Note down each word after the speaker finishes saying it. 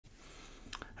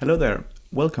Hello there,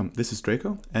 welcome, this is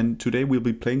Draco, and today we'll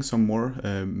be playing some more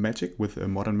Magic with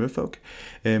modern Merfolk.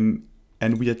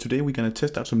 And today we're going to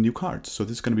test out some new cards, so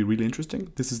this is going to be really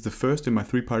interesting. This is the first in my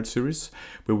 3-part series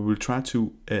where we will try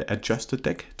to adjust the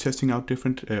deck, testing out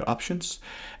different options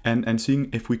and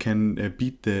seeing if we can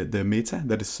beat the meta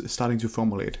that is starting to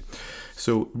formulate.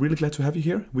 So really glad to have you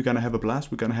here. We're going to have a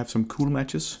blast, we're going to have some cool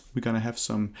matches, we're going to have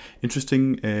some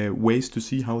interesting ways to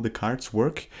see how the cards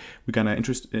work. We're going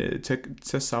to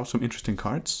test out some interesting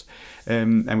cards,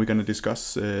 and we're going to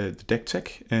discuss the deck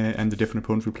tech and the different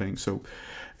opponents we're playing. So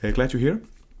glad you're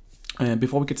here.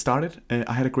 Before we get started,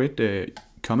 I had a great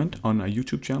comment on a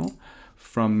YouTube channel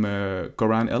from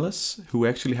Goran Ellis, who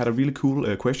actually had a really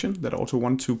cool question that I also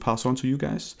want to pass on to you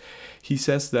guys. He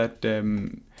says that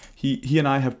he and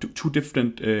I have two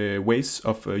different ways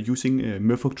of using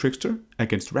Merfolk Trickster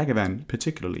against Ragavan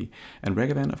particularly. And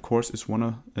Ragavan, of course, is one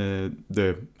of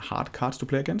the hard cards to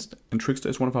play against, and Trickster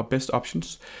is one of our best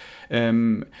options.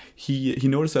 He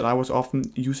noticed that I was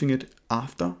often using it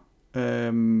after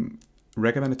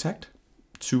Ragavan attacked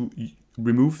to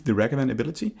remove the Ragavan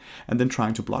ability and then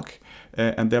trying to block,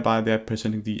 and thereby they're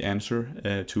presenting the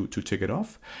answer to take it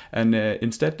off. And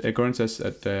instead Goran says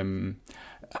that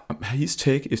his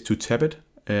take is to tap it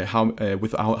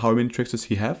with how many tricksters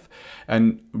he have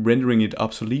and rendering it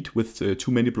obsolete with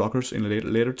too many blockers in a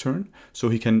later turn, so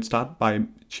he can start by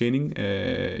chaining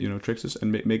tricksters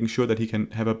and making sure that he can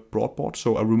have a broad board,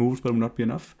 so a removal spell will not be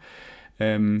enough.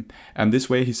 And this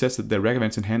way he says that the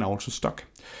Ragavans in hand are also stuck.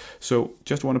 So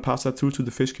just want to pass that through to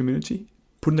the fish community.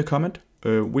 Put in the comment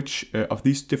which of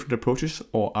these different approaches,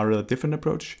 or are a different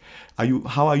approach,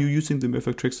 how are you using the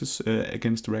Merfolk Tricksters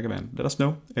against the Ragavan? Let us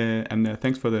know, and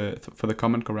thanks for the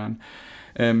comment, Goran.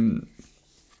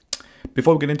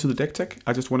 Before we get into the deck tech,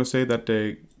 I just want to say that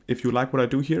if you like what I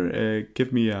do here,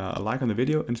 give me a like on the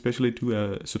video, and especially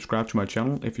do subscribe to my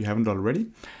channel if you haven't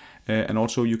already. And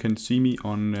also you can see me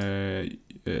on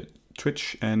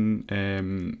Twitch and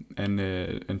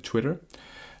Twitter.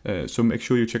 So make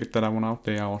sure you check that one out.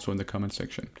 They are also in the comment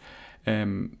section.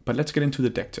 But let's get into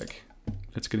the deck tech.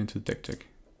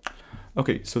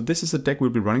 Okay, so this is the deck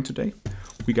we'll be running today.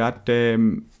 We got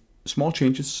small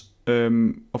changes.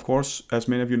 Of course, as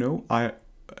many of you know, I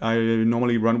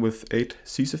normally run with 8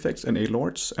 Seize effects and 8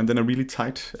 Lords, and then a really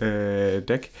tight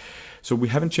deck. So we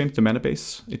haven't changed the mana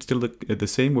base. It's still the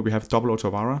same, where we have double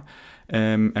Otawara,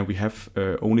 and we have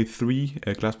only 3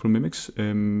 Glasspool Mimics,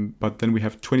 but then we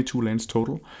have 22 lands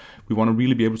total. We want to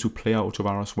really be able to play our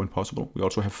Otawaras when possible. We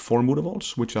also have 4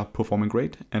 Mutavaults, which are performing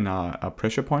great, and are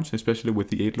pressure points, especially with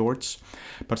the 8 Lords.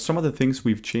 But some of the things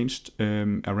we've changed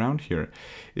around here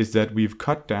is that we've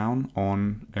cut down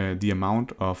on the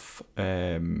amount of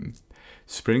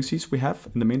Spreading Seas we have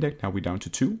in the main deck. Now we're down to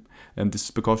 2, and this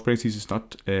is because Spreading Seas is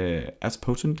not as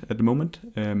potent at the moment.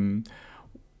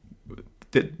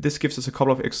 This gives us a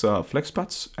couple of extra flex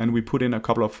spots, and we put in a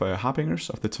couple of Harbingers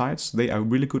of the Tides. They are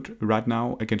really good right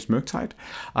now against Murktide.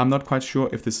 I'm not quite sure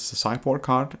if this is a sideboard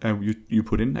card you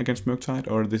put in against Murktide,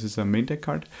 or this is a main deck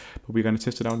card, but we're going to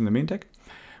test it out in the main deck.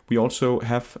 We also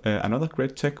have another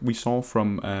great tech we saw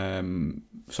from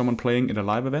someone playing in a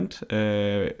live event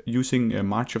using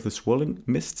March of the Swirling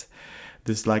Mist.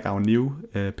 This is like our new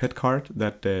pet card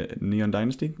that Neon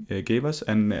Dynasty gave us,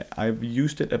 and I've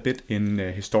used it a bit in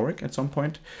Historic at some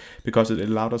point, because it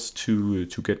allowed us to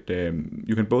get,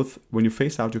 you can both, when you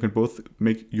face out, you can both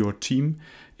make your team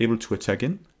able to attack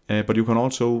in, but you can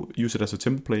also use it as a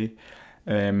tempo play,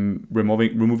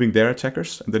 removing their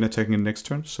attackers and then attacking in the next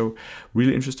turn. So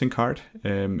really interesting card,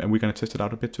 and we're going to test it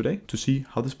out a bit today to see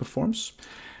how this performs.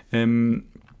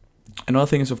 Another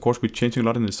thing is, of course, we're changing a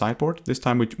lot in the sideboard. This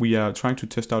time we are trying to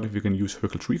test out if we can use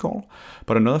Hurkyl's Recall.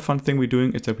 But another fun thing we're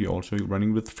doing is that we're also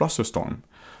running with Flusterstorm.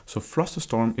 So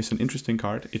Flusterstorm is an interesting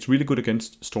card. It's really good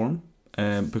against Storm,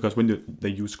 because when they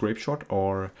use Grapeshot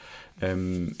or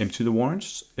Empty the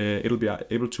Warrens, it'll be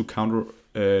able to counter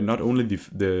not only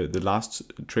the last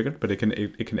trigger, but it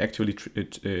can actually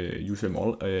use them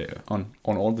all on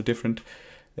all the different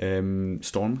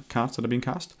Storm cards that are being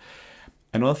cast.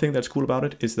 Another thing that's cool about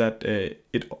it is that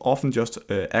it often just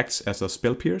acts as a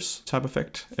Spell Pierce type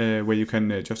effect, where you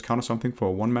can just counter something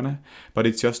for 1 mana, but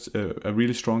it's just a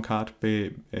really strong card.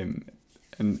 And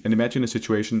imagine a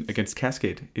situation against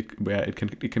Cascade, where it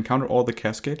can counter all the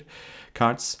Cascade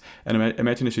cards. And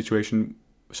imagine a situation,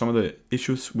 some of the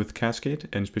issues with Cascade,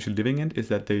 and especially Living End, is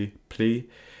that they play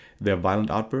their Violent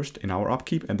Outburst in our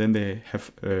upkeep, and then they have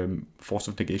Force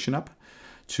of Negation up.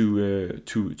 to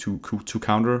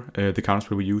counter the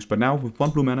counterspell we use. But now with 1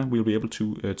 blue mana, we'll be able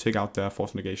to take out their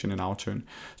force negation in our turn.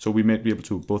 So we may be able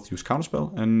to both use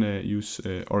counterspell and use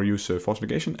force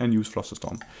negation and use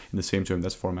Flusterstorm in the same turn.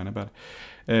 That's 4 mana, but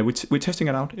we're testing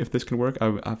it out if this can work.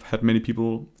 I've had many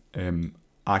people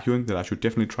arguing that I should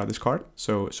definitely try this card,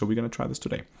 so we're gonna try this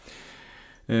today.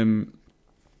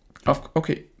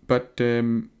 Okay, but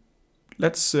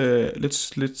let's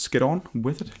get on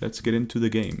with it. Let's get into the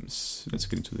games.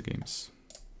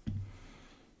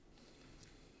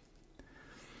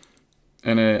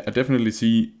 And I definitely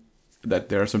see that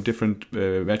there are some different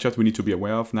matchups we need to be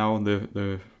aware of now.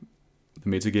 The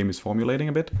meta game is formulating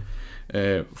a bit.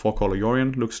 4-color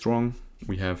Yorion looks strong.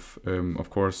 We have, of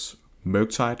course,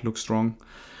 Murktide looks strong.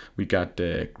 We got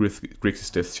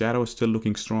Grixis Death Shadow still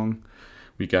looking strong.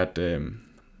 We got,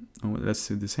 let's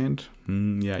see this hand.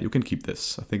 Yeah, you can keep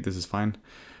this. I think this is fine.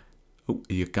 Oh,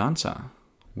 Yoganta.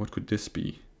 What could this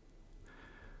be?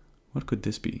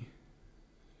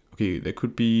 Okay, there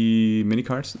could be many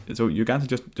cards. So Yoganta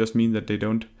just mean that they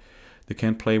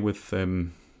can't play with,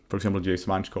 for example, Jace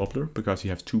Vine Sculptor, because he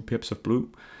has 2 pips of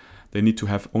blue. They need to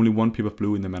have only 1 pip of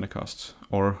blue in the mana cost,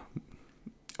 or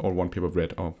 1 pip of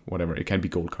red, or whatever. It can be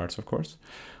gold cards, of course.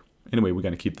 Anyway, we're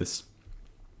gonna keep this.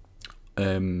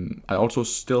 I also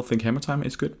still think Hammer Time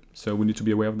is good, so we need to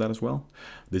be aware of that as well.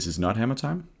 This is not Hammer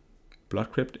Time.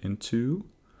 Blood Crypt into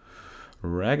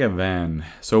Ragavan.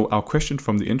 So our question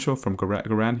from the intro from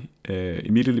Goran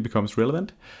immediately becomes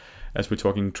relevant as we're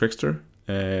talking Trickster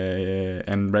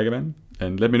and Ragavan.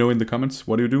 And let me know in the comments,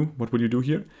 what do you do? What would you do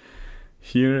here?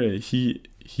 Here he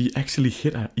actually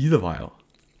hit an Ether Vial.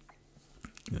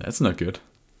 That's not good.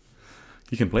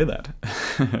 He can play that.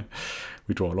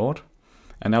 We draw a Lord.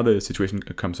 And now the situation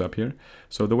comes up here.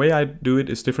 So the way I do it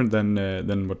is different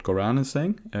than what Goran is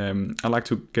saying. I like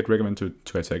to get Ragavan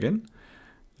to attack in.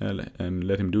 And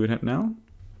let him do it now.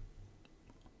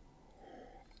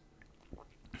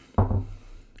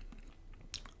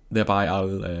 Thereby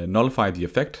I'll nullify the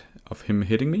effect of him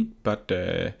hitting me, but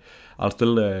I'll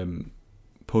still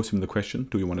pose him the question,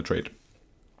 do you want to trade?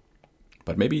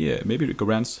 But maybe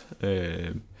Goran's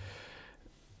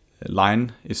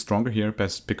line is stronger here,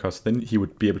 because then he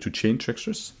would be able to chain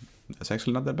Tricksters. That's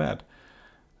actually not that bad.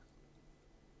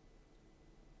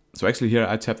 So actually here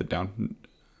I tapped it down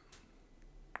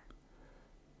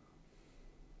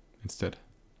instead.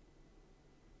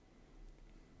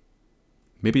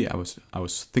 Maybe I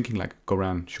was thinking like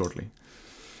Goran shortly.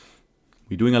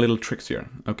 We're doing a little tricks here.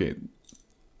 Okay.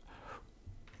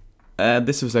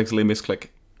 This was actually a misclick.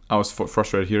 I was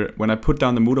frustrated here. When I put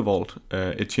down the Muda Vault,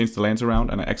 it changed the lands around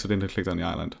and I accidentally clicked on the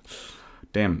island.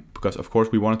 Damn, because of course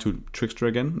we wanted to Trickster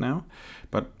again now.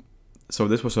 But so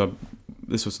this was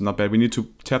not bad. We need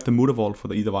to tap the Muda Vault for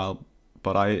the Ether Vial,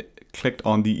 but I clicked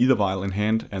on the Ether Vial in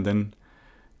hand and then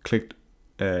clicked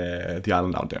the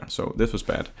island out there. So this was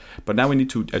bad. But now we need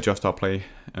to adjust our play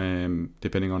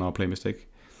depending on our play mistake.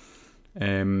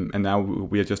 And now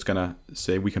we are just gonna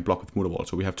say we can block with Muda Vault.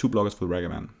 So we have 2 blockers for the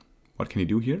Ragavan. What can he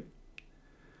do here?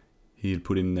 He'll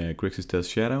put in Grixis Death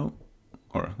Shadow,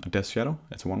 or a Death Shadow.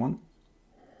 That's a 1/1.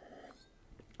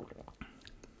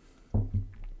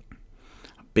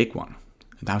 A big one.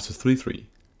 And now it's a 3/3.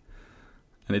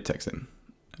 And it takes in.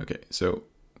 Okay, so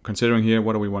considering here,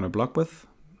 what do we want to block with?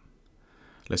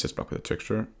 Let's just block with a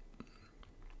Trickster.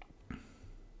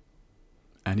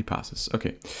 And he passes.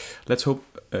 Okay, let's hope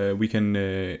we can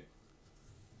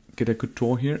get a good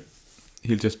draw here.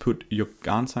 He'll just put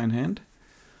Yoganta in hand,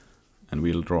 and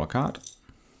we'll draw a card.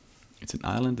 It's an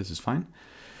island, this is fine.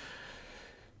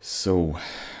 So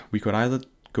we could either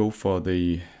go for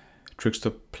the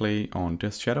Trickster play on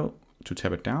Death Shadow to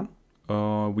tap it down,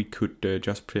 or we could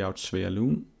just play out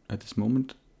Svealoon at this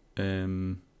moment.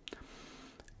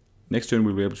 Next turn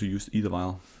we'll be able to use Ether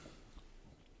Vial.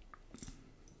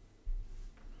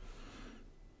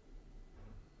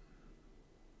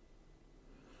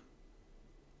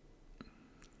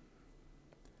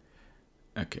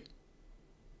 Okay,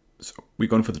 so we're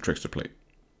going for the Trickster play.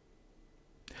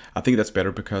 I think that's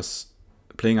better because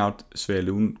playing out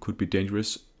Svealoon could be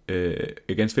dangerous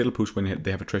against Fatal Push. When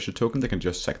they have a treasure token, they can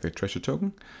just sack the treasure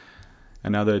token.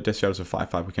 And now the Death Shadows are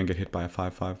 5/5, we can get hit by a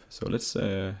 5/5. So let's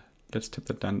tip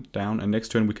that down. And next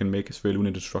turn we can make Svealoon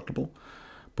indestructible,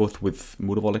 both with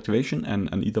Muda Vault activation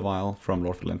and an Ether Vial from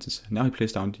Lord of Atlantis. Now he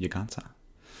plays down Yoganta.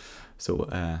 So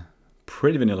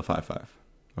pretty vanilla 5/5.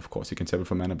 Of course, he can tap it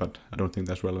for mana, but I don't think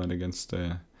that's relevant against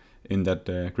in that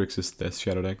Grixis Death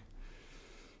Shadow deck.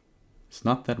 It's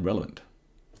not that relevant.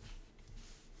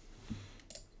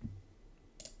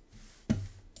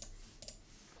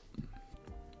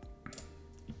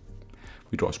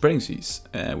 we draw Spreading Seas.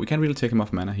 We can't really take him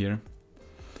off mana here.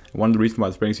 One of the reasons why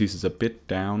the Spreading Seas is a bit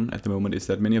down at the moment is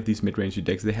that many of these mid-range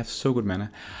decks, they have so good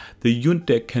mana. The Yunt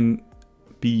deck can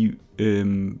be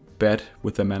bad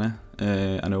with the mana,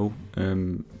 I know.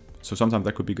 So sometimes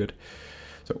that could be good.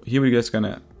 So here we're just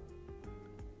gonna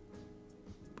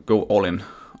go all in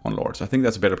on Lords. I think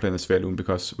that's a better play than Sverloon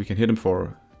because we can hit him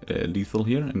for lethal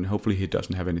here, and hopefully he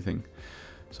doesn't have anything.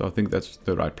 So I think that's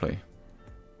the right play.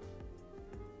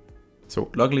 So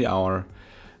luckily our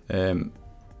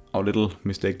little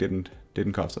mistake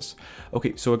didn't cost us.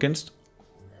 Okay, so against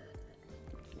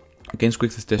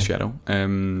Grixis Death Shadow,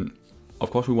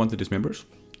 of course we want the Dismembers.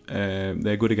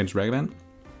 They're good against Ragavan,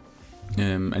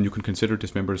 and you can consider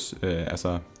Dismembers as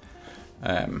a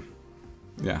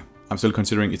yeah. I'm still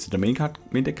considering it's the main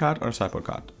deck card or a sideboard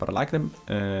card, but I like them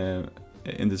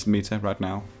in this meta right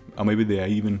now, or maybe they are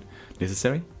even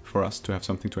necessary for us to have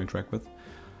something to interact with.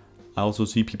 I also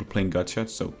see people playing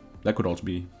Gutshots, so that could also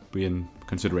be in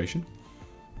consideration.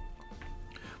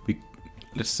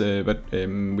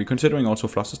 We're considering also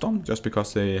Flusterstorm, just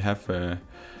because they have a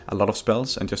lot of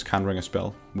spells and just countering a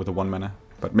spell with a 1 mana.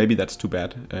 But maybe that's too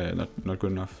bad, not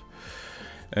good enough.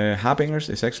 Harbingers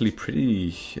is actually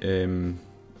pretty...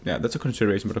 yeah, that's a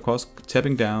consideration, but of course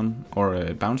tapping down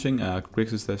or bouncing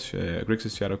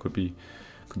Grixis Shadow could be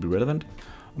relevant.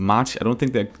 March, I don't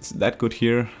think they're that good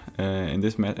here in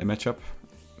this matchup.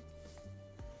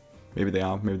 Maybe they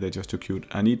are, maybe they're just too cute.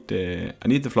 I need the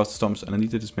Flusterstorms and I need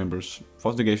the Dismembers.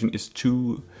 Force Negation is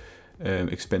too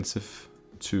expensive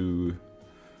to...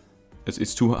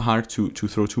 It's too hard to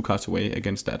throw 2 cards away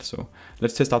against that. So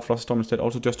let's test out Flusterstorm instead,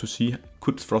 also just to see,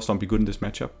 could Flusterstorm be good in this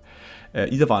matchup?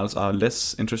 Ether Vials are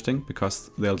less interesting because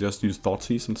they'll just use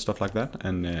Thoughtseize and stuff like that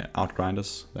and outgrind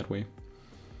us that way.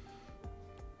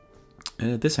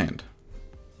 This hand.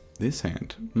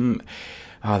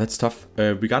 That's tough.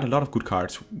 We got a lot of good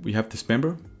cards. We have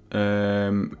Dismember,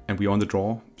 and we're on the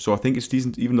draw. So I think it's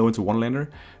decent, even though it's a 1-lander.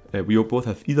 We both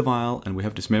have Ether Vial, and we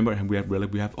have Dismember, and we have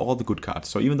Relic. We have all the good cards.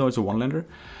 So even though it's a 1-lander,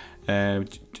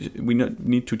 we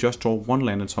need to just draw 1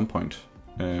 land at some point.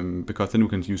 Because then we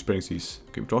can use Spreading Seas.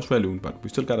 Okay, we draw Sverloon, but we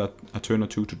still got a turn or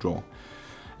 2 to draw.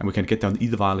 And we can get down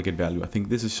Ether Vial and get value. I think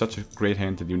this is such a great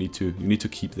hand that you need to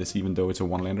keep this, even though it's a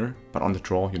 1-lander. But on the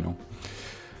draw, you know.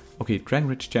 Okay,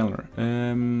 Dragon-Rich Channeler.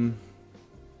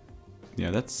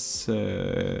 Yeah, that's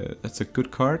a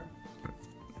good card.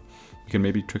 We can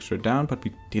maybe trickster it down, but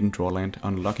we didn't draw land.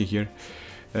 Unlucky here.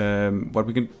 But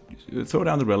we can throw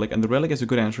down the Relic, and the Relic is a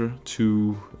good answer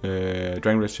to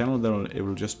Dragon-Rich Channeler. It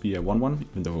will just be a 1/1,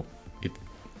 even though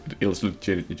it'll still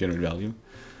generate value.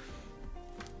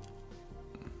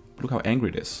 Look how angry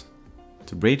it is.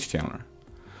 It's a Rage Channeler.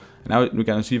 And now we're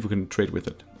gonna see if we can trade with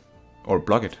it. Or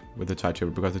block it with the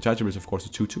Tidechipper, because the Tidechipper is of course a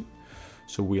 2/2.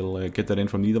 So we'll get that in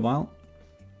from Ether Vial.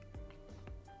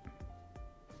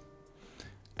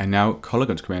 And now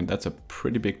Colligan's Command, that's a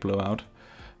pretty big blowout.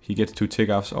 He gets to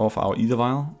take off our Ether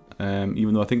Vial,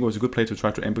 even though I think it was a good play to try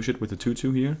to ambush it with the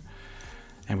 2/2 here.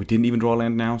 And we didn't even draw a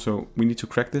land now, so we need to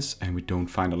crack this, and we don't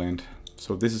find a land.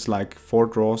 So this is like 4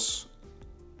 draws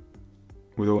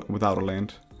without a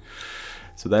land.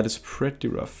 So that is pretty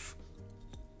rough.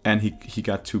 And he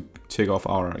got to take off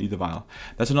our Ether Vial.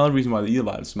 That's another reason why the Ether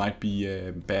Vials might be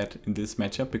bad in this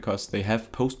matchup, because they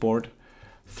have post-board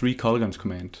 3 Colligan's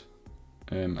Command.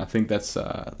 I think that's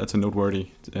a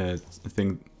noteworthy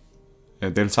thing.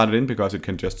 They'll slide it in because it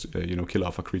can just kill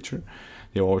off a creature.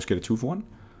 They always get a 2/1.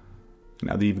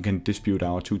 Now they even can dispute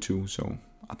our 2/2. So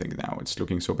I think now it's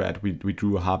looking so bad. We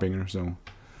drew a Harbinger, so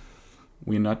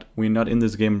we're not in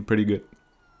this game pretty good.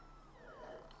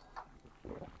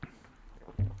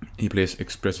 He plays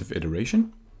Expressive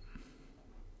Iteration.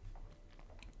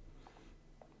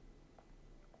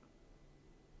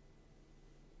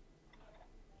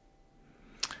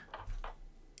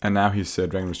 And now he's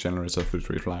Dragon-Rich Channeler is a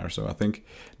 3/3 flyer, so I think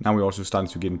now we're also starting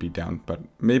to get beat down. But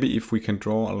maybe if we can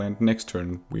draw a land next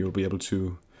turn, we will be able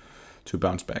to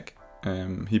bounce back.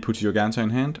 He puts Yoganta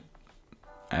in hand,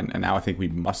 and now I think we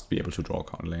must be able to draw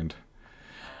a land.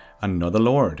 Another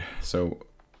Lord, so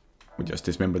we just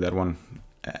dismember that one.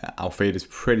 Our fate is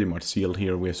pretty much sealed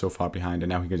here. We're so far behind, and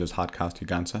now he can just hardcast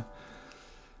Yoganta.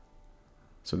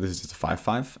 So this is just a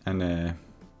 5/5,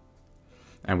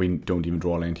 and we don't even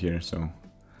draw a land here, so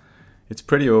it's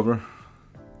pretty over.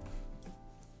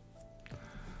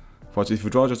 If we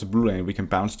draw just a blue land, we can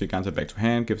bounce Yoganta back to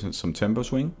hand, gives us some tempo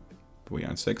swing. But we are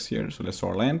on 6 here, so let's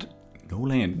draw a land. No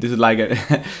land. This is like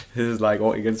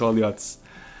against all the odds.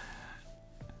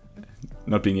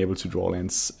 Not being able to draw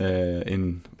lands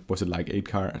in, was it like 8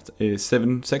 cards,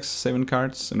 7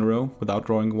 cards in a row without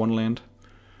drawing 1 land.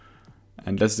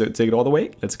 And let's take it all the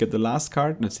way. Let's get the last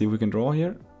card. Let's see if we can draw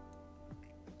here.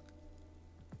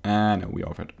 And no, we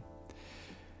offered.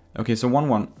 Okay, so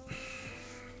 1-1.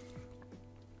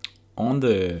 On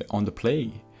the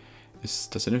play,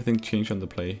 does anything change on the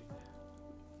play?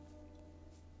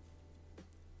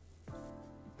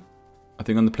 I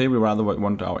think on the play we rather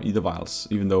want our Ether Vials,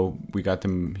 even though we got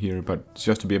them here, but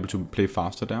just to be able to play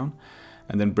faster down.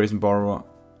 And then Brazen Borrower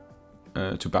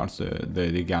to bounce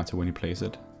the Gata when he plays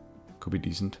it. Could be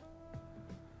decent.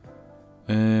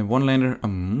 One lander,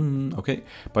 okay.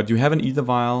 But you have an Ether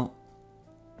Vial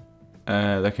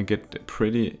that can get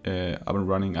pretty up and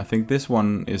running. I think this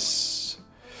one is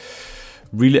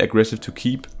really aggressive to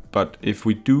keep, but if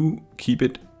we do keep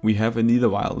it, we have an Ether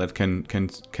Vial that can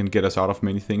get us out of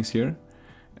many things here.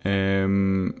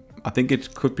 I think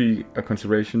it could be a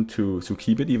consideration to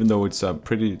keep it, even though it's a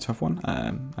pretty tough one.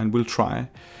 And we'll try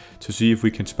to see if we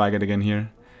can spike it again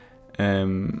here.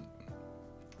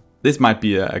 This might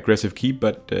be an aggressive keep,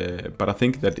 but I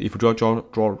think that if we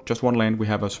draw just one land, we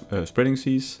have a Spreading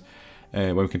Seas,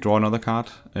 where we can draw another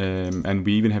card, and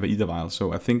we even have an Ether Vial.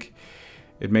 So I think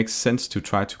it makes sense to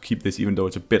try to keep this, even though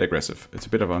it's a bit aggressive. It's a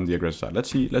bit on the aggressive side.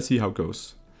 Let's see how it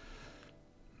goes.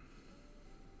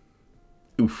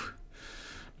 Oof,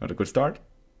 not a good start.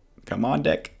 Come on,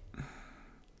 deck.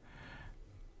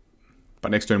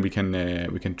 But next turn we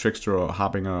can Trickster or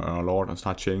Harbinger or Lord and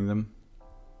start chaining them.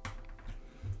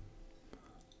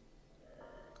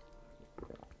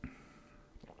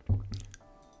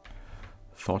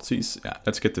 Thoughtseize. Yeah,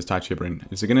 let's get this Tide Shaper in.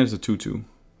 It's again a 2/2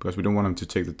 because we don't want him to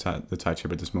take the Tide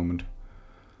Shaper at this moment.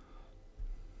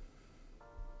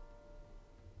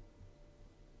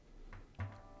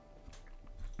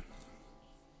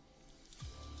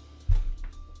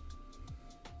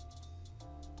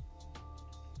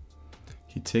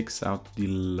 He takes out the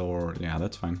Lord. Yeah,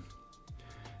 that's fine.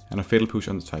 And a Fatal Push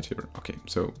on the Tide Shaper. Okay,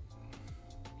 so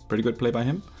pretty good play by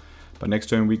him. But next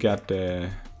turn we got the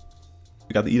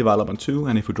Ether Vial up on 2,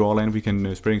 and if we draw a land, we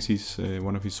can Spreading Seas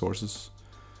one of his sources.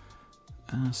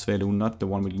 Svaloon, not the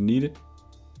one we needed,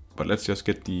 but let's just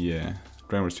get the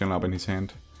Draco's Channel up in his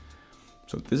hand.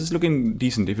 So this is looking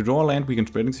decent. If we draw a land, we can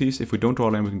Spreading Seas. If we don't draw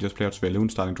a land, we can just play out Svaloon,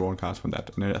 starting drawing cards from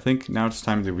that. And I think now it's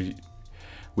time that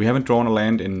we haven't drawn a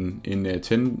land in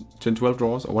 10-12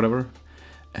 draws or whatever.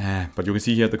 But you can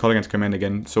see here the Colligan's command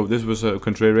again. So this was a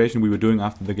consideration we were doing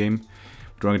after the game.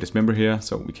 Drawing a Dismember here,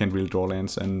 so we can't really draw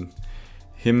lands, and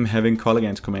him having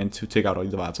Colligan's command to take out all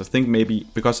the Vials. I think maybe,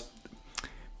 because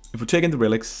if we take in the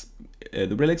relics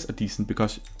are decent,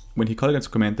 because when he Colligan's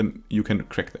command them, you can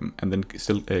crack them, and then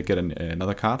still get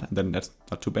another card, and then that's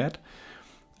not too bad.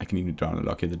 I can even draw a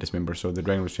lucky the Dismember, so the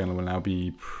Draco's Channel will now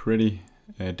be pretty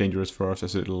dangerous for us,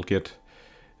 as it'll get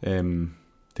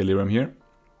Delirium here.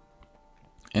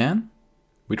 And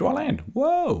we draw land.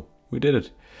 Whoa! We did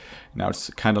it. Now it's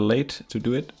kind of late to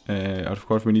do it. Of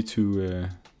course, we need to...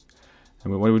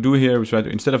 and what we do here is try to,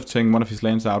 instead of taking one of his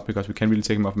lands out, because we can't really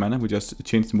take him off mana, we just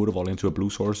change the Mutavault into a blue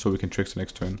source so we can Trickster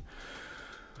next turn.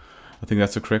 I think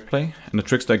that's the correct play. And the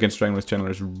Trickster against Draco's Channel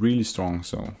is really strong,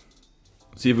 so...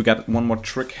 Let's see if we got one more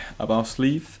trick up our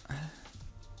sleeve.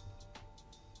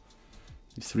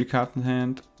 These 3 cards in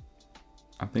hand.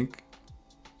 I think...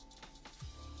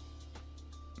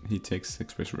 He takes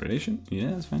Express Radiation.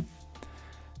 Yeah, that's fine.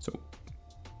 So,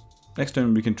 next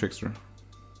turn we can Trickster.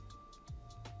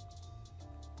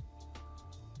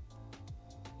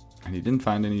 And he didn't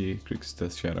find any Grixis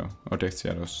Death Shadow or Death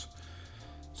Shadows.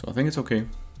 So I think it's okay.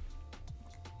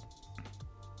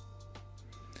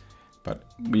 But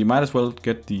we might as well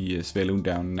get the Svaloon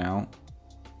down now.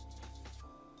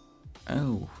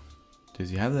 Oh, does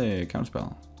he have the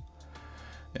counterspell?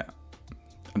 Yeah.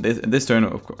 And this turn,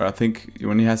 of course, I think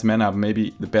when he has mana up,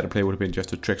 maybe the better play would have been just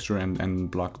to Trickster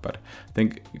and block. But I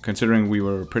think considering we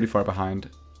were pretty far behind,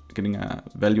 getting a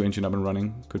value engine up and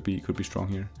running could be strong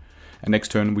here. And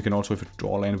next turn we can also, if we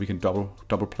draw land, we can double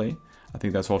play. I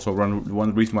think that's also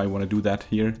one reason why I want to do that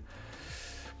here.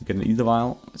 We get an Ether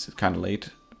Vial. It's kind of late,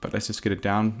 but let's just get it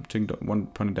down. Taking 1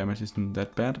 point of damage isn't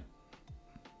that bad.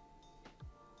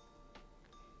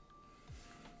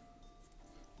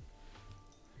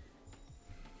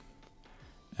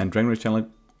 And Draco's Channel,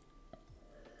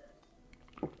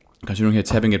 considering here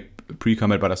tapping it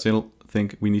pre-combat, but I still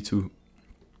think we need to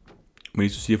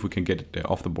see if we can get it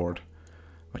off the board.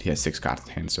 But he has 6 cards in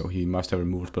hand, so he must have a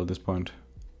removal spell at this point.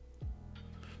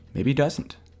 Maybe he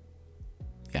doesn't.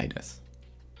 Yeah, he does.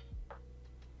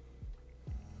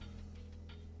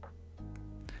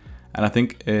 And I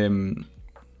think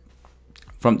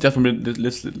from this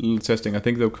little testing, I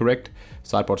think the correct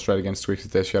sideboard strategy against Grixis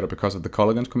Death Shadow, because of the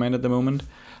Colligan's command at the moment.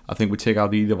 I think we take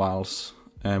out the Ether Vials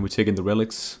and we take in the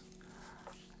relics.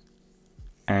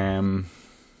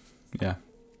 Yeah.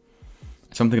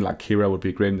 Something like Kira would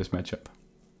be great in this matchup.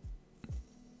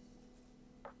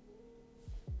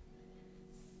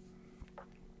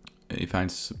 He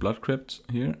finds Blood Crypt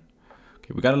here.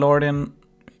 Okay, we got a Lord in.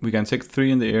 We can take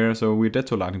 3 in the air, so we're dead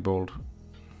to a Lightning Bolt.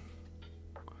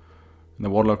 And the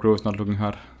Warlock Grove is not looking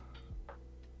hot.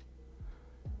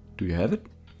 Do you have it?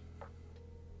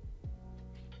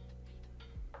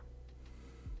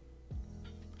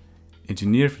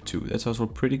 Engineer for 2, that's also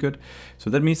pretty good. So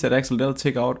that means that actually they'll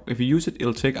take out, if you use it,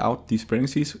 it'll take out the Spreading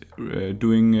Seas,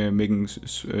 making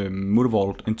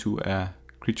Mutavault into a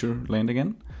creature land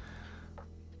again.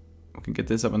 We can get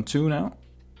this up on 2 now.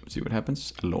 See what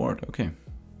happens. A Lord, okay.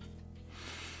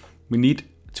 We need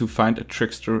to find a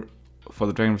Trickster for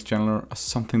the Dragonless Channeler, or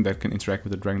something that can interact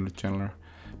with the Dragonless Channeler,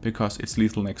 because it's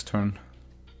lethal next turn.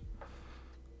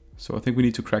 So I think we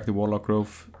need to crack the Warlock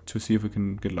Grove to see if we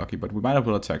can get lucky, but we might as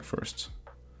well attack first.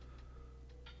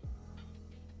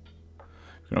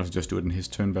 We can also just do it in his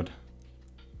turn, but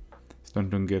it's not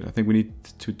doing good. I think we need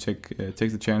to take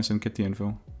the chance and get the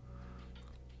info.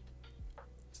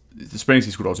 The Spreading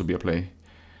Seas could also be a play.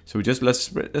 So we just let's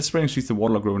Spreading Seas the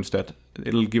Warlock Grove instead.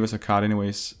 It'll give us a card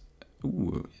anyways.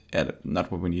 Ooh, yeah,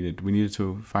 not what we needed. We needed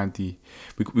to find the...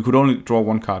 We could only draw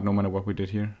 1 card no matter what we did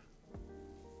here.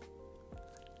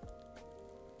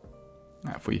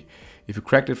 If we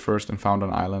cracked it first and found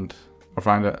an island, or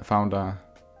found a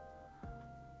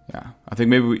yeah, I think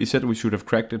maybe we said we should have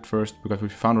cracked it first, because if we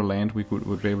found a land we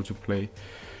would be able to play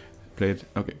it.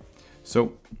 Okay,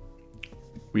 so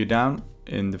we're down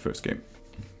in the first game.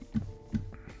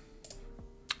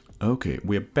 Okay,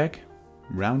 we're back,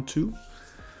 round 2.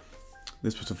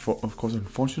 This was of course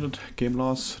unfortunate game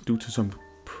loss due to some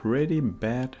pretty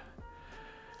bad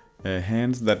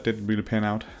hands that didn't really pan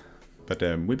out. But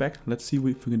we're back. Let's see if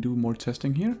we can do more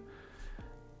testing here.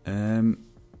 And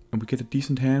we get a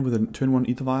decent hand with a turn 1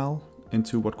 Ether Vial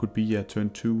into what could be a turn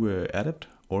 2 Adept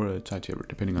or a Titanium,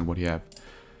 depending on what you have.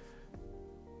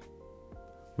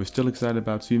 We're still excited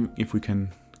about seeing if we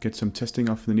can get some testing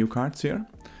of the new cards here.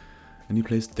 And he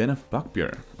plays Den of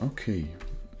Bugbear. Okay.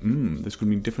 This could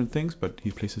mean different things, but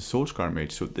he plays a Soulscar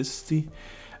Mage. So this is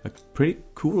a pretty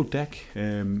cool deck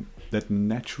that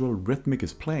Natural Rhythmic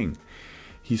is playing.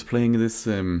 He's playing this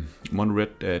one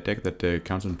red deck that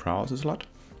counts on prowess a lot,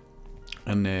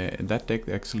 and in that deck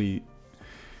actually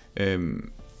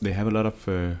they have a lot of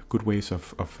good ways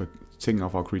of taking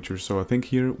off our creatures. So I think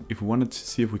here, if we wanted to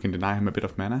see if we can deny him a bit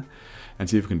of mana and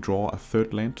see if we can draw a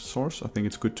 3rd land source, I think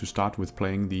it's good to start with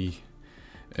playing the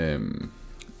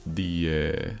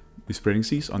Spreading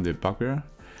Seas on the Bugbear,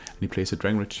 and he plays a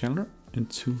Dragonless Channeler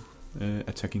into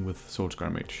attacking with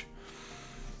Soulscar Mage.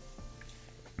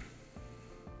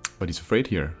 But he's afraid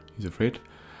here. He's afraid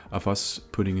of us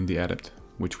putting in the Adept,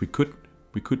 which we could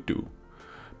do.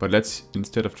 But let's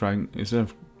instead of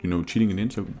cheating it in.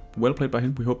 So well played by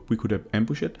him. We hope we could have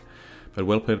ambushed it, but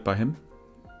well played by him.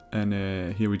 And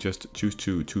here we just choose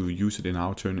to use it in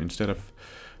our turn instead of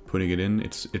putting it in.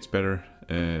 It's better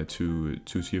to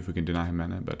see if we can deny him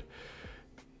mana. But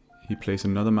he plays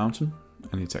another mountain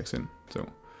and he attacks in. So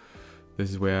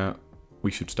this is where we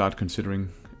should start considering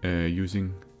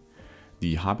using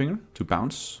the Harbinger to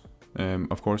bounce.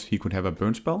 Of course, he could have a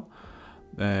burn spell.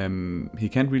 He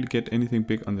can't really get anything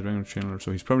big on the Dragonless Channeler,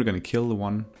 so he's probably going to kill the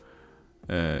one.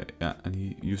 Yeah, and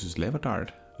he uses Lava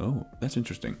Dart. Oh, that's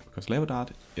interesting, because Lava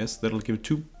Dart, yes, that'll give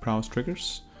 2 prowess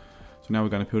triggers. So now we're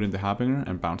going to put in the Harbinger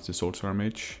and bounce the Soulscar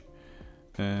Mage.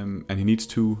 And he needs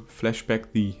to flash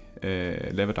back the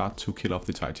Lava Dart to kill off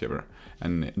the Titanium.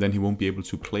 And then he won't be able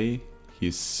to play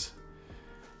his...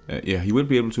 yeah, he will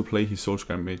be able to play his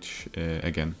Soulscar Mage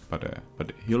again,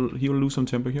 but he'll lose some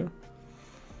tempo here.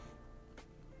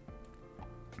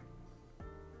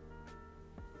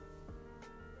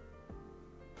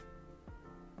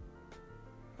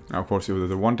 Now, of course, it was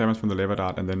the 1 damage from the Lava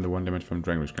Dart and then the 1 damage from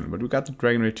Dragonless Channeler. But we got the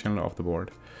Dragonless Channeler off the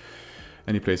board,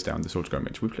 and he plays down the Soulscar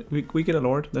Mage. We get a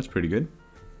Lord. That's pretty good.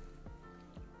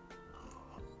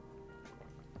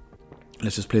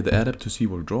 Let's just play the Adept to see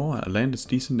what we draw. A land is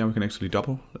decent. Now we can actually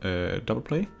double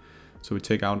play. So we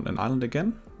take out an island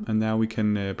again, and now we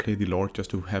can play the Lord just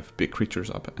to have big creatures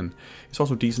up. And it's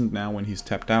also decent now when he's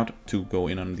tapped out to go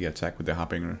in on the attack with the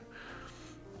Harbinger,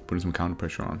 putting some counter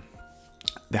pressure on.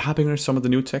 The Harbinger is some of the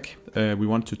new tech we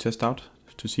want to test out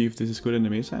to see if this is good in the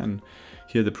meta, and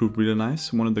here they proved really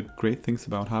nice. One of the great things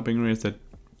about Harbinger is that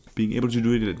being able to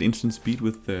do it at instant speed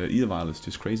with Ether Vial is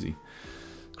just crazy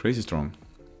strong.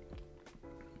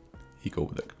 He go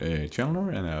with a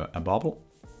Channeler and a Bobble.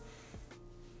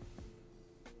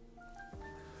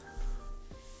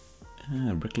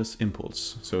 Reckless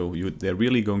Impulse. So they're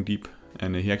really going deep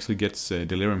and he actually gets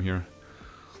Delirium here.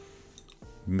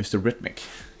 Mr. Rhythmic,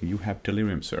 you have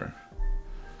Delirium, sir.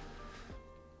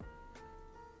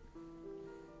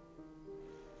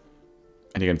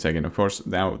 And he can take in, of course.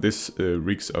 Now this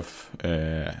reeks of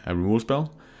a removal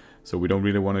spell, so we don't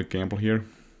really want to gamble here.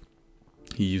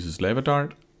 He uses Lava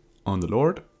Dart on the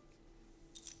Lord.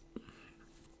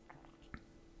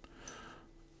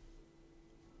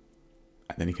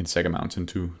 And then he can sack a mountain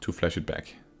to flash it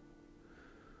back.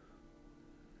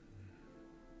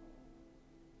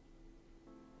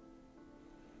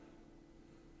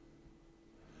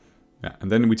 Yeah,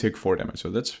 and then we take 4 damage, so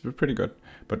that's pretty good.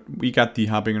 But we got the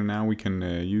Harbinger now we can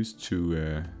use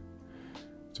to...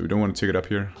 so we don't want to take it up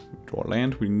here. Draw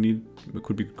land, it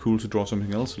could be cool to draw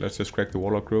something else. Let's just crack the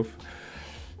Warlock Grove.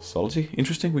 Salty,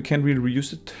 interesting, we can't really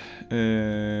reuse it.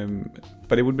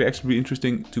 But it would be actually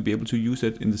interesting to be able to use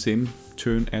it in the same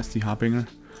turn as the Harbinger.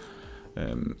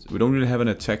 So we don't really have an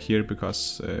attack here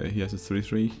because he has a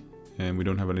 3-3 and we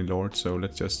don't have any Lord, so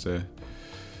let's just...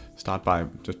 start by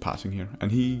just passing here.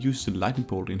 And he used the lightning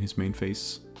bolt in his main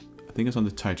phase. I think it's on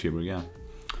the Tide Shaper, yeah.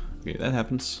 Okay, that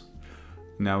happens.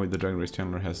 Now the Dragon Race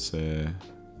Channeler has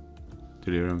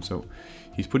Delirium, so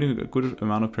he's putting a good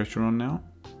amount of pressure on now.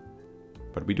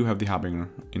 But we do have the Harbinger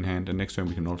in hand, and next turn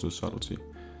we can also Subtlety.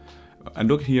 And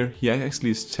look here, he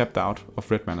actually is tapped out of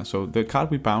red mana, so the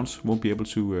card we bounce won't be able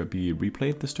to be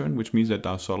replayed this turn, which means that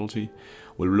our Subtlety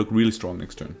will look really strong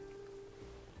next turn.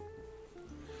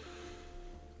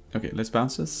 Okay, let's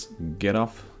bounce this, get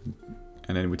off,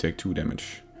 and then we take 2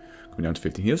 damage. Going down to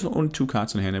 15. Here's only 2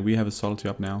 cards in hand, and we have a Subtlety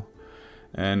up now.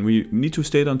 And we need to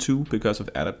stay on 2 because of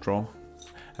added draw.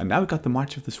 And now we got the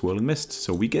March of the Swirling Mist,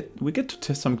 so we get to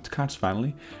test some cards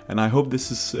finally. And I hope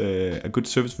this is a good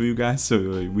service for you guys,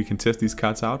 so we can test these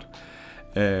cards out.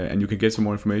 And you can get some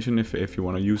more information if you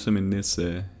want to use them in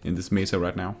this mesa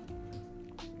right now.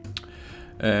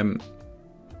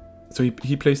 So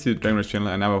he plays the Dragon Race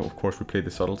Channeler, and now of course we play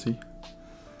the Subtlety.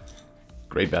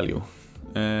 Great value.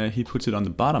 He puts it on the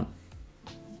bottom.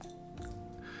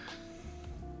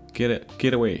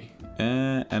 Get away.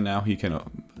 And now he can...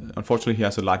 unfortunately he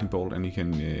has a Lightning Bolt and he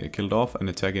can kill it off and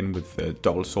attack in with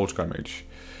double Soulscar Mage.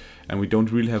 And we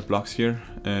don't really have blocks here.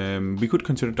 We could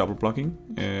consider double blocking,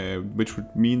 which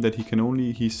would mean that he can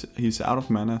only... He's out of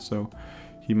mana, so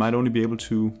he might only be able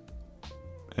to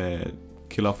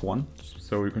kill off 1.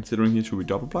 So we're considering here, should we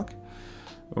double block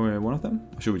one of them?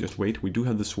 Or should we just wait? We do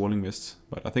have the Swirling Mist,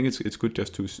 but I think it's good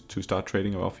just to start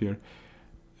trading off here.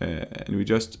 And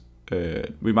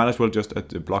we might as well just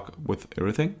block with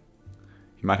everything.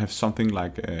 He might have something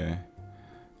like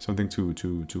something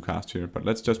to cast here, but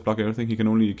let's just block everything. He can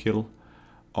only kill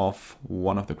off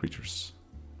 1 of the creatures.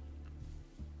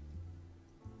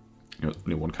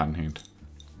 Only 1 card in hand.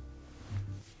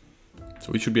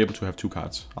 So we should be able to have 2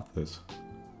 cards after this.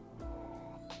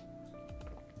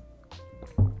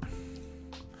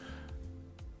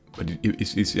 But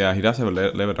yeah, he does have a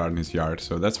Lava Dart in his yard,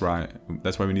 so that's why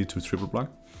we need to triple block.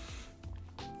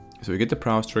 So we get the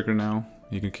prowess trigger now.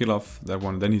 He can kill off that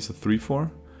one. Then he's a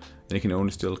 3/4. Then he can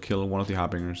only still kill 1 of the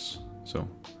Harbingers. So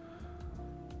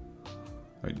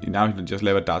now he can just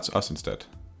Lava Darts us instead,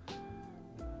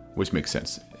 which makes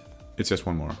sense. It's just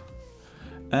 1 more.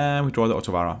 And we draw the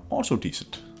Otawara, also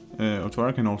decent.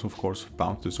 Otawara can also, of course,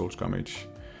 bounce the Soulscar Mage,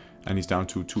 and he's down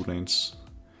to 2 lanes.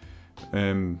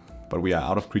 But we are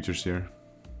out of creatures here,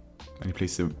 and he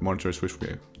plays the Monetary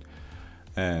Switchblade.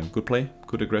 Good play,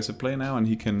 good aggressive play now, and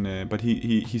he can. But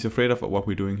he's afraid of what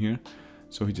we're doing here,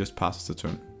 so he just passes the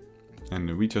turn,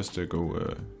 and we just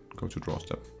go to draw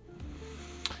step.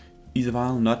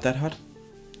 Isavile, not that hot.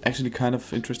 Actually, kind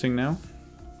of interesting now.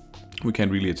 We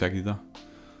can't really attack either,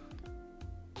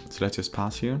 so let's just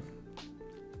pass here.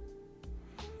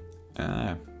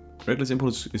 Reckless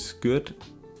Impulse is good.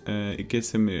 It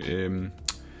gets him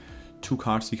 2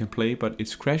 cards he can play, but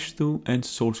it's Crash Through and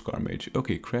Soulscar Mage.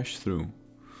 Okay, Crash Through.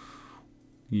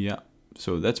 Yeah,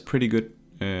 so that's pretty good.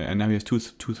 And now he has 2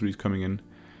 3s coming in.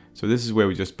 So this is where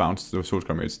we just bounce the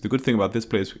Soulscar Mage. The good thing about this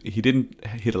play is he didn't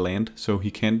hit a land, so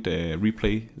he can't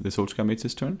replay the Soulscar Mage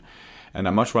this turn. And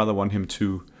I much rather want him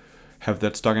to have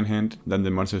that stuck in hand than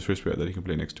the Monster Switchblade that he can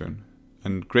play next turn.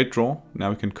 And great draw. Now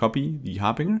we can copy the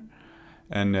Harbinger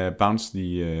and bounce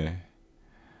the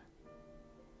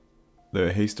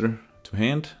Haster to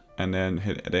hand, and then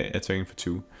attacking for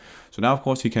 2. So now, of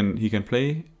course, he can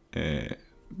play.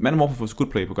 Metamorph was a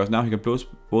good play because now he can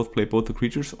both play both the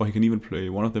creatures, or he can even play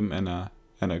one of them and now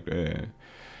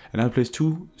he plays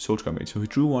 2 Soulscar Mage. So he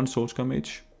drew 1 Soulscar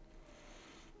Mage,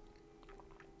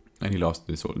 and he lost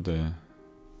the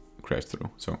Crash Through.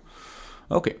 So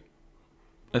okay,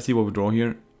 let's see what we draw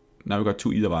here. now we got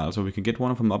 2 Ether Vials, so we can get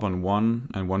one of them up on 1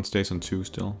 and one stays on 2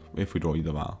 still, if we draw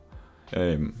Ether Vial.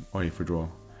 Or if we draw.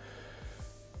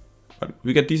 But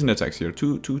we get decent attacks here.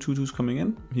 2 2/2s coming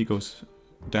in. He goes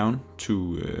down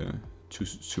to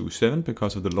 7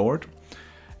 because of the Lord.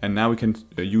 And now we can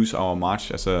use our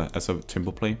March as a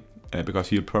tempo play. Because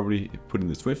he'll probably put in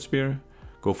the Swift Spear,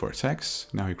 go for attacks.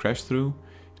 Now he crashed through.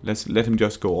 Let's let him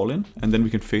just go all in, and then we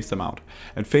can phase them out.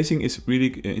 And phasing is really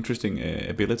interesting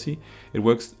ability. It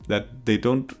works that they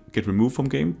don't get removed from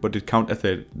game, but it counts as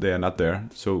they are not there,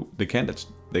 so they can't.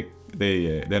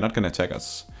 They're not gonna attack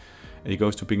us. And he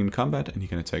goes to begin combat, and he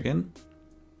can attack in.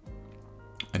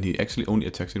 And he actually only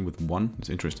attacks in with 1. It's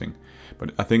interesting,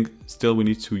 but I think still we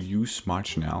need to use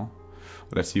March now.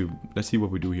 Let's see what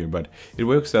we do here. But it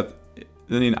works that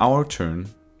then in our turn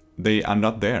they are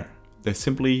not there. They're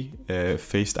simply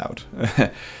phased out.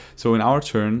 So in our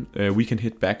turn, we can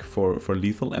hit back for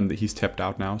lethal, and he's tapped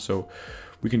out now. So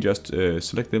we can just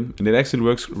select them, and it actually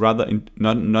works rather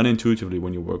non-intuitively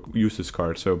when you use this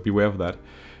card. So beware of that.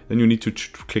 Then you need to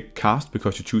click cast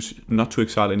because you choose not to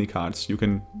exile any cards.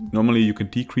 Normally you can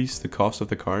decrease the cost of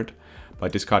the card by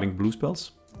discarding blue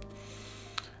spells.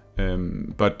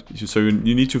 So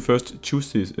you need to first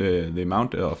choose the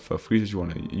amount of creatures you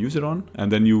want to use it on,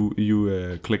 and then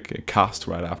you click cast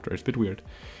right after. It's a bit weird,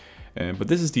 but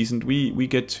this is decent. We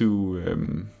get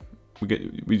to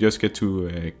just get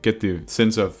to get the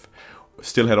sense of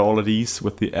still had all of these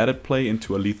with the added play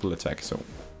into a lethal attack. So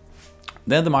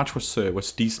there the March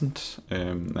was decent,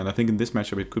 and I think in this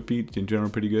matchup it could be in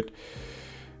general pretty good.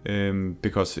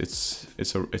 Because it's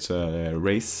a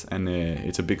race, and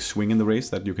it's a big swing in the race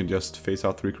that you can just phase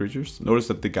out 3 creatures. Notice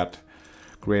that they got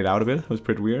grayed out of it. It was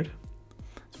pretty weird.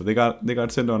 So they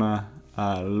got sent on a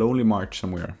lonely march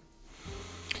somewhere.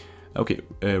 Okay,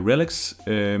 relics.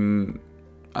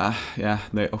 Yeah,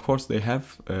 of course they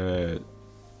have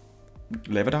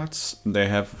lava darts. They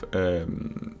have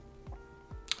Dragon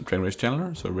Race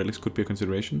Channeler, so relics could be a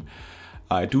consideration.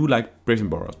 I do like Brazen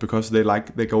Borrows because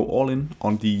they go all in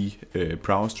on the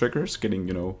prowess triggers, getting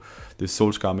the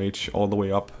Soulscar Mage all the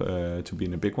way up to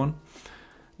being a big one.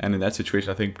 And in that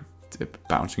situation, I think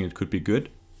bouncing it could be good.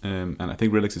 And I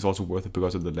think relics is also worth it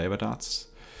because of the lava darts.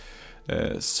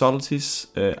 Subtleties,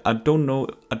 I don't know.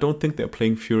 I don't think they're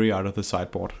playing Fury out of the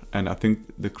sideboard, and I think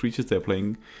the creatures they're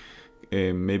playing,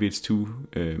 maybe it's too,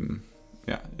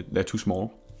 they're too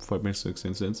small for it makes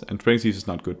sense. And Strength is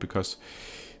not good because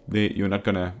you're not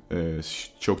gonna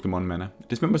choke them on mana.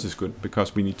 Dismembers is good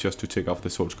because we need just to take off the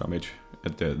Soulscar Mage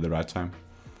at the right time.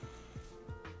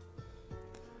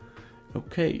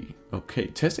 Okay,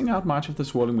 testing out March of the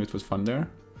Swirling Mist was fun there.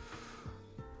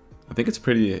 I think it's a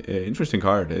pretty interesting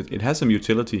card. It has some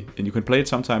utility, and you can play it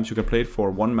sometimes. You can play it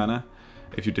for 1 mana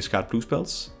if you discard blue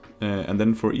spells, and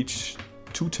then for each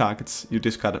 2 targets you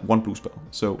discard 1 blue spell.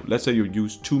 So let's say you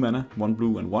use 2 mana, 1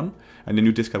 blue and 1, and then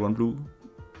you discard 1 blue,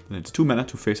 and it's 2 mana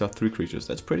to face out 3 creatures.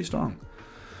 That's pretty strong.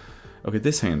 Okay,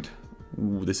 this hand.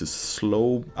 Ooh, this is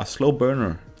a slow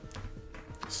burner.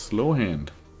 Slow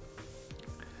hand.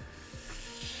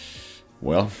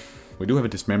 Well, we do have a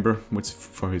Dismember, which is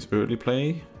for his early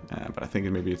play, but I think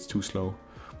maybe it's too slow.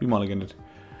 We mulligan it.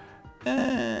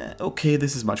 Okay,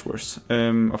 this is much worse.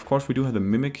 Of course, we do have the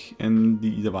Mimic and the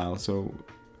Ether Vial, so,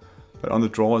 but on the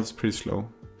draw it's pretty slow.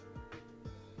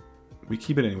 We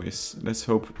keep it anyways. Let's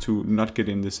hope to not get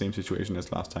in the same situation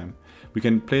as last time. We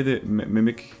can play the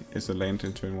Mimic as a land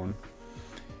in turn 1.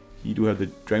 You do have the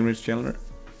Dragon Race Channeler.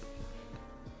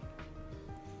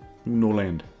 No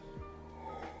land.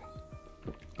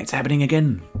 It's happening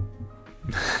again.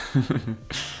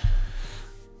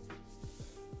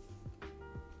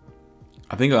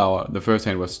 I think the first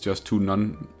hand was just too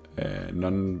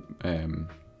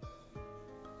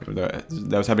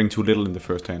that was having too little in the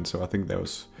first hand, so I think that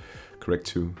was correct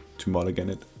to mulligan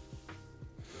it.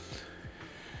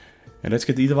 And let's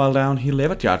get the Ether Vial down. He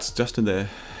levered yards just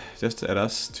at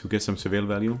us to get some surveil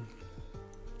value.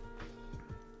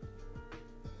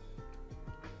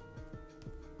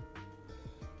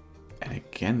 And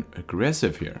again,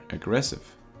 aggressive here,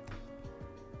 aggressive.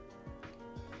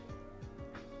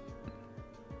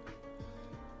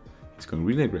 He's going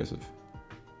really aggressive.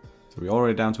 So we're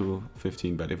already down to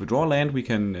 15, but if we draw land, we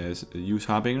can use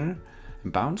Harbinger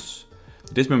and bounce.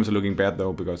 The Dismembers are looking bad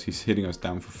though, because he's hitting us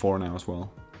down for 4 now as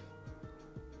well.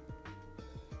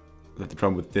 That's the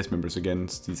problem with Dismembers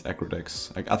against these aggro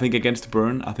decks. I think against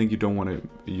Burn, I think you don't want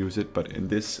to use it, but in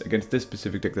against this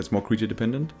specific deck that's more creature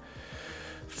dependent.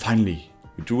 Finally,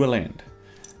 we drew a land.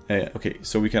 Okay,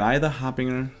 so we can either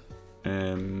Harbinger, we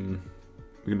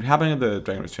can Harbinger the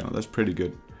Dragon Race Channel. That's pretty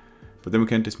good, but then we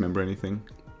can't dismember anything.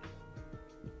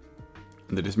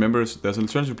 And the dismembers, there's an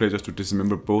alternative play just to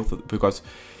dismember both, because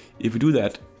if we do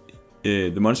that, the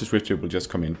monster Swiftspear will just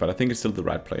come in, but I think it's still the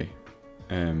right play.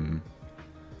 And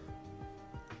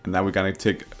now we're gonna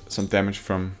take some damage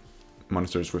from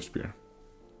monster Swiftspear.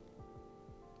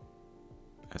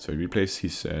 So he replaces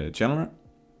his Channeler.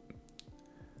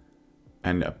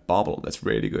 And a Bauble, that's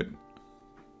really good.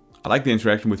 I like the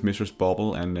interaction with Mistress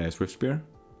Bauble and Swiftspear.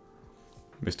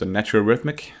 Mr. Natural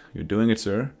Rhythmic, you're doing it,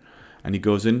 sir. And he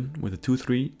goes in with a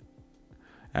 2-3.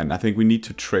 And I think we need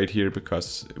to trade here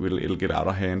because it'll get out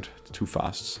of hand too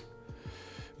fast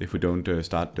if we don't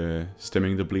start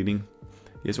stemming the bleeding.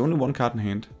 He has only one card in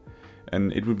hand.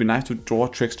 And it would be nice to draw a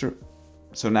Trickster.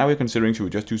 So now we're considering should we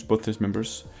just use both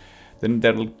dismembers. Then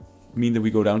that'll mean that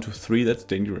we go down to 3. That's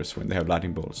dangerous when they have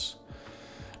lightning bolts.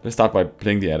 Let's start by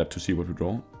playing the Adept to see what we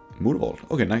draw.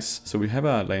 Moonvault. Okay, nice. So we have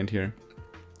a land here.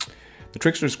 The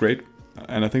Trickster is great.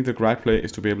 And I think the right play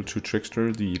is to be able to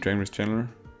Trickster the Dragon's Channeler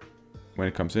when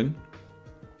it comes in.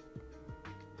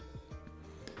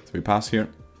 So we pass here.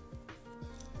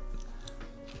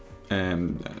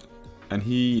 And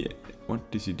he...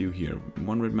 What does he do here?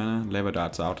 1 red mana, Lava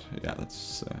Darts out. Yeah,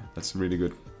 that's really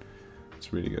good.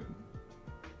 It's really good.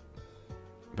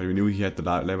 But we knew he had the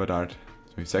Lava Dart,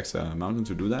 so he sacks a mountain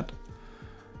to do that.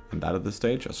 And that at the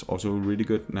stage is also really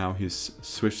good. Now his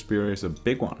Swiftspear is a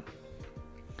big one.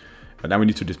 But now we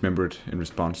need to dismember it in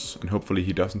response, and hopefully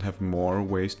he doesn't have more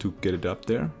ways to get it up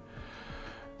there.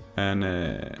 And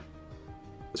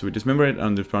so we dismember it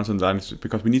on the response on the line,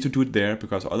 because we need to do it there,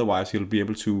 because otherwise he'll be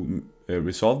able to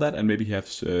resolve that, and maybe he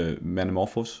has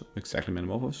Manamorphose, exactly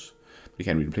Manamorphose. We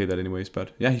can't really play that anyways,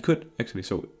 but yeah, he could actually.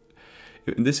 So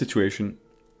in this situation,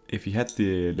 if he had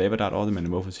the Lava Dart or the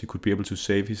Manamorphose, he could be able to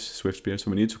save his Swiftspear,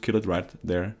 so we need to kill it right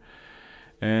there.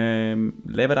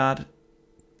 Lava Dart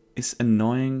is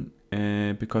annoying,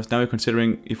 because now we're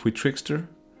considering if we Trickster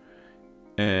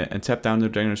and tap down the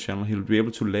Dragon's Channel, he'll be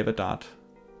able to Lava Dart.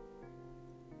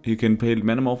 He can play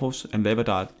Manamorphose and Lava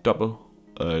Dart double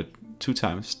 2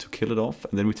 times to kill it off,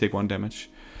 and then we take 1 damage.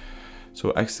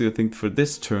 So actually I think for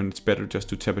this turn it's better just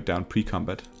to tap it down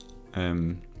pre-combat.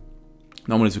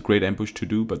 Normally it's a great ambush to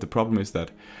do, but the problem is that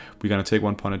we're gonna take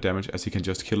 1 point of damage, as he can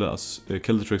just kill us,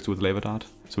 kill the Trickster with Lava Dart.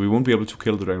 So we won't be able to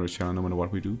kill the Dragon's Channel no matter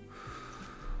what we do.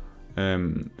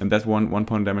 And that one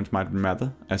point of damage might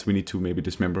matter, as we need to maybe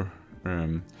dismember.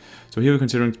 So here we're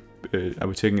considering, are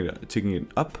we taking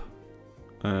it up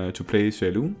to play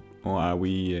Svelun, or are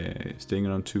we staying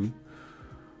on 2?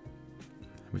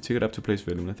 We take it up to play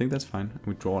Svelun. I think that's fine.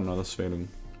 We draw another Svelun.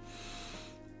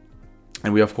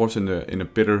 And we are of course in a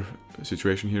bitter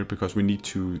situation here, because we need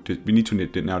to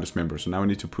now dismember. So now we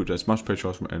need to put as much pressure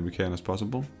as we can as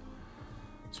possible.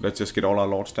 So let's just get all our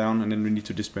lords down, and then we need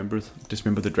to dismember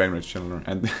the Dragon's Channeler.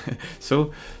 And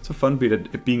so fun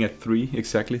being at 3,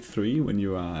 exactly 3, when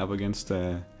you are up against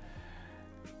a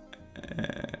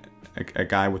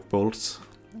guy with bolts.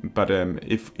 But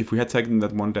if we had taken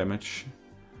that 1 damage,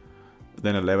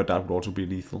 then a Lava Dart would also be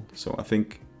lethal. So I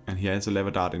think, and he has a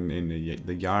Lava Dart in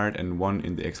the yard and 1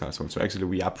 in the exile zone. So actually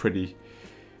we are pretty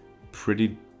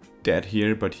dead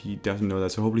here, but he doesn't know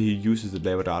that. So hopefully he uses the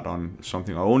Lava Dart on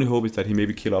something. Our only hope is that he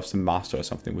maybe kill off some master or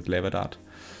something with Lava Dart.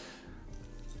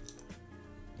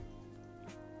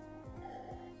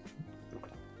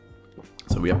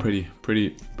 So we are pretty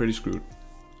screwed.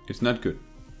 It's not good.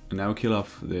 And now we kill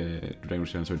off the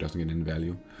Dragon's Channel so it doesn't get any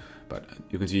value. But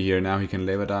you can see here now he can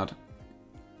Lava Dart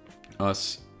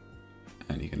us,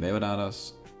 and he can Lava Dart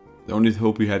us. The only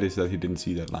hope we had is that he didn't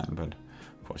see that line, but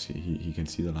of course he can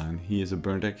see the line. He is a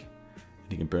burn deck,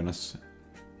 and he can burn us.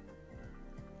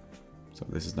 So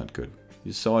this is not good.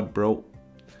 You saw it, bro.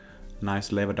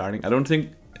 Nice Lava Darting. I don't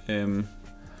think, I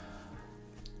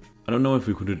don't know if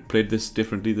we could have played this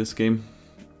differently this game.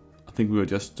 I think we were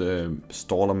just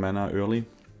stall a mana early.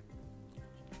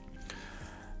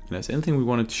 And is there anything we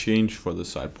want to change for the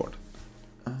sideboard?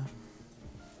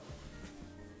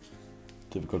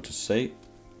 Difficult to say.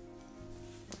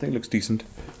 I think it looks decent.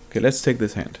 Okay, let's take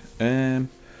this hand.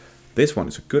 This one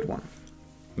is a good one.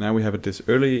 Now we have this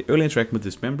early interaction with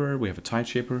this member. We have a Tide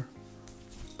Shaper.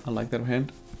 I like that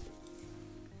hand.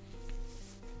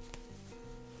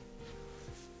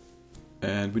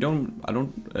 And we don't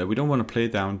want to play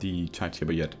down the Tide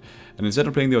Shaper yet. And instead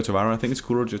of playing the Otawara, I think it's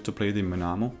cooler just to play the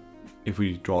Manamo. If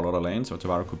we draw a lot of lands,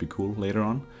 Otawara could be cool later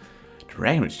on.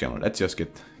 Dragon's Channel, let's just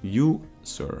get you,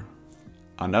 sir,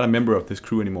 are not a member of this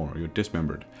crew anymore. You're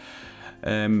dismembered.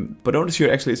 But notice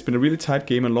here, actually, it's been a really tight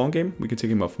game and long game. We can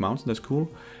take him off mountain, that's cool.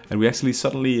 And we actually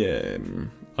suddenly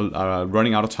are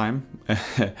running out of time.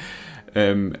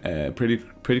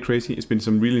 Pretty crazy. It's been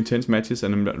some really intense matches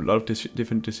and a lot of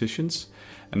different decisions.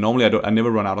 And normally I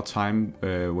never run out of time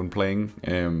when playing.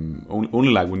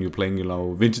 Only like when you're playing, you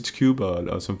know, Vintage Cube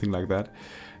or something like that.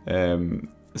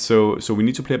 So we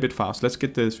need to play a bit fast. Let's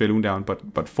get the Svelun down.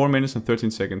 But 4 minutes and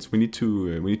 13 seconds. We need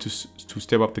to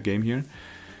step up the game here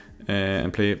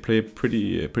and play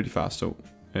pretty fast. So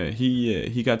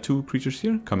he got 2 creatures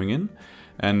here coming in,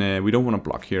 and we don't want to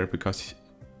block here because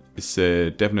it's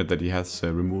definite that he has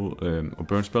removal or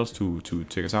burn spells to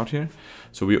take us out here.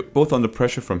 So we're both under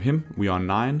pressure from him. We are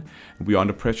 9. We are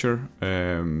under pressure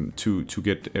to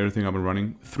get everything up and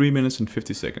running. 3 minutes and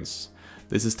 50 seconds.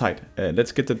 This is tight.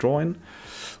 Let's get the draw in.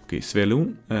 Okay,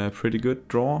 Svelun, pretty good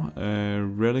draw.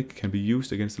 Relic can be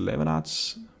used against the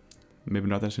Levenarts. Maybe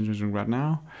not that interesting right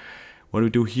now. What do we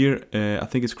do here? I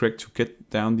think it's correct to get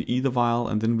down the Ether Vial,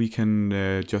 and then we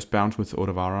can just bounce with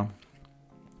Otavara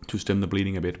to stem the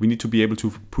bleeding a bit. We need to be able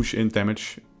to push in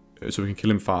damage so we can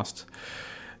kill him fast.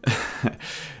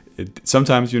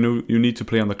 Sometimes, you know, you need to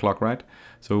play on the clock, right?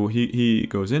 So he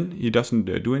goes in, he doesn't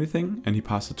do anything, and he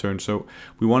passes the turn. So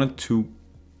we wanted to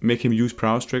make him use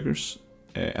prowess triggers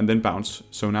and then bounce.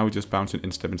 So now we just bounce it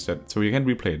instead. So you can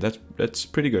replay it. That's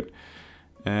pretty good.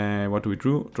 What do we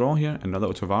draw here? Another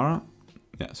Otavara.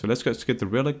 Yeah. So let's get the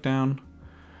relic down.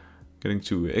 Getting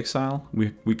to exile.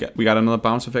 We got another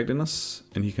bounce effect in us,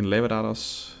 and he can leave it at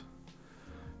us.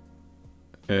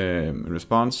 In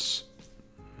response.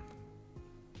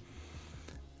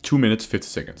 2 minutes, 50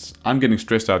 seconds. I'm getting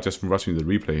stressed out just from watching the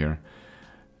replay here.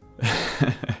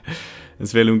 And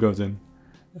Svelun goes in.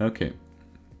 Okay.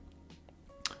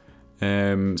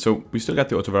 So we still got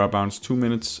the Otavara bounce. 2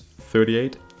 minutes,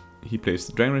 38. He plays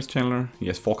the Dragon Race Channeler. He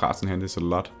has 4 cards in hand. This is a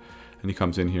lot. And he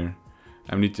comes in here.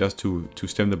 I need just to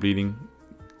stem the bleeding.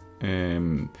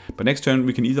 But next turn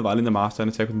we can either vial in the Master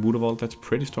and attack with Mutavault. That's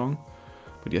pretty strong.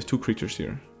 But he has 2 creatures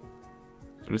here.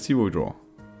 So let's see what we draw.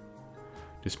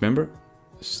 Dismember.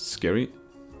 Scary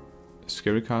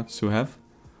cards to have.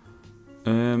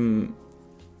 I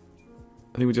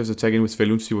think we just attack in with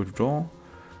Svelun to see what we draw.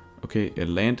 Okay, a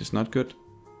land is not good.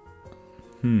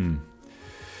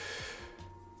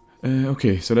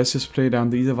 Okay, so let's just play down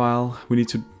the Ether Vial. We need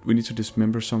to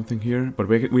dismember something here, but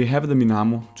we have the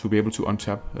Minamo to be able to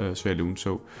untap Svelun,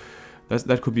 so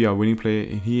that could be our winning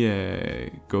play. He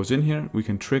goes in here. We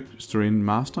can trickster in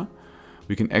Master.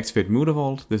 We can activate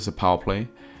Mutavault. This is a power play.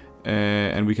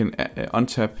 And we can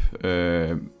untap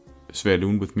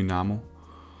Svelun with Minamo.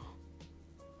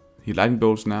 He lightning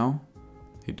bolts now.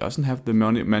 He doesn't have the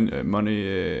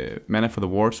mana for the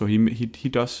ward, so he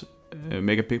does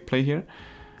make a big play here,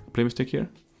 play mistake here.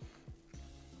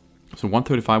 So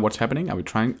 135. What's happening? Are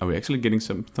we actually getting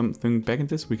something back in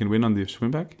this? We can win on the swim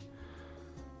back.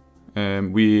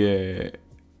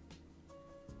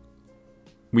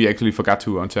 We actually forgot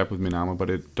to untap with Minamo, but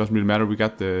it doesn't really matter. We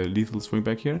got the lethal swing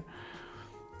back here.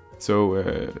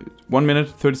 So 1 minute,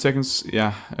 30 seconds.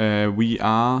 Yeah, we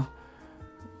are.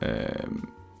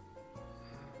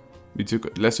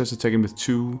 Let's just attack him with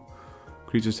 2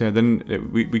 creatures here. Then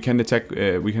we can attack.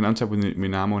 We can untap with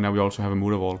Minamo. Now we also have a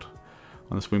Mutavault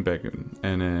on the swing back,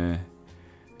 and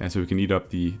so we can eat up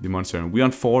the monster. And we're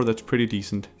on 4. That's pretty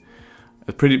decent.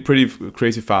 Pretty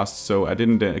crazy fast, so I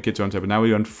didn't get to untap, but now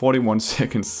we're on 41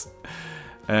 seconds.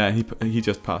 He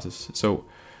just passes. So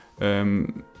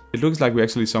it looks like we're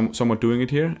actually somewhat doing it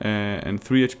here. And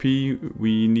 3 HP,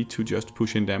 we need to just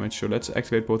push in damage. So let's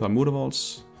activate both our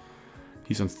Mutavaults.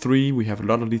 He's on 3. We have a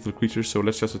lot of lethal creatures, so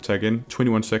let's just attack in.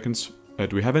 21 seconds.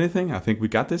 Do we have anything? I think we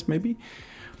got this, maybe.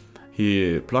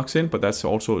 He plugs in, but that's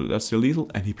still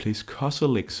lethal. And he plays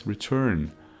Kozilek's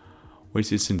Return,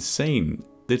 which is insane.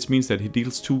 This means that he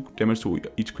deals 2 damage to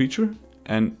each creature,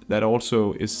 and that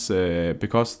also is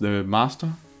because the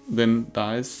Master then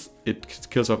dies, it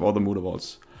kills off all the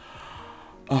Mutavaults.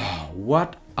 Oh,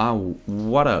 what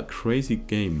a crazy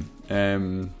game.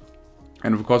 And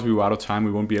of course we were out of time.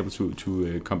 We won't be able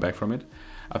to come back from it.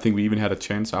 I think we even had a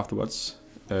chance afterwards,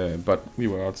 but we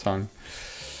were out of time.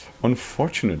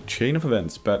 Unfortunate chain of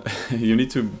events, but you need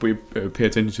to pay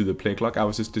attention to the play clock. I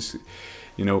was just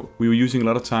you know, we were using a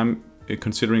lot of time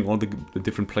considering all the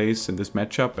different plays in this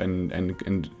matchup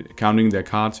and counting their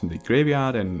cards in the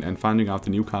graveyard and finding out the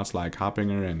new cards like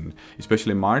Harbinger and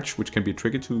especially March, which can be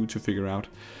tricky to figure out.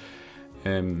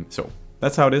 So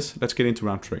that's how it is. Let's get into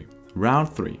round 3. Round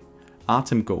 3,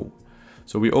 Artem Go.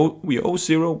 So we owe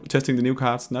 0 testing the new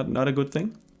cards. Not a good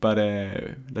thing, but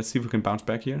let's see if we can bounce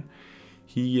back here.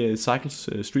 He cycles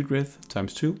Street Wraith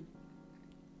 ×2,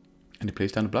 and he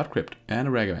plays down a Blood Crypt and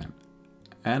a Ragavan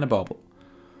and a Bubble.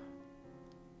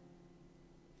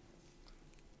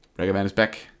 Ragavan is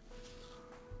back.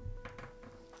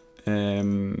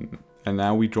 And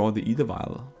now we draw the Ether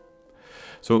Vial.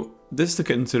 So this is the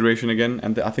consideration again,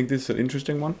 and I think this is an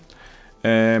interesting one.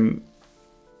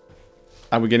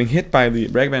 Are we getting hit by the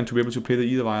Ragavan to be able to play the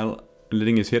Ether Vial,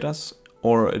 letting it hit us?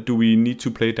 Or do we need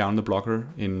to play down the blocker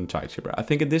in Tidechipper? I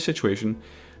think in this situation,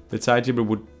 the Tidechipper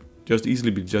would just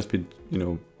easily be you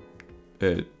know,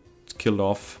 killed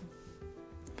off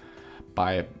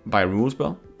by a removal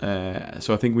spell.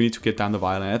 So I think we need to get down the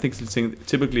Vial, and I think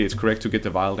typically it's correct to get the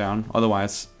Vial down.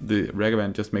 Otherwise, the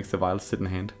Ragavan just makes the Vial sit in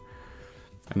hand,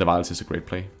 and the Vials is a great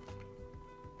play.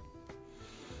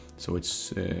 So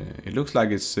it's it looks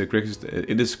like it's Grixis.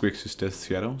 It is Grixis Death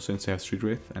Shadow since they have Street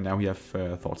Wraith, and now we have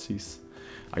Thoughtseize.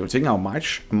 Are you taking our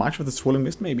March of the Swirling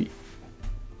Mist? Maybe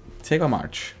take our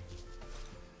March.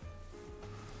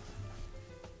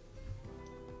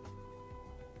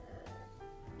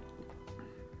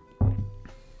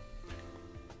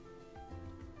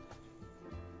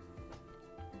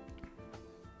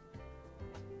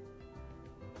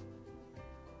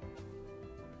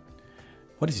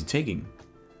 What is he taking?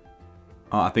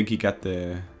 Oh, I think he got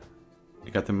the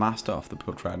master of the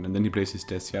Trident, and then he plays his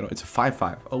Death Shadow. It's a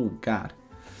 5/5. Oh god.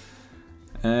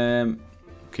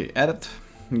 Okay, Added.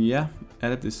 Yeah,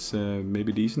 Added is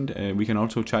maybe decent. We can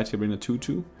also charge here in a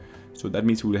 2/2, so that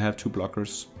means we will have 2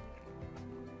 blockers.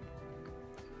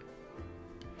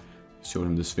 Show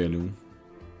him the Sphere Loom.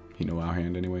 He know our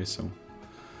hand anyway, so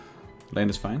land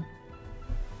is fine.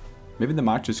 Maybe the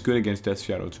March is good against Death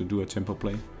Shadow to do a tempo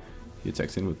play. He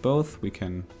attacks in with both. We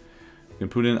can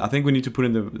put in. I think we need to put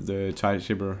in the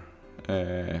Tidechipper,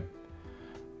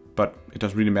 but it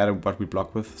doesn't really matter what we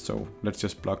block with. So let's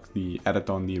just block the Added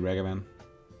on the Ragavan.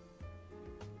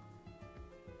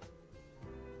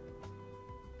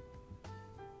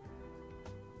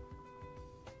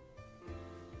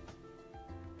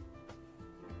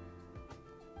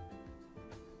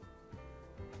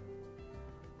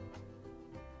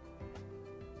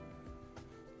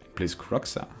 Plays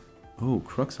Kroxa. Oh,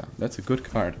 Kroxa. That's a good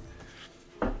card.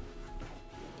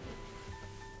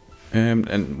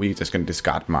 And we're just going to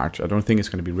discard March. I don't think it's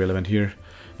going to be relevant here.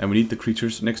 And we need the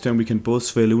creatures. Next turn we can both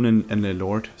Sveloon and the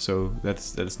Lord. So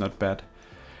that's not bad.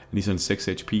 And he's on 6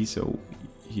 HP. So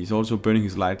he's also burning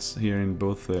his lights here in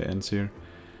both ends here.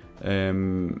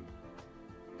 So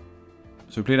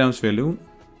we play down Sveloon.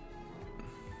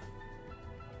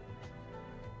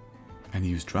 And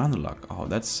he used Drown the Lock. Oh,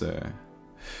 that's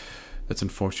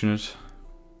unfortunate.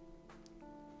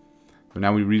 But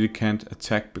now we really can't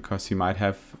attack because he might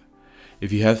have,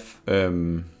 if he has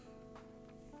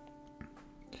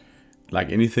like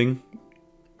anything,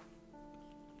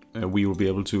 we will be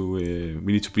able to.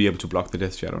 We need to be able to block the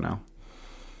Death Shadow now.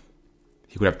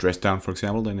 He could have Dress Down, for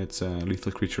example, then it's a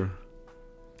lethal creature.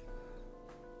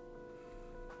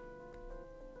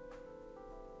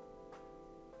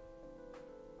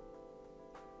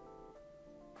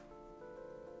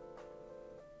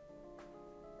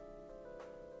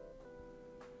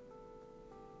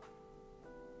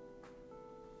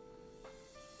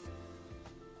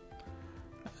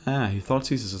 Ah, he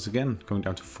Thoughtseizes us again, going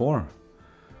down to 4.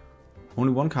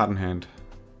 Only 1 card in hand.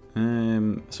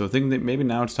 So I think that maybe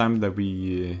now it's time that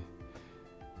we...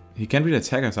 he can't really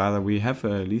attack us either. We have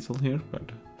lethal here,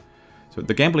 but... So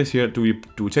the gamble is here, do we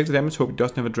take the damage, hope he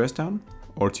doesn't have a Dress Down?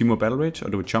 Or Teemo Battle Rage, or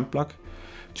do we Chump Block?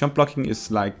 Chump Blocking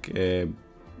is like...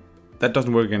 that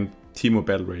doesn't work in Teemo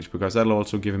Battle Rage, because that'll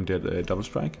also give him the Double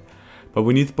Strike. But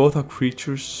we need both our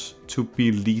creatures to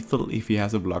be lethal if he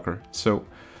has a blocker. So...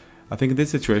 I think in this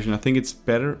situation, I think it's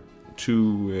better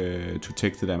to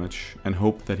take the damage and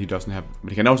hope that he doesn't have...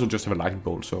 But he can also just have a Lightning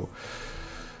Bolt, so...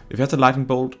 If he has a Lightning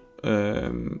Bolt,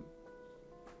 that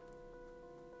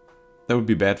would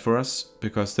be bad for us,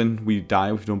 because then we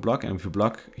die if we don't block, and if we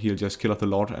block, he'll just kill off the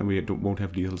Lord, and we won't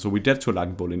have lethal. So we're dead to a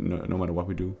Lightning Bolt no matter what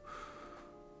we do.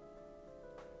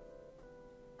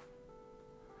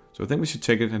 So I think we should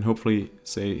take it and hopefully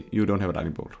say, you don't have a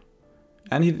Lightning Bolt.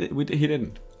 And he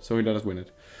didn't, so he let us win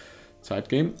it. Side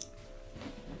game.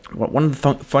 One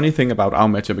funny thing about our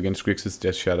matchup against Grixis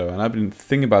Death Shadow, and I've been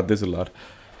thinking about this a lot,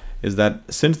 is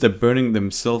that since they're burning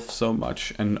themselves so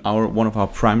much, and one of our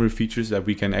primary features that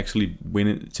we can actually win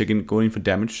it, go in for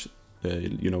damage,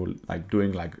 you know, like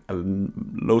doing like a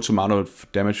loads amount of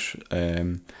damage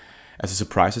as a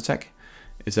surprise attack,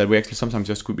 is that we actually sometimes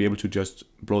just could be able to just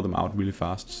blow them out really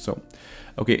fast. So,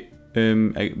 okay,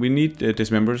 we need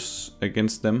dismembers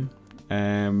against them.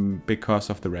 Because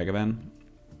of the Ragavan.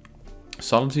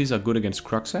 Solemnities are good against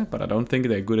Kroxa, but I don't think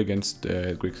they're good against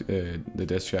the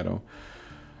Death Shadow.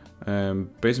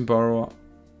 Basin Borrower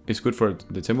is good for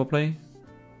the tempo play.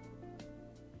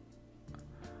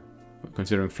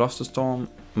 Considering Flusterstorm,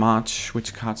 March,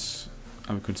 which cards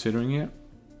I'm considering here.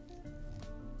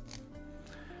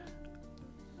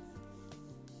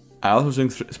 I also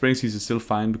think Spring Seas is still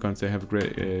fine because they have a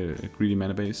great greedy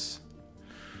mana base.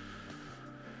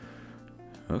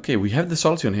 Okay, we have the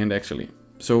Salty on hand actually.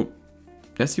 So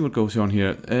let's see what goes on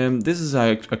here. This is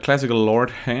a classical Lord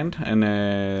hand, and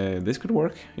this could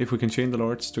work if we can chain the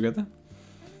Lords together.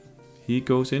 He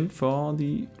goes in for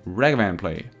the Ragavan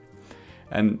play.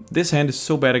 And this hand is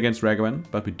so bad against Ragavan,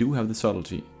 but we do have the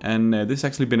Subtlety. And this has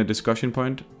actually been a discussion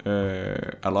point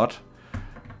a lot.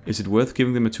 Is it worth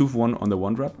giving them a 2-for-1 on the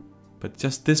 1-drop? But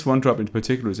just this 1-drop in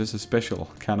particular is just a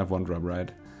special kind of 1-drop, right?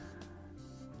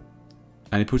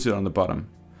 And he puts it on the bottom.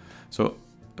 So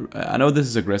I know this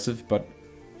is aggressive, but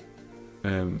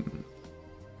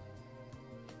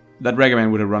that Ragavan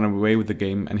would have run away with the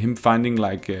game, and him finding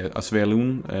like a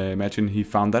Sverloon, imagine he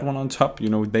found that one on top. You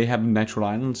know, they have natural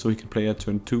island, so he can play a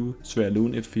turn 2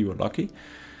 Sverloon if he were lucky.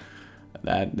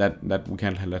 That we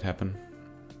can't let happen.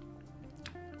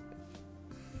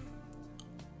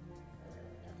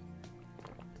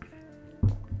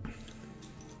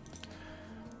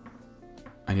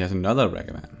 And he has another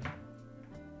Ragavan.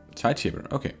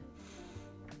 Tideshipper, okay.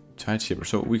 Tideshipper.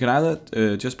 So we can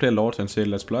either just play a Lord and say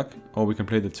let's block, or we can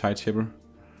play the Tideshipper.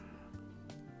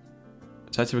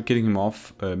 Tideshipper getting him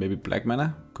off maybe black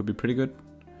mana could be pretty good,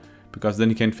 because then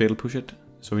he can't fatal push it.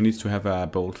 So he needs to have a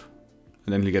bolt,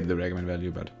 and then he'll get the Ragavan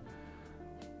value, but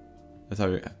that's how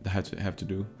we have to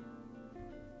do.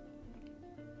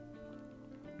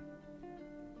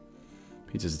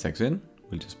 He just attacks in,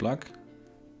 we'll just block.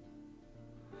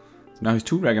 So now he's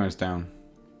 2 Ragamans down.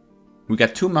 We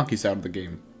got 2 monkeys out of the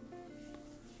game.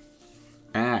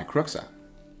 Ah, Cruxa.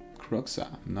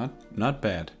 Cruxa, not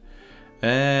bad.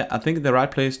 I think the right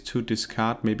place to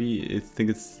discard, maybe I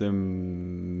think it's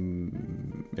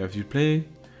if you play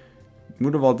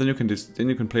Mutavault, then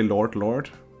you can play Lord,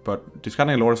 but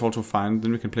discarding a Lord is also fine.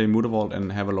 Then we can play Mutavault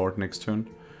and have a Lord next turn.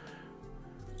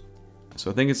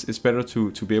 So I think it's better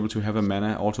to be able to have a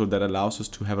mana also that allows us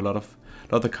to have a lot of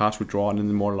the cards we draw and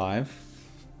then more live.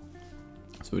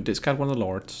 So we discard one of the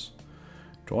Lords,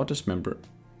 draw a Dismember.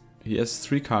 He has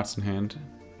 3 cards in hand.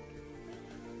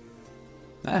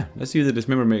 Let's see if the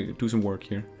Dismember may do some work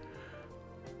here.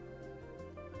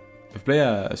 If I play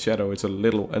a Shadow, it's a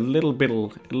little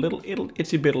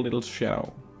itsy little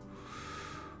Shadow.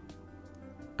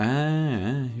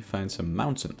 He finds a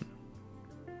Mountain.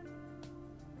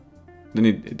 Then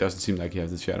it doesn't seem like he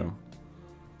has the Shadow.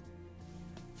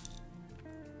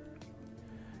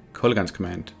 Kolaghan's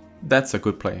Command. That's a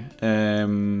good play.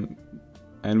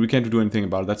 And we can't do anything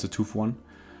about it. That's a 2-for-1.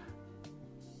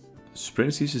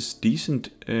 Spreading Seas is decent.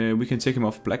 We can take him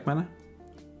off black mana.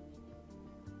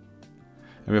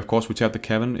 And of course we tap the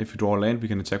Cavern. If we draw a land, we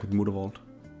can attack with Mutavault.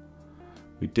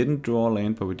 We didn't draw a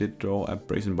land, but we did draw a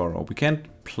Brazen Borrow. We can't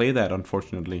play that,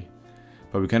 unfortunately.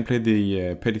 But we can play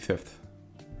the Petty Theft.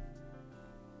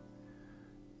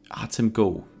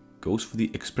 MTGO goes for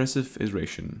the Expressive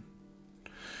Iteration.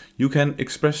 You can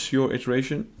express your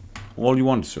iteration all you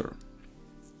want, sir.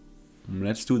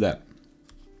 Let's do that.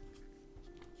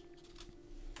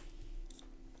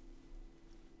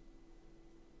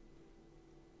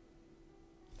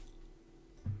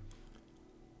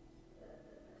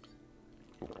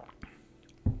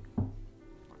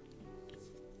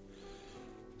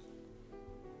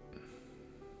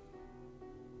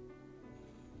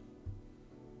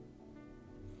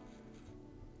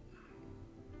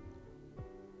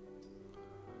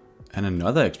 And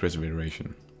another expressive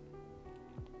iteration.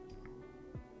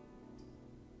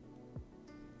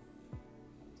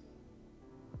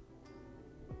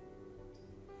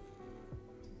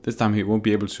 This time he won't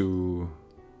be able to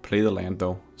play the land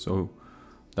though, so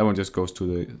that one just goes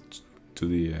to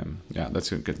the yeah,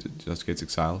 just gets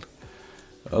exiled.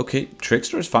 Okay,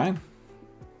 Trickster is fine.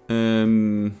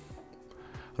 I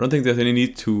don't think there's any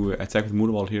need to attack with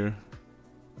Mutavault here.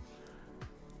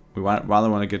 We rather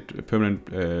want to get a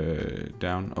permanent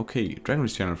down. Okay,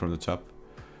 Dragon's Channel from the top.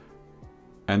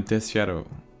 And Death Shadow.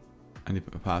 And it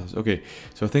passes. Okay,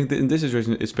 so I think that in this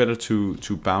situation it's better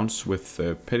to bounce with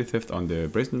Petty Theft on the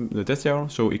Death Shadow,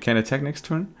 so it can attack next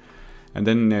turn. And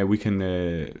then we can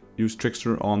use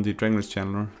Trickster on the Dragon's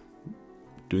Channeler,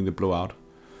 doing the blowout.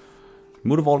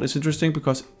 Mutavault is interesting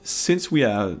because since we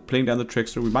are playing down the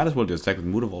Trickster, we might as well just attack with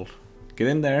Mutavault. Get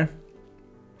in there.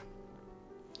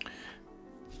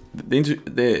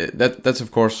 That's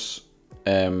of course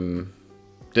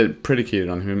predicated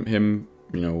on him,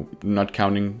 you know, not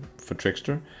counting for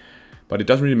Trickster, but it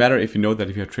doesn't really matter if you know that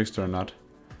if you have Trickster or not.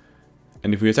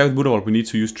 And if we attack with Mutavault, we need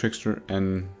to use Trickster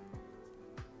and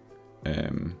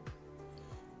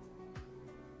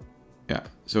Yeah,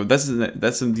 so that's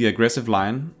the aggressive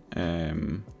line.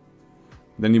 Then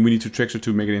we need to trickster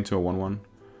to make it into a 1/1.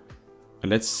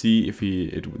 And let's see if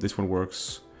this one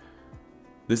works.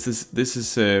 This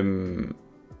is an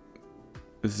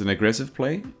aggressive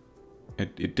play.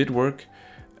 It did work.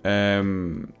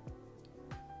 And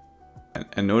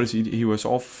notice he was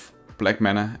off black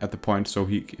mana at the point, so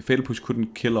Fatal Push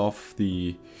couldn't kill off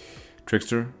the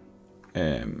trickster.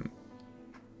 And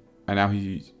now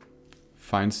he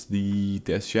finds the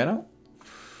Death Shadow.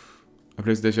 I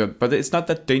place Death Shadow, but it's not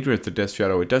that dangerous, the Death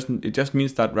Shadow. It just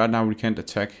means that right now we can't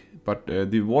attack. But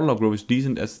the Warlock Grove is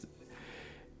decent as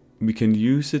we can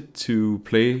use it to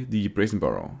play the Brazen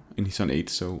Burrow, and he's on 8,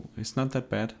 so it's not that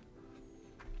bad.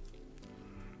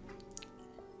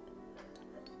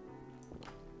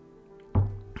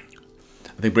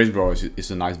 I think Brazen Burrow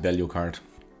is a nice value card,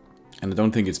 and I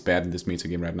don't think it's bad in this meta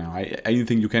game right now. I even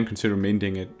think you can consider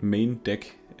main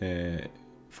deck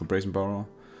for Brazen Burrow.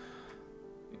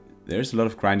 There's a lot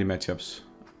of grindy matchups,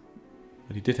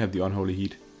 but he did have the Unholy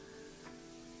Heat.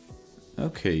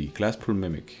 Okay, Glasspool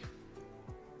Mimic.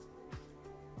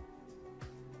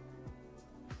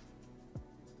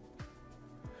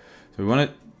 So we want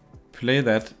to play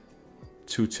that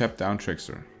to tap down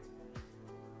Trickster.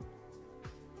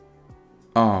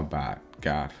 Oh, bad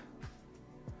God.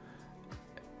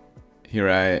 Here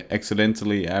I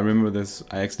remember this,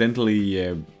 I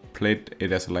accidentally played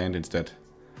it as a land instead.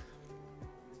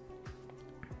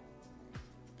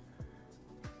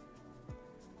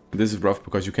 This is rough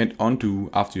because you can't undo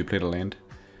after you played a land.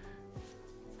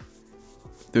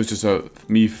 It was just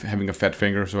me having a fat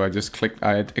finger, so I just clicked.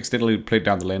 I accidentally played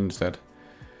down the land instead.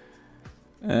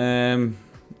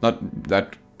 Not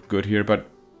that good here, but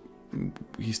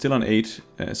he's still on 8.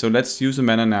 So let's use the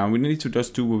mana now. We need to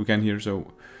just do what we can here, so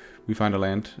we find a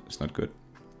land. It's not good.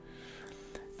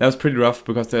 That was pretty rough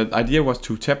because the idea was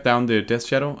to tap down the Death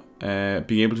Shadow,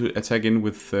 being able to attack in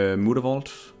with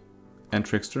Mutavault and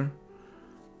Trickster.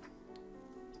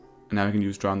 And now we can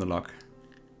use Drown the Lock.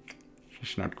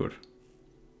 It's not good.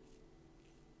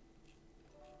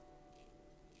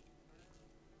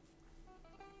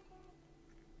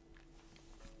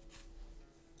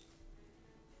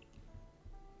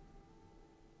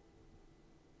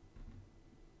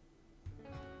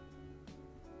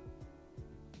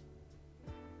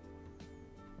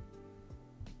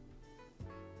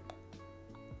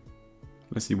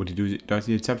 Let's see what he does. Does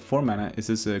he tap 4 mana? Is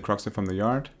this a Croxer from the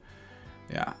yard?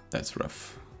 Yeah, that's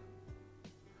rough.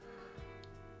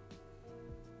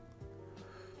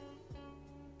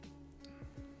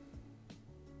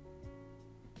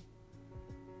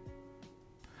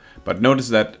 But notice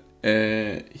that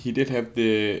he did have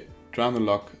the Drown the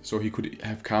Lock, so he could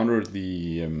have countered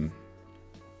the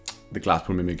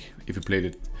Glasspool Mimic if he played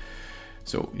it.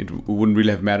 So it wouldn't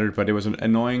really have mattered, but it was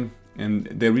annoying, and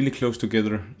they're really close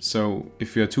together. So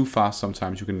if you're too fast,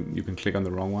 sometimes you can click on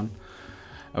the wrong one.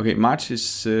 Okay, March is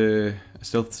still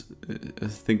I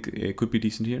think it could be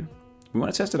decent here. We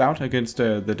want to test it out against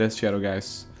the Death Shadow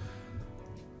guys.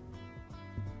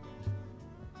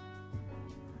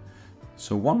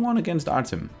 So 1/1 against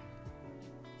Artem.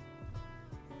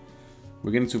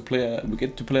 We get to play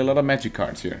a lot of magic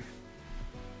cards here.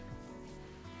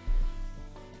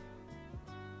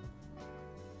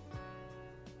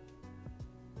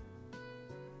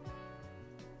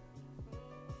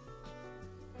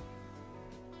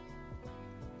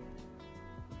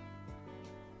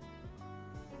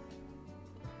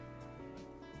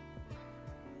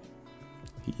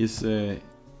 He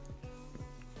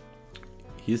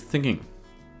is thinking.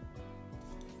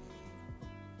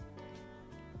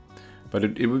 But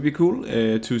it would be cool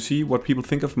to see what people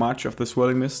think of March of the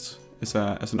Swirling Mist as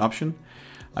an option.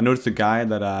 I noticed the guy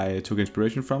that I took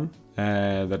inspiration from,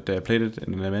 that played it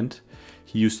in an event.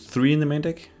 He used 3 in the main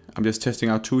deck. I'm just testing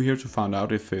out 2 here to find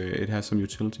out if it has some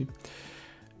utility.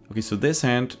 Okay, so this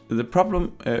hand, the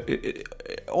problem,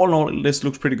 all in all, this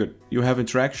looks pretty good. You have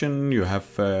interaction, you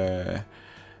have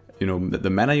you know, the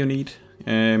mana you need,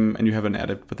 and you have an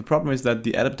adept. But the problem is that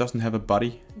the adept doesn't have a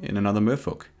body in another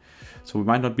Merfolk, so we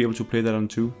might not be able to play that on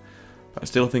 2. But I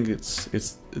still think it's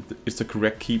the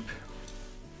correct keep.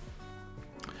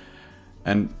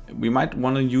 And we might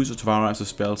want to use a Tavara as a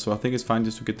spell, so I think it's fine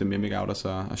just to get the Mimic out as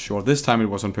a short. This time it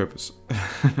was on purpose.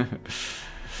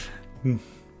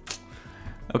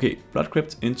 Okay, Blood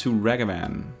Crypt into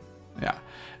Ragavan. Yeah,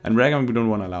 and Ragavan we don't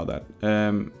want to allow that.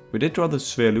 We did draw the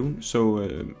Sverloon, so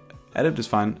Adept is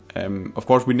fine. Of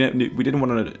course, we didn't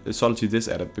want to solitude this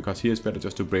Adept because here it's better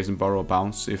just to Brazen Burrow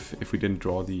bounce if we didn't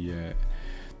draw the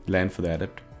land for the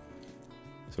Adept.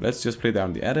 So let's just play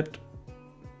down the Adept.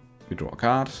 We draw a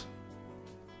card,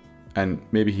 and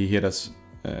maybe he hit us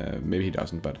Maybe he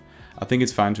doesn't, but I think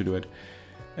it's fine to do it.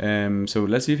 So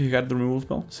let's see if he got the removal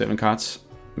spell. 7 cards.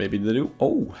 Maybe they do.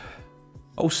 Oh!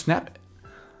 Oh, snap!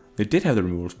 They did have the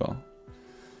removal spell.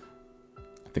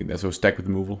 I think they're so stacked with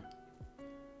removal.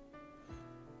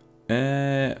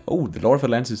 Oh, the Lord of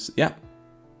Atlantis. Yeah.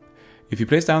 If he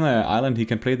plays down an island, he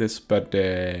can play this, but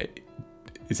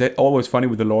it's always funny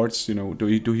with the Lords, you know,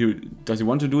 does he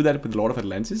want to do that with the Lord of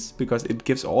Atlantis? Because it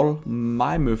gives all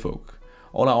my Merfolk,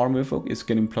 all our Merfolk is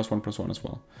getting +1/+1 as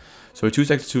well. So I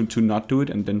choose actually to not do it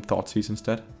and then Thoughtseize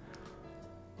instead.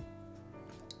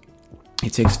 He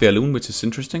takes Sverloon, which is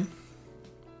interesting.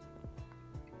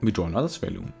 We draw another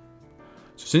Sverloon.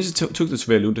 So since he took the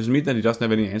Sverloon, does it mean that he doesn't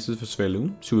have any answers for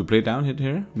Sverloon? Should we play down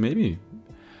here? Maybe.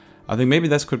 I think maybe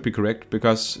that could be correct,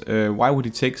 because why would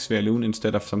he take Sverloon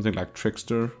instead of something like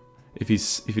Trickster? If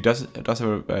he does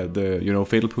have the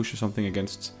Fatal Push or something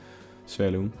against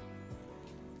Sverloon.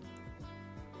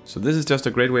 So this is just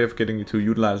a great way of getting you to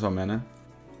utilize our mana.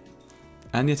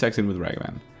 And he attacks in with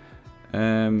Ragavan.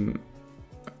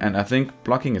 And I think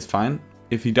blocking is fine.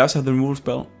 If he does have the removal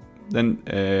spell, then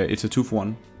it's a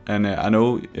 2-for-1. And I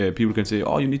know people can say,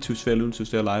 oh, you need 2 Sverloons to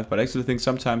stay alive, but actually I think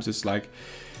sometimes it's like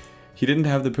he didn't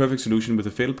have the perfect solution with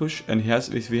the Fatal Push, and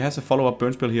if he has a follow-up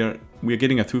burn spell here, we are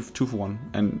getting a 2-for-1.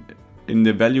 And in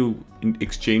the value in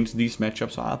exchange these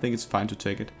matchups, I think it's fine to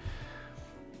take it.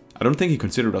 I don't think he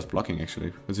considered us blocking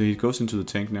actually, because he goes into the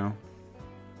tank now.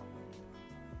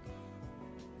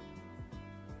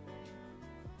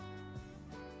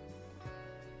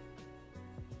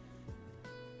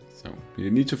 So we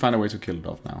need to find a way to kill it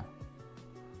off now.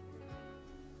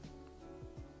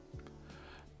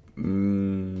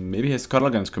 Maybe he has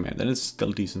Cuddlegun's command, then it's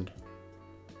still decent.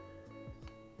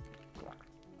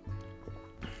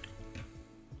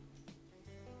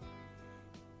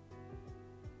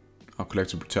 Oh,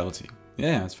 Collective Brutality.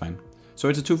 Yeah, that's fine. So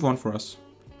it's a 2-for-1 for us.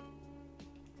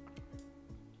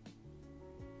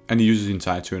 And he uses the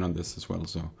entire turn on this as well,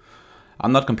 so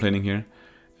I'm not complaining here.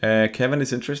 Kevin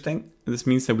is interesting. This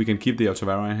means that we can keep the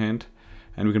Otavara in hand,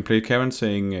 and we can play Kevin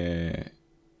saying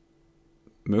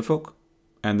Merfolk,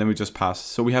 and then we just pass.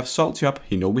 So we have Salty up.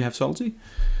 He knows we have Salty,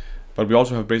 but we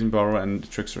also have Brazen Borrower and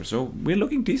Trickster. So we're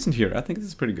looking decent here. I think this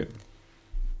is pretty good.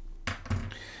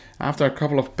 After a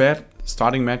couple of bad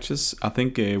starting matches, I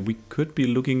think we could be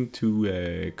looking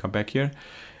to come back here.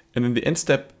 And in the end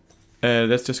step,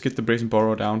 let's just get the Brazen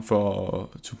Borrower down to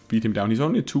beat him down. He's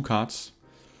only 2 cards.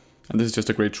 And this is just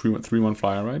a great 3-1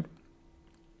 flyer, right?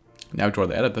 Now we draw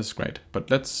the edit, that's great.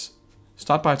 But let's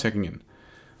start by attacking in.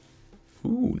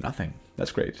 Ooh, nothing.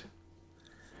 That's great.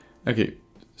 Okay,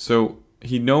 so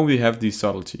he knows we have the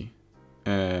subtlety.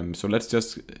 So let's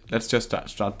just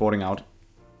start boarding out.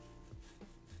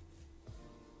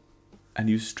 And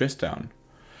use stress down.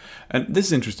 And this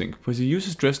is interesting, because he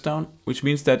uses stress down, which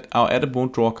means that our adept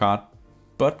won't draw a card,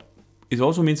 but it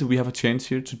also means that we have a chance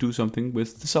here to do something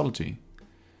with the subtlety.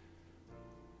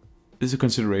 This is a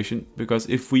consideration, because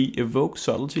if we evoke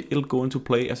subtlety, it'll go into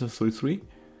play as a 3-3.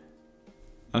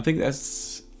 I think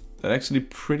that's actually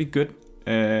pretty good.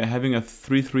 Having a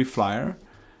 3-3 flyer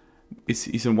is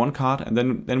in 1 card, and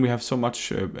then we have so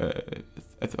much.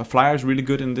 A flyer is really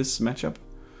good in this matchup.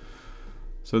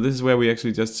 So this is where we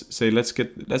actually just say let's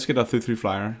get a 3-3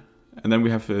 flyer, and then we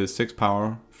have 6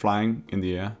 power flying in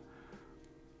the air.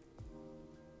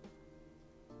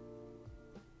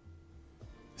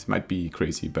 This might be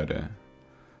crazy, but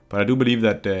I do believe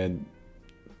that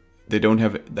they don't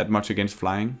have that much against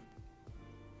flying.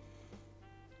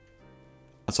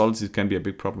 Assaults can be a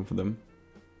big problem for them.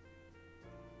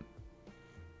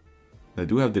 They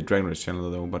do have the Dragon Rage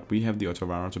channel though, but we have the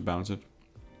Otavara to bounce it.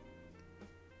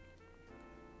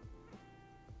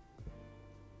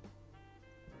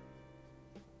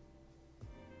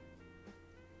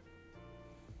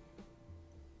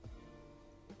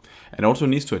 And also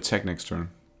needs to attack next turn.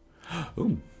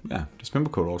 Oh, yeah, Dismember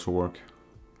could also work.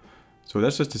 So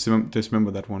let's just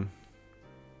dismember that one.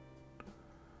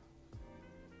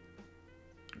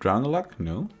 Drown the Luck?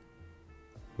 No.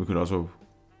 We could also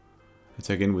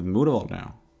attack in with Mutavault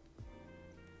now.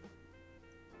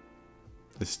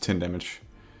 This is 10 damage.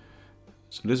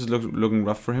 So this is looking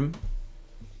rough for him.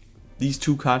 These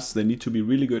 2 cards, they need to be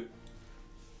really good.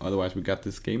 Otherwise we got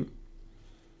this game.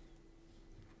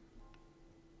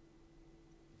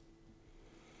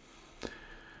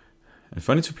 And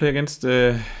funny to play against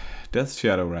Death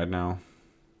Shadow right now.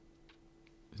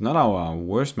 It's not our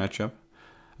worst matchup.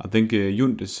 I think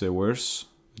Yunt is worse.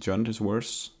 Junt is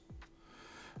worse.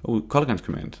 Oh, Colgan's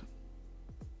Command.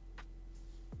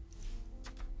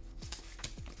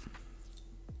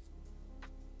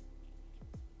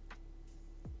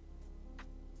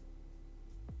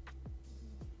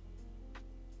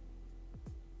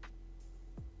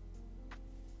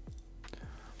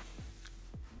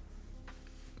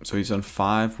 So he's on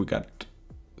 5, we got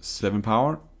 7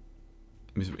 power.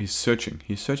 He's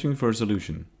searching for a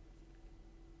solution.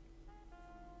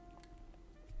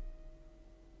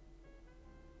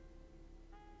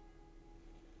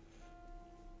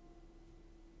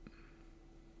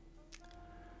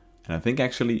 And I think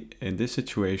actually in this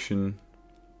situation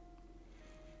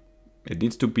it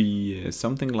needs to be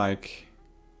something like,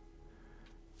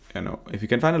 you know, if you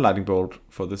can find a lightning bolt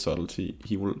for the subtlety,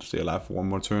 he will stay alive for one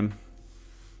more turn.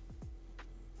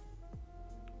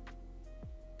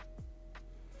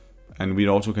 And we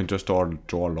also can just draw a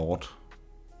Lord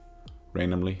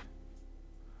randomly.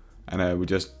 And we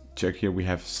just check here, we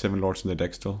have 7 Lords in the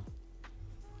deck still.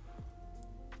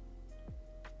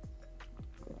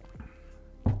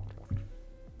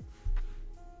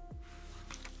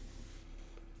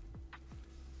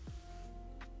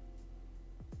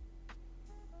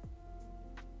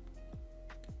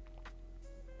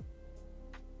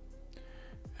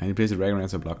 And he plays a Dragon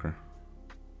as a blocker.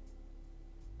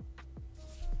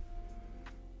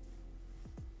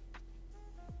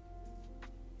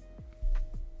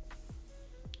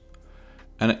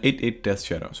 And an 8/8 Death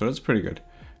Shadow, so that's pretty good.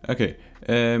 Okay,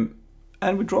 and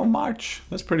we draw March.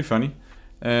 That's pretty funny.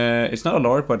 It's not a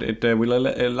Lord, but it will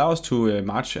allow us to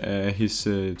march his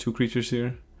 2 creatures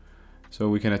here. So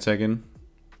we can attack in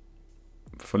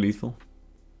for lethal.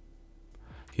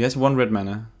 He has 1 red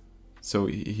mana. So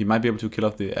he might be able to kill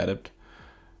off the Adept,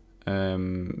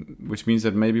 which means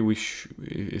that maybe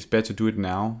it's better to do it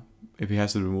now if he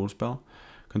has the removal spell.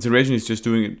 Consideration is just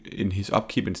doing it in his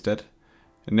upkeep instead,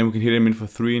 and then we can hit him in for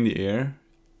 3 in the air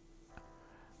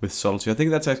with Subtlety. I think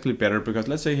that's actually better because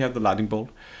let's say you have the Lightning Bolt,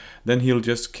 then he'll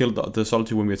just kill the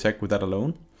Subtlety when we attack with that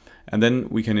alone, and then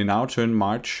we can in our turn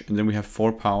march, and then we have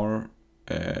 4 power,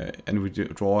 and we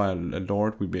draw a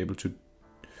Lord. We'll be able to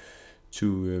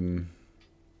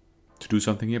do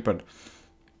something here, but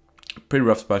pretty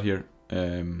rough spot here.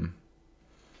 The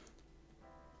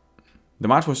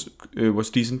March was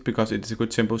decent because it's a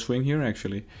good tempo swing here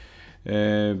actually.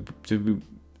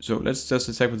 So let's just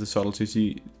attack with the Subtlety,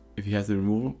 see if he has the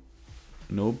removal.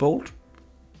 No Bolt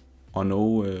or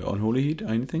no Unholy Heat or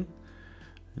anything.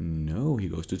 No, he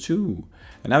goes to 2,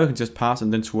 and now we can just pass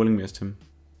and then Swirling Mist him.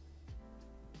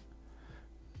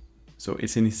 So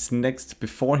it's in his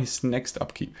before his next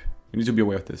upkeep. You need to be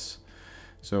aware of this.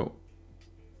 So,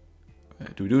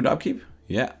 do we do an upkeep?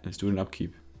 Yeah, let's do an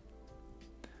upkeep.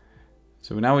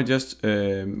 So now we just,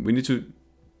 we need to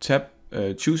tap,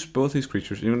 choose both these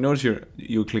creatures. You notice here,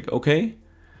 you click OK,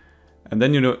 and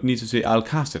then you need to say, I'll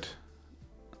cast it.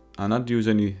 I'll not use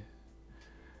any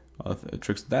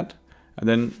tricks to that. And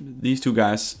then these 2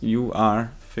 guys, you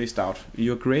are faced out.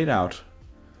 You're grayed out.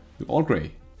 You're all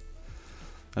gray.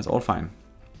 That's all fine.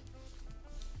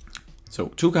 So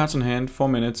 2 cards in hand, 4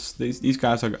 minutes. These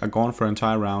guys are gone for an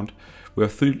entire round. We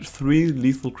have 3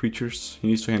 lethal creatures. He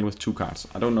needs to handle with 2 cards.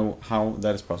 I don't know how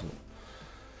that is possible.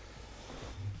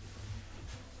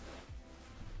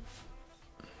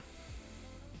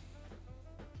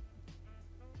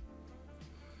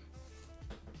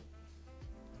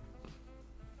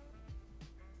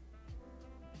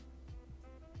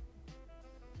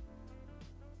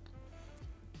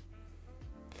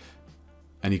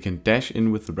 And you can dash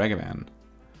in with the Ragavan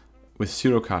with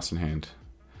 0 cards in hand.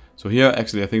 So here,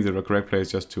 actually, I think the correct play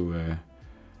is just to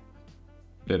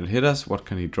let it hit us. What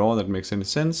can he draw that makes any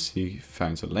sense? He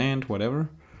finds a land,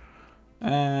 whatever.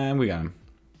 And we got him.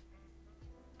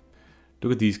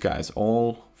 Look at these guys,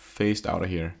 all faced out of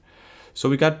here. So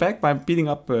we got back by beating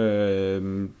up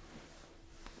the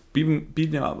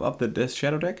Death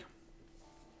Shadow deck.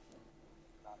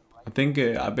 I think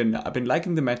I've been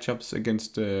liking the matchups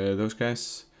against those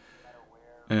guys.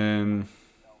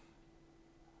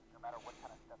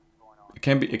 It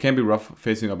can be rough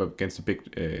facing up against a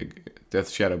big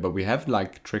Death Shadow, but we have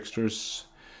like tricksters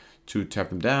to tap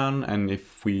them down, and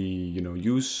if we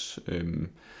use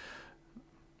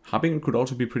Hopping could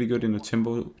also be pretty good in a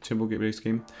tempo based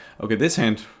game. Okay, this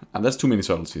hand, and that's too many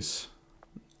subtleties.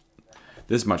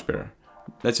 This is much better.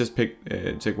 Let's just take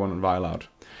one vial out.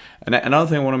 And another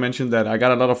thing I want to mention, that I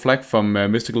got a lot of flack from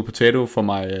Mystical Potato for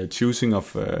my choosing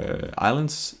of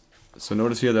islands. So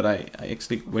notice here that I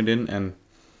actually went in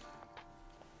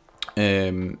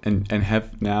and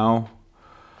have now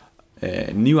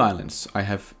new islands. I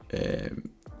have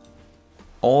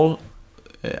all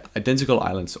identical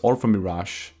islands, all from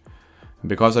Mirage.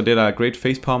 Because I did a great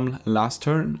facepalm last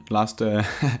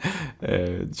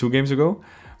 2 games ago,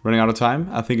 running out of time,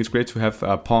 I think it's great to have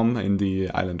a palm in the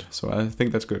island. So I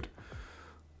think that's good.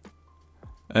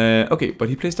 Okay, but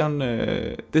he plays down,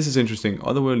 this is interesting,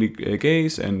 Otherworldly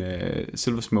Gaze and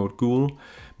Silver Smoke Ghoul,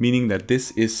 meaning that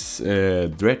this is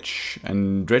Dredge,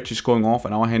 and Dredge is going off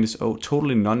and our hand is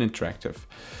totally non-interactive.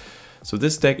 So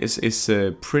this deck is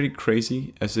pretty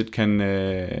crazy, as it can,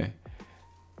 and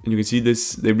you can see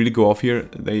this, they really go off here.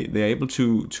 They're able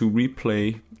to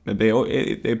replay,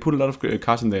 they put a lot of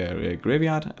cards in their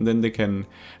graveyard, and then they can,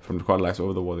 from the card likes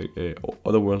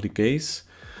Otherworldly Gaze,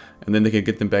 and then they can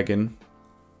get them back in.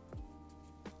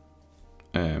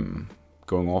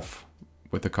 Going off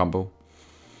with the combo.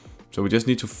 So we just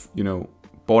need to, you know,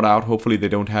 board out. Hopefully they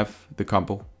don't have the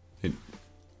combo.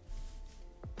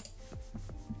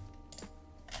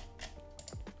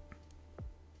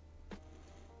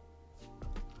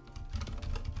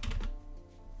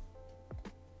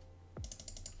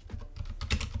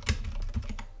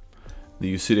 They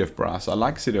use City of Brass. I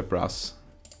like City of Brass.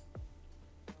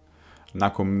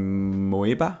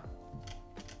 Nakomoeba.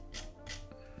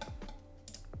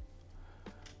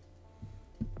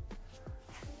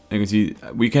 You can see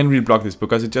we can really block this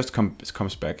because it just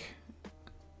comes back.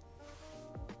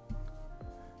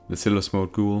 The Silver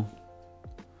Smoke Ghoul.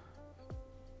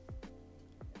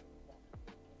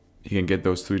 He can get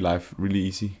those 3 life really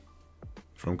easy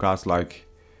from cards like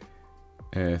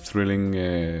Thrilling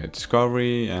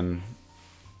Discovery and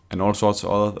all sorts of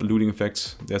other looting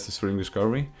effects. There's the Thrilling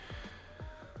Discovery.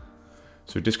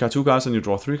 So you discard 2 cards and you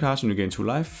draw 3 cards and you gain 2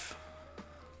 life.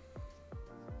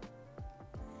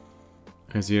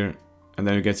 As here, and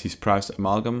then you get his priced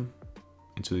Amalgam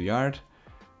into the yard.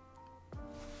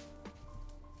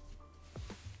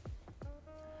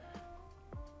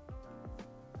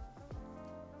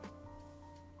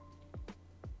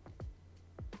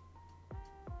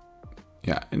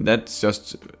 Yeah, and that's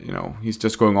just, you know, he's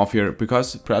just going off here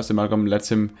because priced Amalgam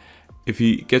lets him, if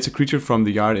he gets a creature from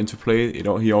the yard into play,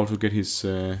 he also get his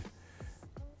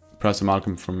priced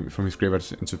Amalgam from his graveyard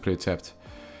into play tapped.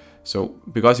 So,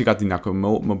 because he got the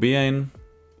Nakomoeba in,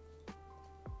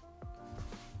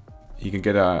 he can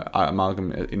get a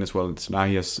Amalgam in as well. So now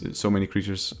he has so many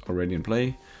creatures already in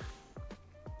play.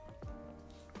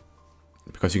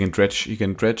 Because he can dredge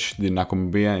the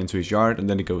Nakomoeba into his yard, and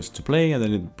then it goes to play, and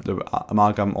then the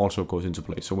Amalgam also goes into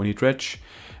play. So when he dredge,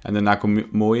 and the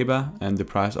Nakomoeba and the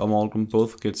prize Amalgam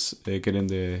both get in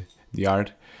the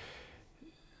yard.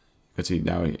 Let's see,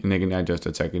 now I just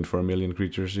attacking for 1,000,000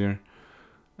 creatures here.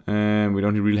 And we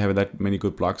don't really have that many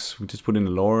good blocks. We just put in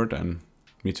the Lord and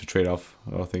need to trade off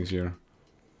a lot of things here.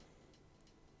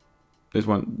 This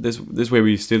way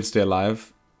we still stay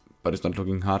alive, but it's not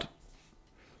looking hot.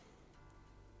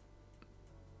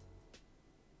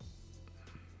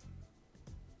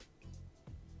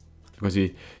 Because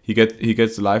he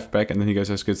gets the life back, and then he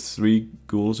just gets 3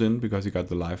 ghouls in because he got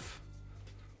the life.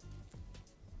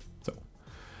 So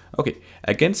okay,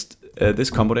 against this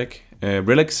combo deck,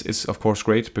 Relics is of course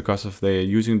great because of they're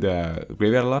using the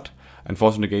graveyard a lot, and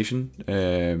Force of Negation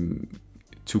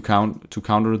to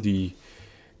counter the.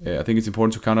 I think it's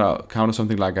important to counter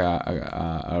something like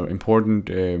a important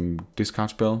discard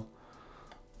spell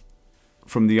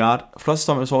from the yard.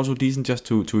 Flusterstorm is also decent just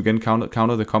to again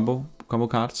counter the combo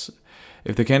cards.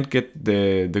 If they can't get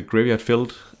the graveyard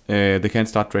filled, they can't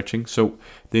start dredging. So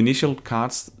the initial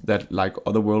cards that like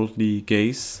Otherworldly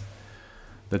Gaze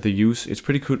that they use, it's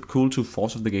pretty cool to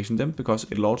Force of Negation them, because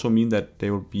it'll also mean that they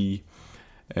will be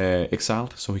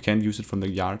exiled, so he can't use it from the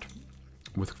yard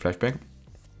with flashback.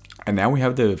 And now we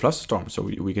have the Flusterstorm, so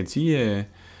we can see, we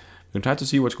can try to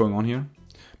see what's going on here,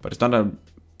 but it's not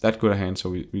that good a hand, so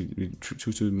we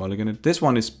choose to mulligan it. This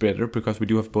one is better because we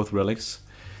do have both relics,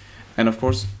 and of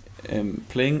course,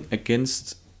 playing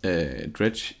against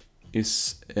Dredge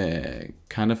is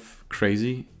kind of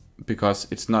crazy because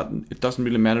it doesn't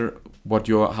really matter what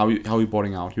how you're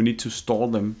boarding out. You need to stall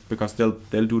them because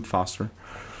they'll do it faster.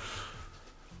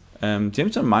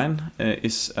 Gemstone Mine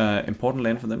is an important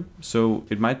land for them, so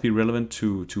it might be relevant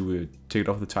to take it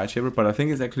off the Tideshaper, but I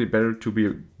think it's actually better to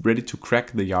be ready to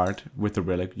crack the yard with the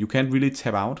relic. You can't really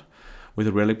tap out with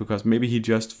the relic because maybe he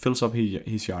just fills up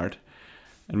his yard,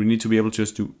 and we need to be able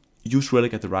just to use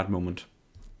relic at the right moment.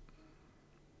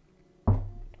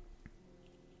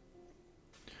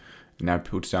 Now it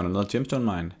puts down another Gemstone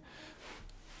Mine.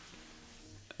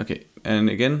 Okay, and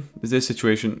again, with this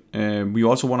situation, we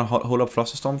also want to hold up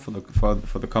Flusterstorm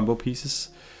for the combo pieces.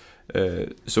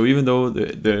 So even though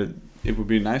it would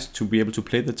be nice to be able to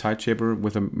play the Tideshaper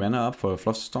with a mana up for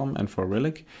Flusterstorm and for a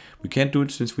relic, we can't do it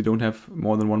since we don't have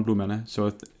more than 1 blue mana.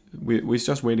 So we're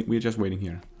just waiting. We're just waiting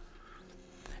here.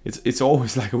 It's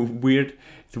always like a weird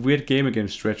game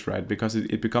against Dredge, right? Because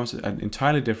it becomes an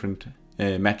entirely different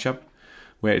matchup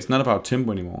where it's not about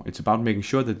tempo anymore. It's about making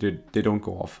sure that they don't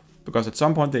go off. Because at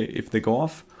some point, if they go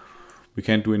off, we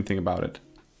can't do anything about it.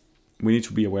 We need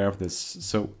to be aware of this.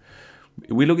 So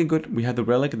we're looking good. We have the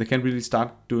relic. They can't really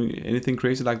start doing anything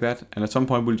crazy like that. And at some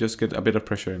point, we'll just get a bit of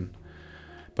pressure in.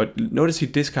 But notice he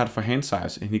discarded for hand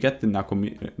size, and he got the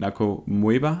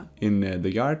Nakomueba in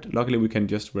the yard. Luckily, we can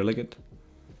just relic it.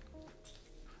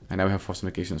 And now we have Force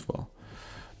Negation as well.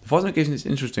 The Force Negation is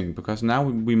interesting, because now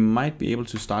we might be able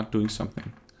to start doing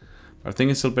something. But I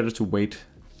think it's still better to wait.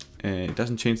 It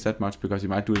doesn't change that much, because he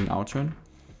might do it in our turn.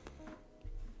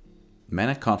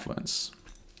 Mana Confluence.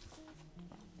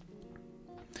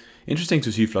 Interesting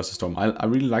to see Flusterstorm. I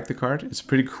really like the card. It's a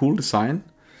pretty cool design.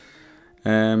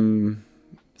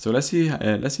 So let's see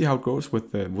how it goes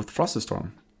with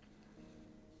Flusterstorm.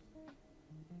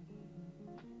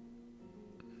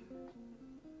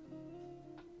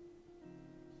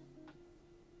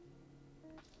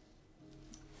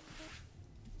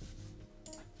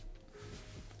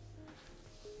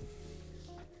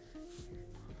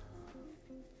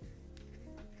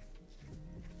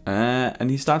 And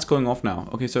he starts going off now.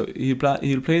 Okay, so he'll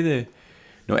play the...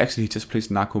 No, actually he just plays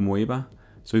Nakomueba.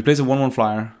 So he plays a 1/1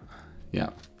 flyer.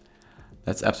 Yeah,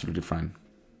 that's absolutely fine.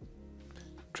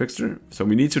 Trickster. So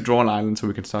we need to draw an island so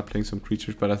we can start playing some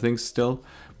creatures. But I think still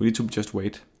we need to just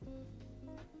wait.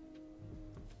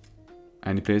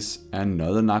 And he plays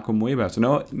another Nakomueba.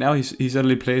 So now he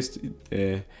suddenly placed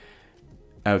 2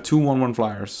 1/1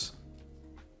 flyers.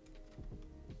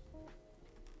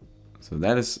 So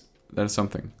that is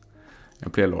something.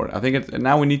 And play a Lord. I think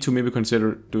now we need to maybe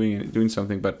consider doing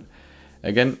something. But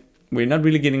again, we're not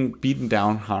really getting beaten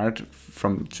down hard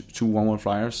from 2 1/1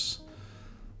 flyers.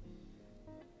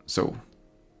 So,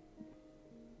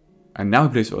 and now he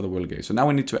plays Otherworld Gaze. So now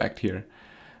we need to act here.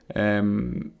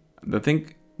 I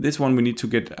think this one we need to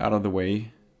get out of the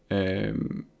way.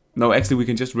 No, actually we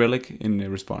can just relic in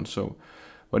response. So,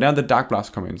 but now the Dark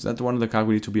Blast comes in. So that's one of the cards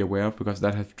we need to be aware of, because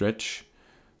that has dredge.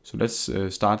 So let's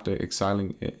start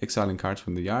exiling cards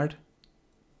from the yard.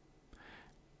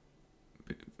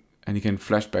 And he can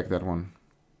flash back that one.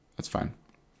 That's fine.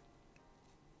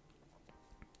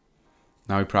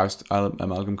 Now he priced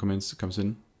Amalgam comes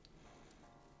in.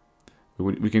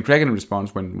 We can crack it in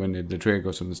response when the trigger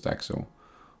goes on the stack. So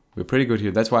we're pretty good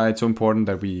here. That's why it's so important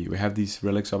that we have these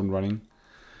relics up and running.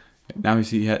 Now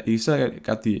he still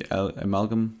got the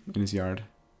Amalgam in his yard.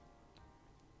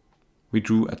 We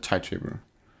drew a Tide Shaper.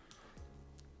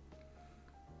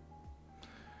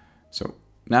 So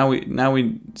now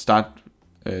we start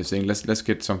saying let's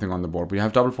get something on the board. We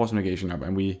have double Force Negation up,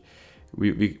 and we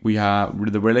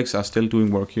have the relics are still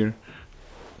doing work here.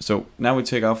 So now we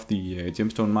take off the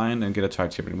Gemstone Mine and get a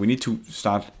Tide Shaper. We need to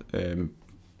start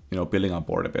building our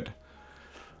board a bit.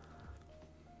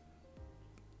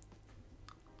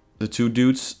 The two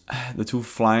dudes, the two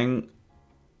flying,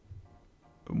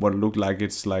 what look like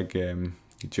it's like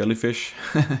jellyfish,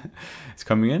 is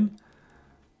coming in.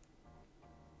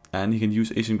 And he can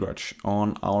use Ancient Grudge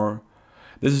on our...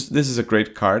 This is a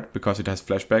great card because it has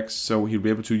flashbacks, so he'll be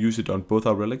able to use it on both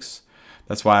our relics.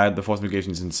 That's why the Force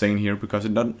Negation is insane here, because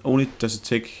it not only does it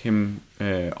take him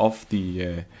off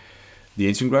the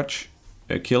Ancient Grudge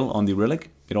kill on the relic,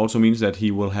 it also means that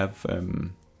he will have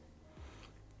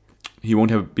he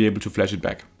won't be able to flash it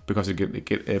back, because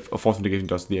a Force Negation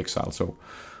does the exile. So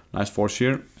nice force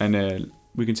here, and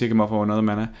we can take him off of another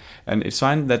mana. And it's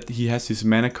fine that he has his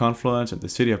Mana Confluence and the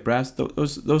City of Brass.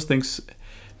 Those things,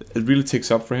 it really ticks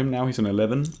up for him now. He's on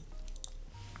 11,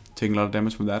 taking a lot of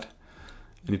damage from that.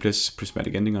 And he plays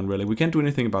Prismatic Ending on Relic. We can't do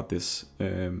anything about this.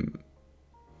 We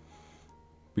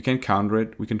can counter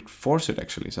it. We can force it,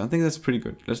 actually. So I think that's pretty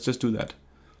good. Let's just do that.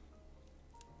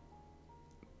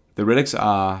 The relics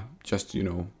are just,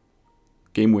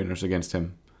 game winners against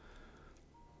him.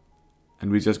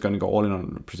 And we're just going to go all in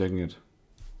on protecting it.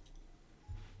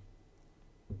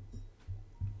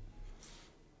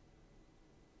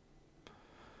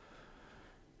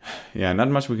 Yeah, not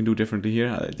much we can do differently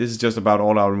here. This is just about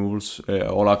all our removals,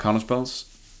 all our counterspells.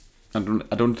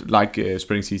 I don't like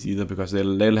Spreading Seas either, because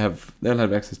they'll have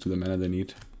access to the mana they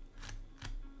need.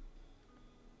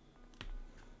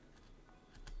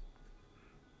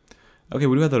 Okay,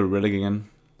 we do have the relic again,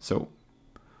 so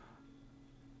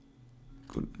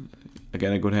good.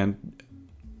 Again, a good hand.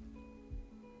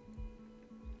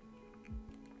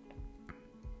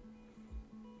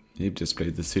 He just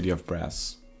played the City of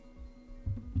Brass.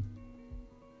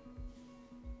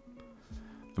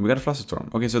 And we got a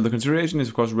Flusterstorm. Okay, so the consideration is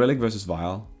of course Relic versus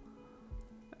Vial.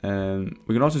 And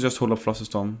we can also just hold up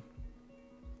Flusterstorm.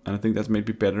 And I think that's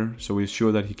maybe better, so we're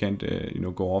sure that he can't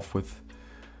go off with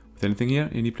anything here.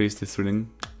 And he plays the Thrilling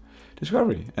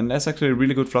Discovery. And that's actually a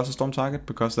really good Flusterstorm target,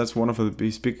 because that's one of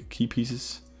his big key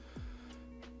pieces.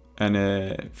 And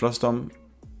Flusterstorm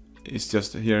is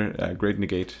just here a great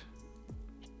negate.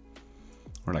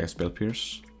 Or like a spell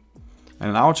pierce. And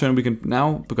in our turn we can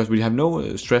now, because we have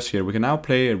no stress here, we can now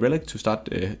play a Relic to start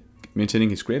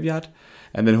maintaining his graveyard.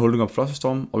 And then holding up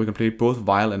Flusterstorm, or we can play both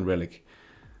Vial and Relic.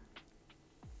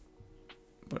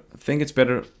 But I think it's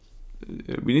better,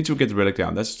 we need to get the Relic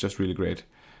down, that's just really great.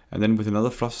 And then with another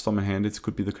Flusterstorm in hand, it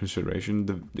could be the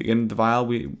consideration. Again, the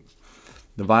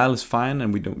Vial is fine,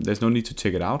 and there's no need to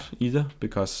take it out either,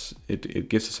 because it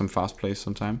gives us some fast plays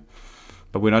sometime.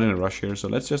 But we're not in a rush here, so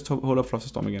let's just hold up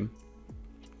Flusterstorm again.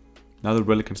 Now the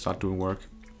Relic can start doing work.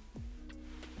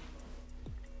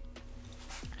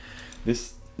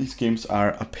 These games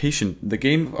are the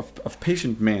game of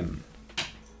patient man.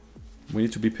 We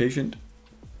need to be patient.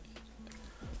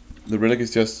 The Relic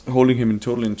is just holding him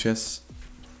totally in chess.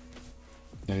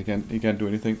 Yeah, he can't do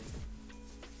anything.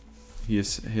 He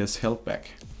has held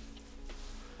back.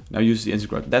 Now use the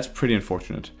Anti-Grab. That's pretty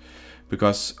unfortunate,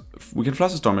 because we can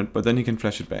Flusterstorm it, but then he can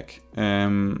flash it back.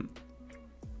 And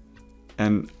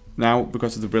now,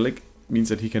 because of the Relic, means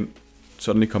that he can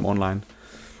suddenly come online.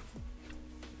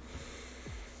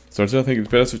 So I think it's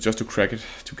better just to crack it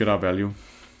to get our value.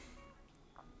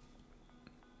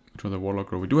 To the Warlock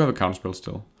Grove. We do have a counterspell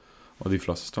still, or the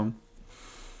Flusterstorm.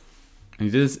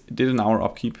 And he did an hour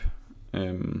upkeep.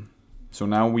 So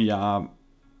now we are.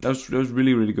 That was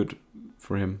really, really good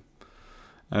for him.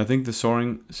 And I think the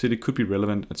Soaring City could be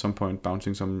relevant at some point,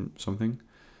 bouncing something.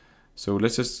 So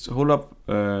let's just hold up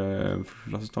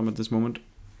Flusterstorm at this moment.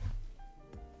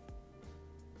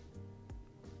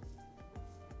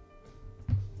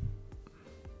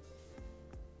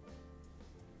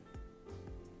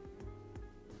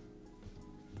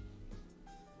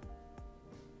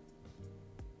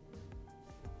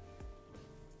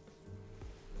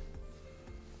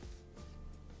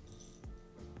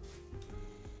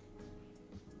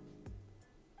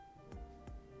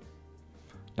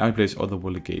 Now he plays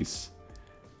Otherworldly Gaze.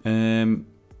 And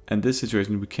this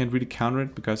situation, we can't really counter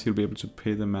it, because he'll be able to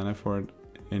pay the mana for it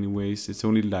anyways. It's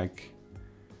only like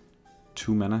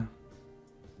 2 mana.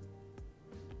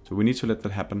 So we need to let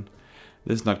that happen.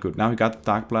 This is not good. Now he got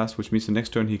Dark Blast, which means the next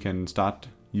turn he can start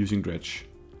using Dredge.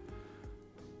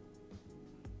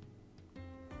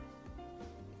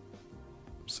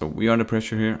 So we are under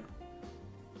pressure here.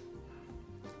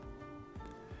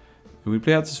 We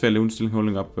play out this Svaloon, still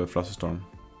holding up Flusterstorm.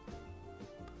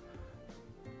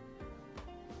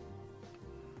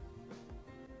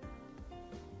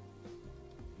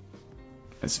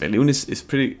 Svaloon is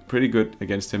pretty good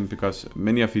against him, because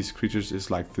many of his creatures is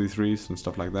like 3/3s and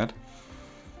stuff like that.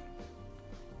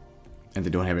 And they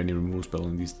don't have any removal spell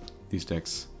in these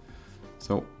decks.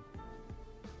 So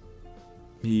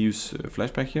he use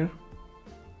flashback here.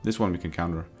 This one we can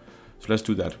counter. So let's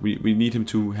do that. We need him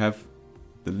to have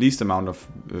the least amount of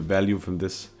value from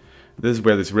this. This is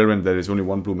where it's relevant that it's only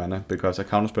 1 blue mana, because a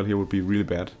counterspell here would be really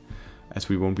bad, as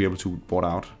we won't be able to board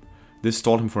out. This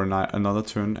stalled him for another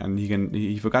turn, and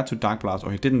he forgot to Dark Blast,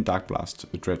 or he didn't Dark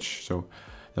Blast the Dredge, so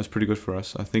that's pretty good for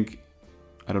us. I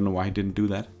don't know why he didn't do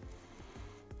that.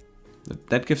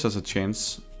 That gives us a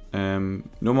chance. No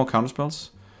more counterspells.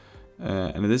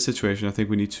 And in this situation, I think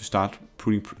we need to start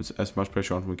putting as much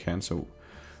pressure on as we can. So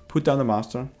put down the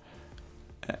Master,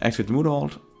 activate the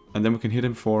Mutavault, and then we can hit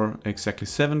him for exactly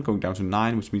 7, going down to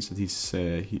 9, which means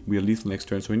that we are lethal next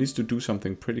turn. So he needs to do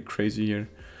something pretty crazy here.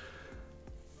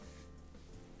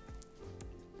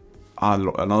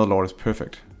 Another Lord is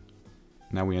perfect.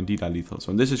 Now we indeed are lethal. So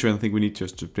in this situation, I think we need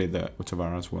just to play the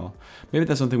Otavara as well. Maybe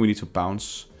that's something we need to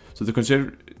bounce. So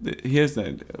here's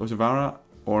the Otavara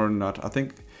or not. I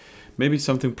think maybe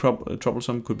something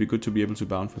troublesome could be good to be able to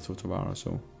bounce with Otavara.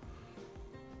 So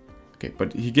okay,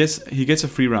 but he gets a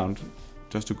free round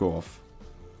just to go off.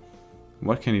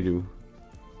 What can he do?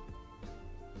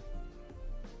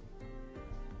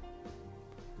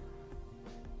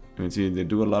 You can see they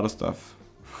do a lot of stuff.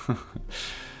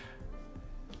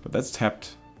 But that's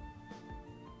tapped.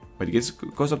 But he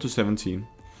goes up to 17.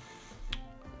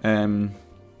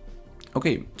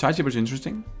 Okay, Tideshipper is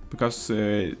interesting, because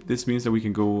this means that we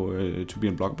can go to be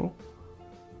unblockable.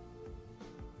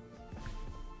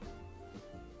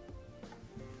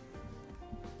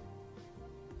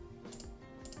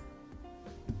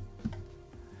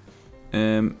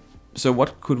 So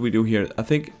what could we do here? I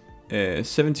think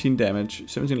 17 damage,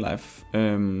 17 life.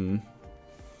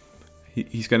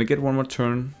 He's gonna get one more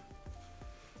turn.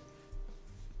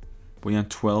 We're on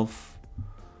 12.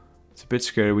 It's a bit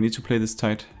scary. We need to play this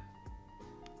tight.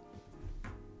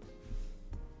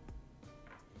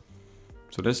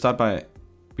 So let's start by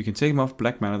We can take him off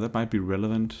black mana, that might be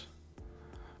relevant.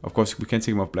 Of course, we can't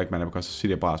take him off black mana because of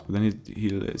City of Brass, but then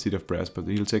he'll City of Brass, but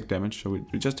he'll take damage. So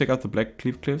we just take out the black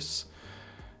cliffs.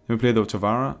 Then we play the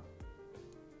Otavara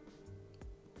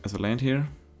as a land here.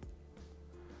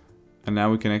 And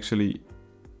now we can actually...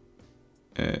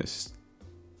 then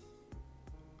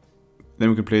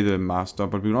we can play the Master,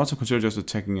 but we can also consider just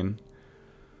attacking in.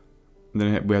 And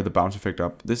then we have the bounce effect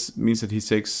up. This means that he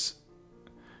takes...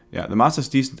 Yeah, the Master is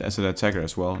decent as an attacker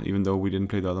as well, even though we didn't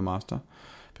play the other Master.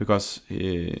 Because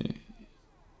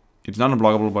it's not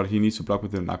unblockable, but he needs to block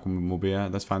with the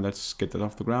Nakumobea. That's fine, let's get that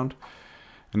off the ground.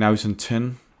 And now he's on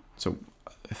 10. So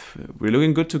we're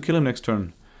looking good to kill him next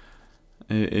turn.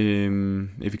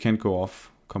 If he can't go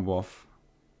off, combo off.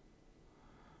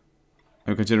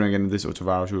 I'm considering again this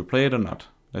Otavara, should we play it or not?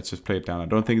 Let's just play it down. I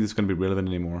don't think this is going to be relevant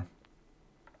anymore.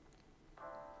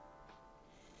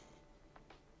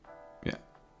 Yeah.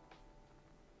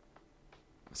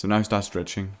 So now he starts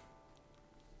stretching.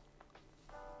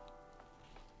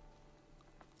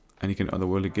 And he can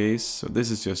otherworldly gaze, so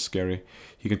this is just scary.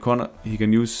 He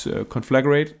can use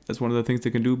conflagrate. That's one of the things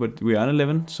they can do, but we are on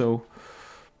 11, so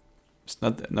it's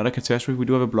not a catastrophe. We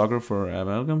do have a blocker for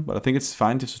Amalgam, but I think it's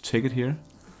fine just to take it here.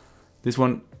 This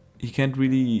one, he can't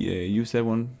really use that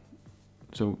one,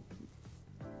 so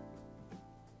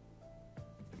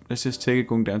let's just take it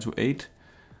going down to 8.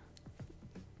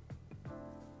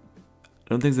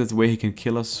 I don't think that's the way he can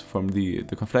kill us from the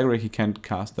conflagrate. He can't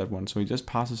cast that one, so he just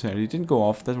passes here. He didn't go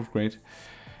off, that was great.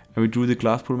 And we drew the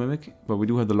Glasspool Mimic, but we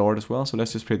do have the Lord as well, so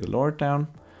let's just play the Lord down.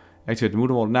 Activate the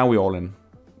Motor Wall, now we're all in.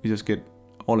 We just get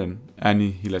all in, and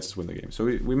he lets us win the game. So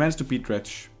we managed to beat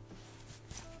Dredge.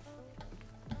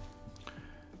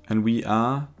 And we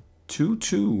are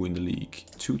 2-2 in the league.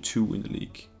 2-2 in the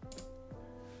league.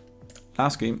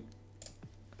 Last game.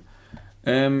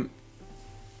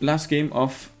 Last game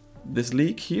of this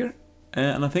league here,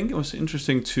 and I think it was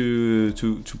interesting to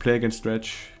play against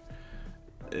Dredge.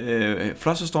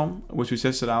 Flusterstorm, which we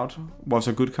tested out, was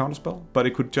a good counterspell, but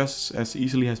it could just as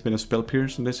easily have been a spell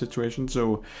pierce in this situation.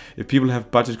 So if people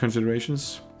have budget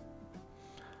considerations,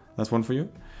 that's one for you.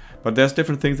 But there's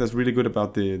different things that's really good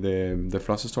about the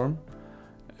Flusterstorm.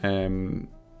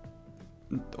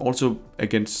 Also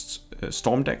against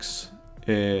storm decks,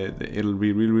 it'll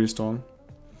be really strong.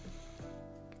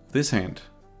 This hand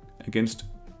against,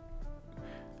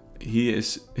 he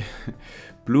is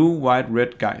blue, white,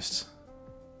 red Geist.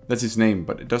 That's his name,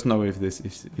 but it doesn't know if this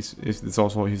is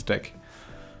also his deck.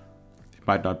 It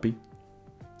might not be.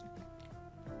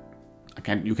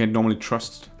 You can't normally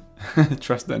trust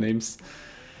their names.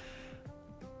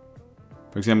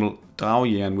 For example,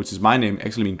 Draujan, which is my name,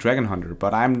 actually means Dragon Hunter,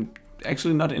 but I'm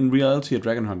actually not in reality a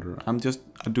Dragon Hunter. I'm just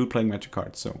a dude playing Magic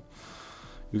cards, so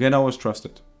you can't always trust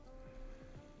it.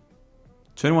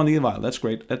 Turn 1 Evil, that's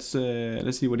great. Let's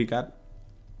see what he got.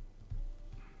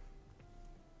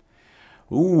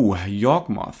 Ooh,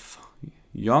 Yawgmoth.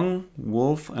 Young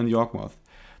Wolf and Yawgmoth.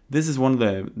 This is one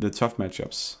of the tough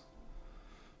matchups.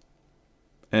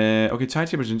 Okay,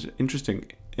 Tidetip is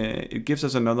interesting. It gives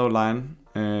us another line.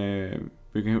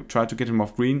 We can try to get him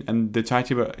off green, and the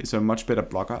Tidetip is a much better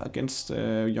blocker against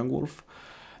Young Wolf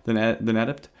than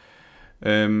Adept.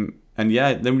 And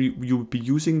yeah, then you would be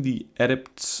using the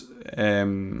Adept's,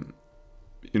 you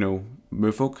know,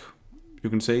 Merfolk, you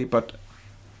can say, but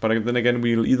then again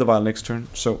we'll either while next turn.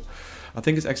 So I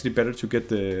think it's actually better to get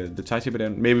the Tidetip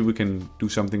down. Maybe we can do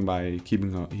something by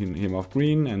keeping him off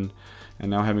green and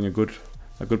now having a good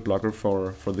blocker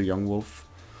for the Young Wolf.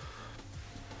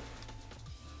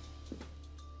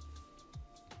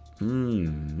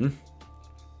 And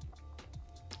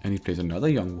he plays another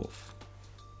Young Wolf.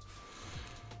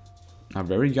 A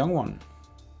very young one.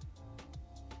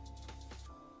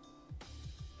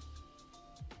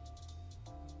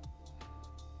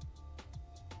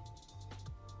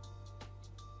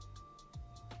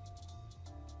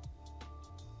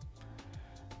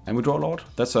 And we draw a Lord.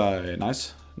 That's a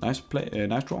nice play,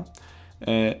 nice draw.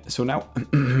 So now,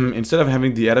 instead of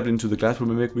having the Adept into the Glasspool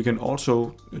Mimic, we can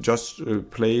also just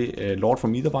play a Lord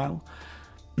from either vial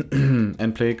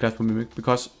and play Glasspool Mimic,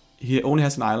 because he only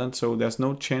has an island, so there's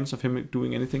no chance of him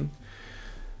doing anything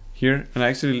here. And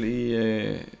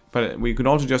actually, but we can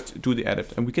also just do the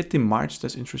Adept, and we get the March.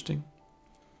 That's interesting,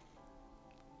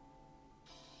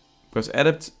 because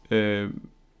Adept, and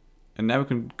now we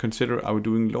can consider, are we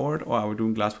doing Lord or are we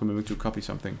doing Glasspool Mimic to copy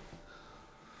something?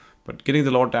 But getting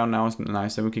the Lord down now is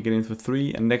nice. Then we can get in for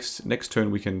 3, and next turn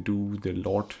we can do the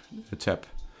Lord tap.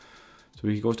 So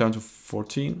he goes down to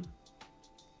 14.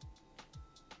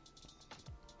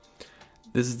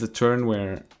 This is the turn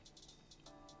where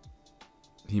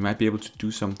he might be able to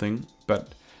do something,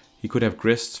 but He could have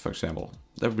Grist, for example.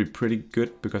 That would be pretty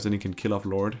good, because then he can kill off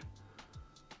Lord.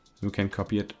 We can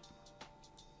copy it.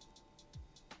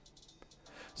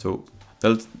 So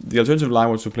the alternative line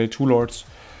was to play 2 Lords.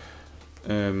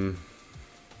 And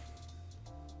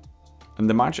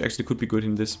the March actually could be good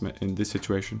in this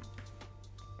situation.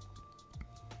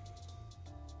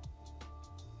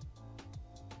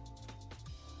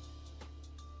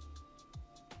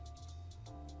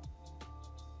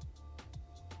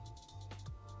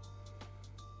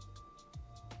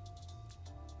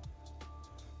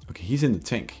 Okay, he's in the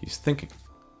tank. He's thinking.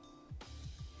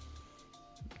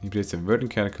 He plays a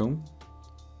Verdant Catacomb.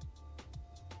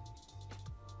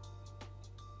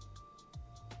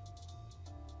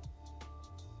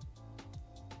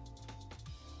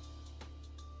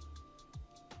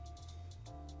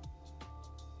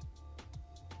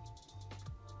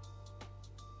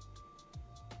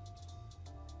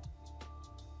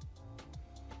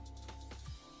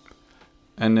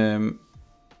 And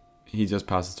he just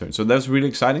passed his turn. So that's really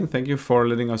exciting. Thank you for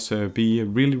letting us be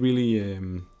really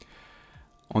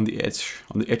on the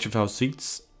edge of our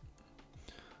seats.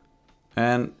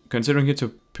 And considering here to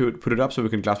put it up so we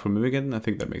can Glasspool Mimic again, I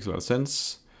think that makes a lot of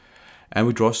sense. And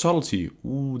we draw Subtlety.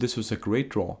 Ooh, this was a great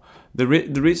draw. The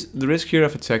risk here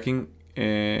of attacking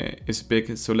is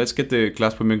big. So let's get the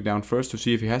Glasspool Mimic down first to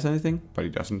see if he has anything, but he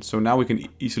doesn't. So now we can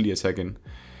easily attack in,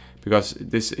 because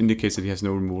this indicates that he has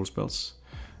no removal spells.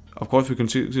 Of course, we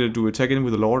consider to attack in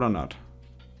with a Lord or not.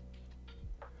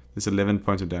 This 11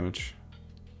 points of damage.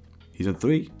 He's on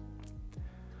 3.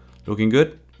 Looking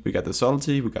good. We got the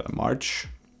Subtlety, we got a March.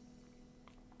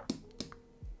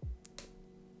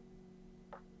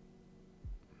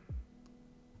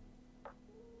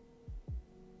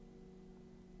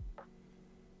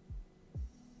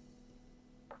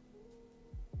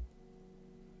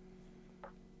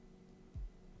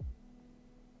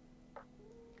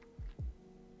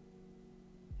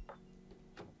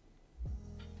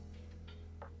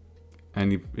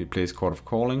 And he plays Court of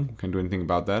Calling. Can't do anything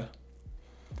about that.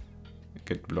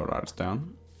 Get Blood Arts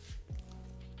down.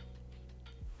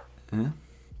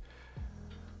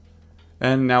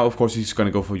 And now, of course, he's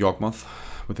gonna go for Yawgmoth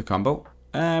with the combo.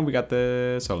 And we got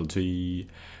the Subtlety.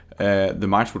 The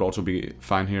March would also be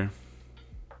fine here.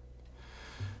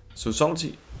 So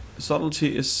Subtlety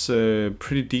is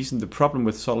pretty decent. The problem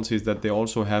with Subtlety is that they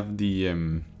also have the,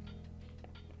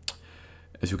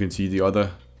 as you can see, the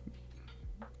other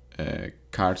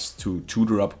cards to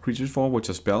tutor up creatures for, which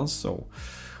are spells, so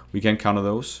we can counter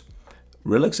those.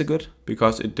 Relics are good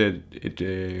because it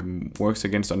works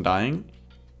against Undying.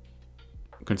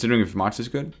 Considering if March is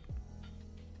good,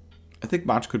 I think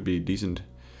March could be decent.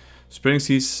 Spreading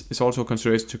Seas is also a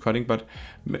consideration to cutting, but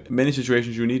many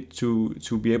situations you need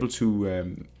to be able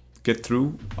to get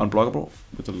through unblockable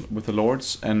with the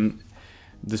Lords, and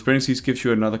the Spreading Seas gives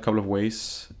you another couple of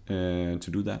ways to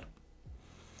do that.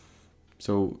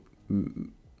 So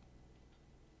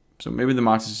maybe the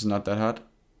March is not that hard.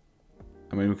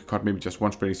 I mean, we could cut maybe just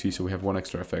 1 Spreading Sea, so we have 1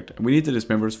 extra effect. And we need the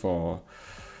Dismembers for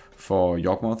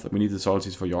Yawgmoth. We need the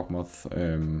Subtleties for Yawgmoth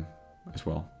as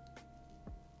well.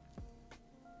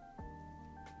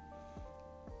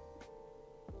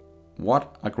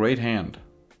 What a great hand!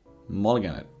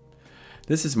 Mulligan it.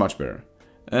 This is much better.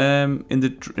 In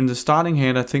the starting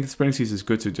hand, I think Spreading Seas is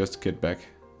good to just get back.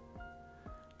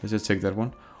 Let's just take that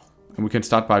one. And we can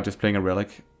start by just playing a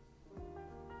Relic.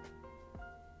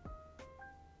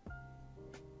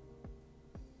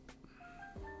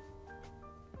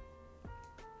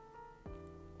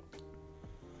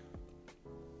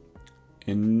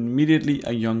 Immediately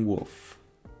a Young Wolf.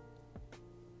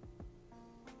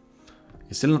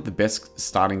 It's still not the best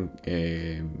starting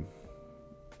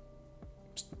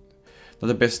not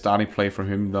the best starting play for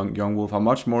him, Young Wolf. I'm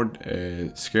much more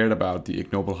scared about the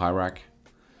Ignoble Hierarch.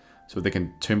 So they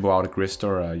can tempo out a Grist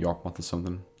or a Yawgmoth or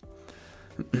something.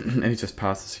 And he just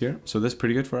passes here. So that's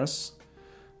pretty good for us.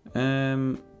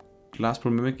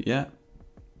 Glasspool Mimic, yeah.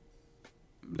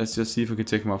 Let's just see if we can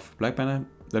take him off Black Banner.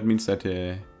 That means that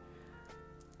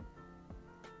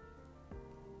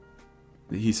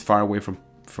he's far away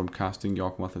from casting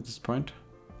Yawgmoth at this point.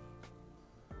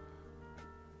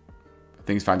 I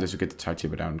think it's fine just to get the Tide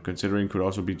Taper down. Considering could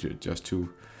also be just to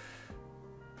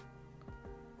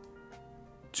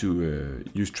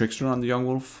use Trickster on the Young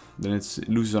Wolf. Then it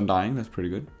loses Undying. That's pretty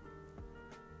good.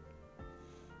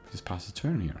 Just pass the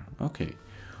turn here. Okay.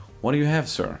 What do you have,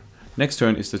 sir? Next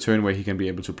turn is the turn where he can be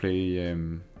able to play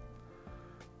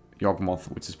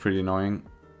Yawgmoth, which is pretty annoying.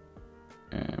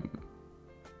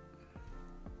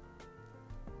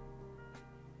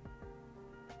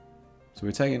 So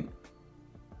we're taking.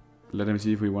 Let him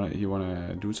see if he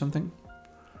wanna do something.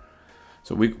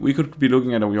 So we could be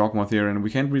looking at a Yawgmoth here, and we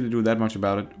can't really do that much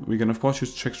about it. We can of course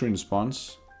use Trickster in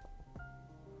response.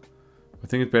 I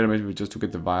think it's better maybe just to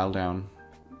get the Vial down,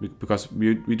 because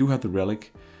we do have the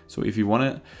Relic. So if you want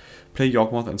to play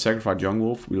Yawgmoth and sacrifice Young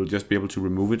Wolf, we'll just be able to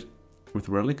remove it with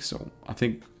Relic. So I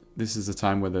think this is the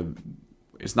time where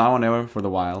it's now or never for the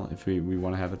Vial if we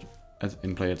want to have it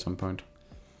in play at some point.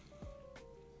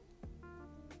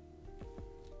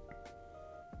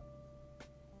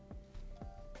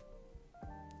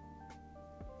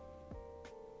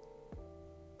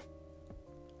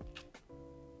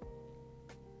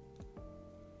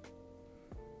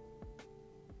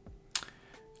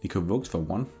 He convokes for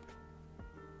 1.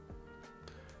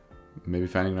 Maybe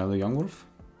finding another Young Wolf?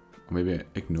 Or maybe an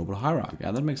Ignoble Hierarch.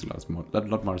 Yeah, that makes a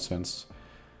lot more sense.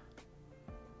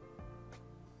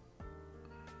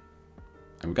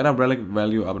 And we got our Relic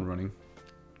value up and running.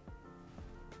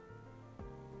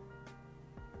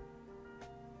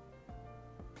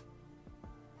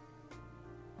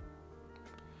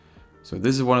 So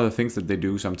this is one of the things that they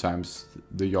do sometimes,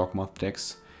 the Yawgmoth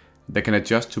decks. They can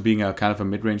adjust to being a kind of a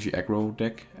mid-range aggro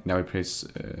deck. Now he plays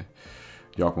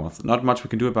Yawgmoth. Not much we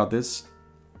can do about this.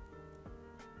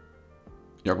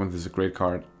 Yawgmoth is a great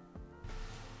card.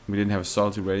 We didn't have a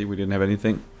Salty ready, we didn't have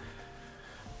anything.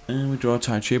 And we draw a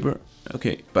Tide Shaper.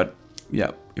 Okay, but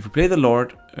yeah, if we play the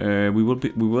Lord, we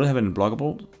will have an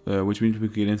unblockable, which means we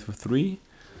can get in for 3.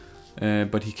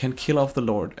 But he can kill off the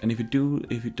Lord, and if you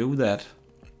do that,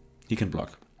 he can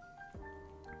block.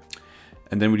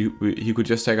 And then he could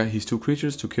just take out his 2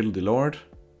 creatures to kill the Lord.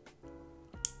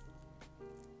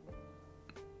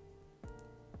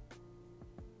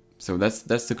 So that's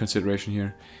the consideration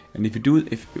here. And if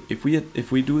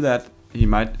we do that, he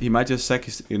might just sack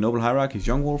his Ignoble Hierarch, his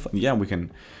Young Wolf, and yeah, we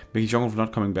can make his Young Wolf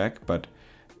not coming back, but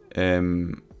it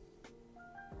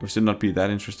will still not be that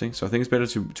interesting. So I think it's better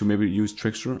to maybe use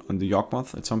Trickster on the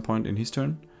Yawgmoth at some point in his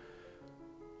turn.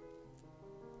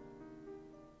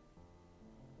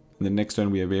 And the next turn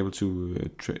we are able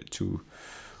to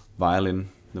vial in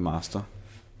the Master.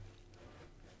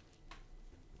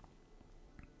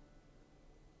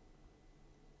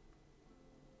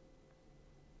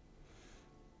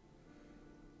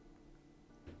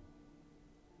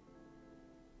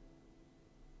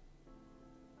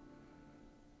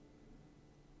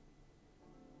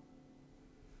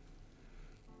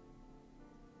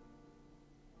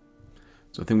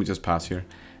 So I think we just pass here,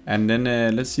 and then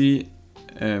let's see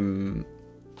if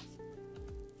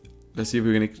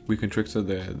we can trickster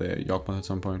the Yawgmoth at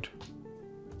some point.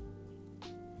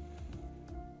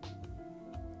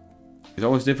 It's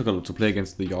always difficult to play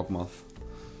against the Yawgmoth.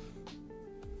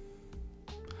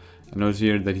 I notice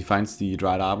here that he finds the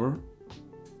Dried Arbor.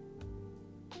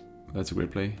 That's a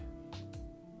great play.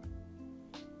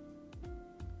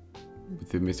 With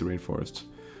the Misty Rainforest.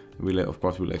 Of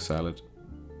course we'll exile it.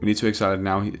 We need to exile it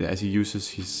now as he uses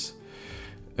his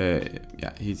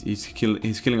yeah, he's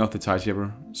killing off the Tide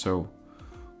Shaper, so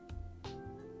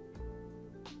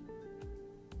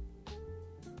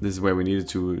this is where we needed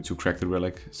to crack the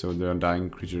Relic, so the Undying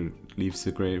creature leaves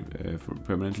the grave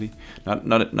permanently. Not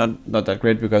that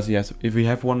great, because if we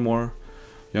have one more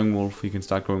Young Wolf, he can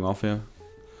start going off here.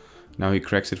 Now he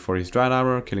cracks it for his Dried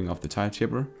Arbor, killing off the Tide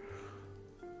Shaper.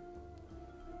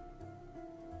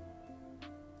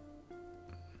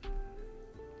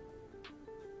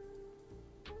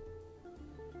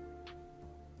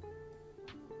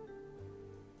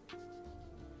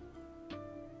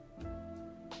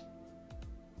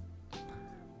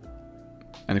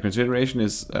 And the consideration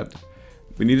is that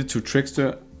we needed to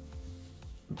trickster.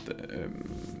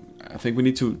 I think we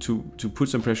need to put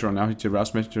some pressure on now. The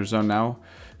Rouse Messengers are now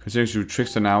considering to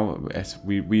trickster now, as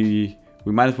we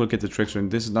might as well get the trickster,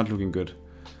 and this is not looking good.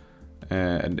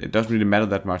 And it doesn't really matter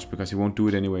that much because he won't do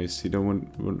it anyways. He don't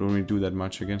really do that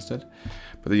much against it.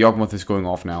 But the Yawgmoth is going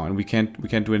off now, and we can't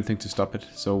do anything to stop it.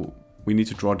 So we need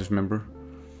to draw Dismember.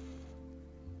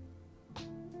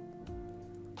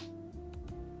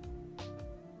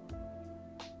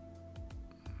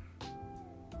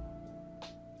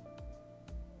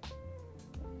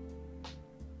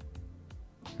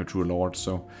 To a Lord,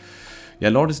 so yeah,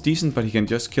 Lord is decent, but he can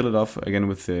just kill it off again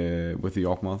with the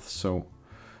Yawgmoth. So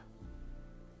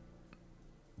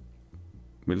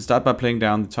we'll start by playing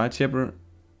down the Tide Shaper,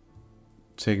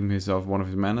 taking his off one of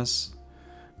his manas.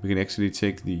 We can actually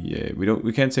take the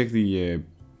we can't take the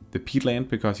peatland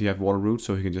because he have Water Root,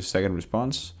 so he can just sack in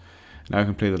response. Now I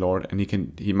can play the Lord, and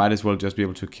he might as well just be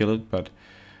able to kill it, but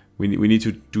we need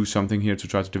to do something here to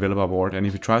try to develop our board. And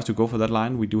if he tries to go for that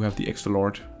line, we do have the extra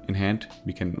Lord in hand.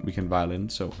 We can vial in.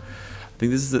 So I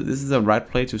think this is the right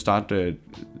play to start see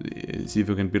if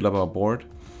we can build up our board.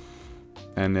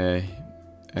 And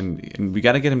and we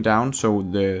gotta get him down so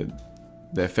the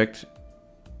effect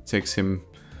takes him,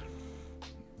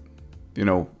 you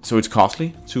know, so it's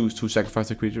costly to sacrifice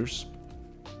the creatures.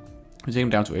 We take him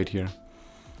down to 8 here.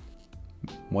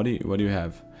 What do you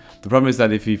have? The problem is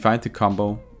that if he finds the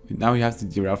combo, now he has the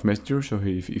Giraffe Messenger, so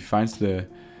if he finds the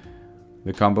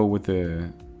combo with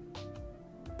the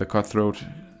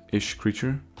cutthroat-ish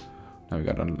creature. Now we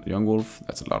got a Young Wolf.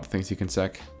 That's a lot of things he can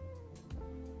sack.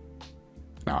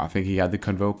 Now I think he had the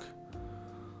Convoke.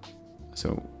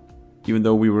 So even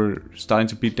though we were starting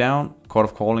to beat down, Court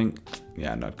of Calling,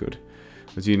 yeah, not good.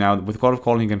 But see, now with Court of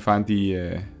Calling he can find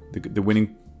the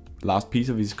winning last piece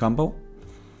of his combo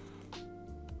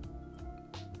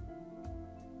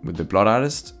with the Blood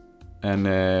Artist, and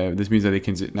this means that he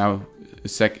can now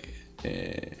sack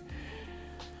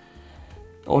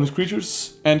all his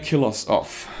creatures and kill us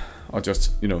off, or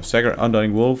just, you know, sack our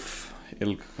Undying Wolf.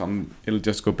 It'll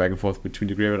just go back and forth between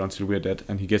the graveyard until we're dead,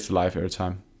 and he gets alive every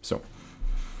time. So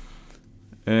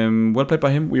well played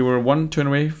by him. We were 1 turn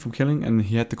away from killing, and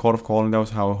he had the Court of Calling. That was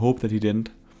how I hoped that he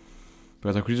didn't,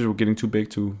 because our creatures were getting too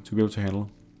big to be able to handle.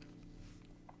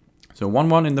 So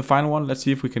 1-1 in the final one. Let's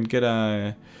see if we can get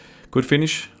a good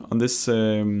finish on this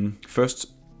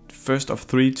first of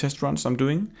 3 test runs I'm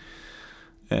doing.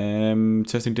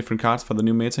 Testing different cards for the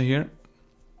new meta here.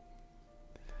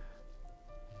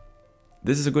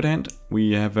 This is a good hand.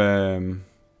 We have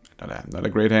not a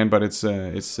great hand, but it's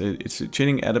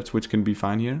chaining Adept, which can be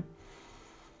fine here.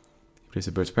 He plays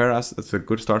a Bird's Paras. That's a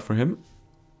good start for him.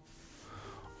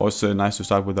 Also nice to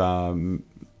start with a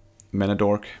Mana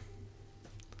Dork.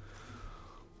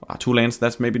 2 lands,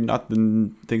 that's maybe not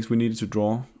the things we needed to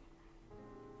draw.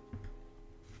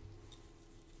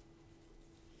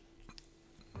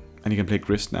 And he can play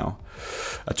Grist now.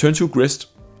 A turn 2 Grist,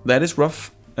 that is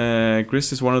rough.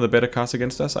 Grist is one of the better cards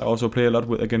against us. I also play a lot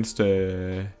against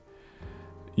Yunt.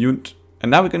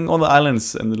 And now we're getting all the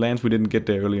islands and the lands we didn't get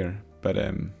there earlier. But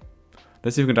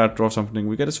let's see if we can draw something.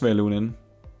 We get a Swirling in.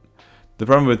 The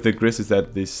problem with the Grist is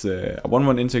that this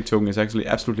 1/1 insect token is actually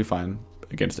absolutely fine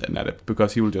against an Adept,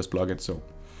 because he will just block it. So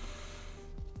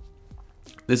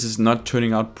this is not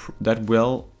turning out that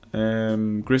well.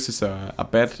 Grist is a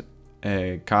bad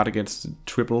card against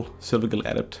triple Silvergill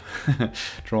Adept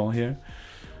draw here.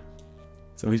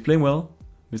 So he's playing well,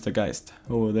 Mr. Geist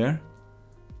over there.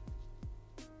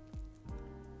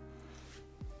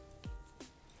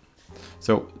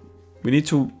 So we need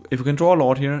to, if we can draw a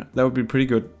Lord here, that would be pretty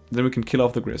good. Then we can kill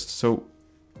off the Grist. So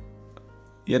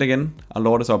yet again, a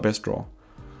Lord is our best draw.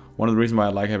 One of the reasons why I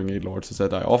like having 8 Lords is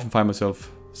that I often find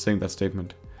myself saying that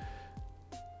statement.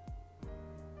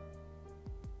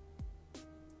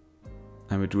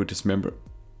 And we do a Dismember.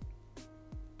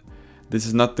 This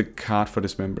is not the card for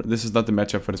Dismember. This is not the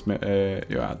matchup for Dismember.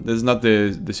 Yeah, this is not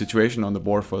the situation on the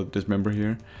board for Dismember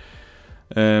here.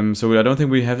 So I don't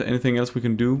think we have anything else we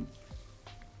can do.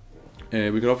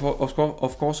 We could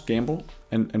of course gamble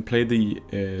and play the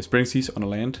Spreading Seas on a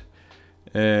land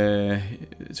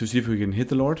to see if we can hit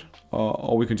the Lord,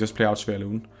 or we can just play out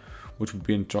Sverloon, which would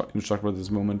be indestructible at this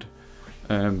moment.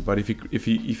 But if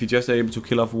he just able to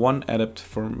kill off 1 Adept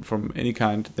from any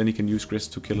kind, then he can use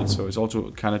Grist to kill it. So it's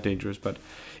also kind of dangerous, but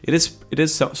it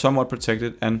is somewhat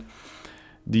protected. And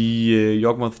the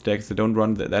Yawgmoth decks, they don't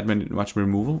run that much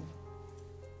removal.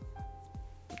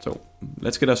 So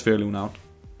let's get our Sverloon out.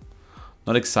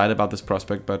 Not excited about this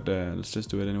prospect, but let's just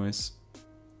do it anyways.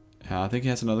 I think he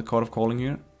has another Court of Calling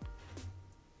here.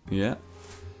 Yeah.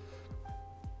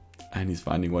 And he's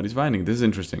finding what he's finding. This is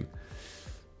interesting.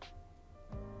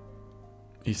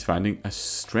 He's finding a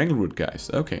Strangleroot,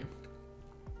 guys. Okay.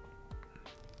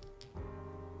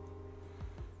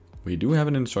 We do have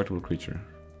an indestructible creature.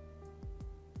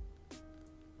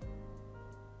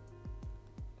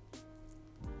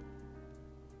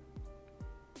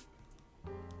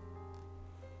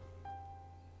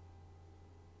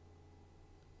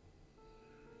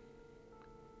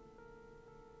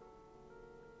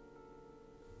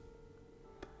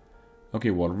 Okay,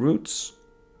 Wall of Roots.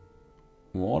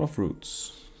 Wall of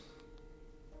Roots.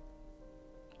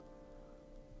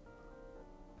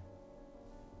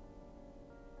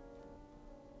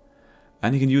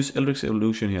 And he can use Eldritch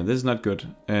Evolution here. This is not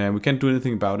good. We can't do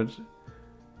anything about it.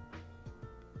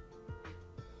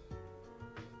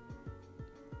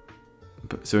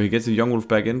 So he gets the Young Wolf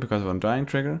back in because of Undying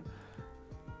trigger.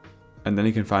 And then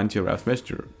he can find Giraffe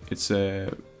Messenger. It's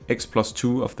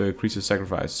X+2 of the creature's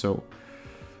sacrifice. So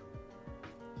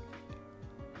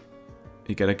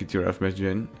he gotta get Giraffe Messenger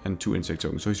in and 2 insect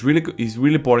tokens. So he's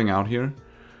really boarding out here.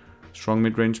 Strong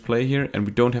mid-range play here, and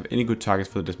we don't have any good targets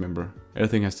for the Dismember.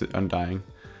 Everything has to Undying,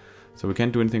 so we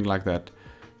can't do anything like that.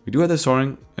 We do have the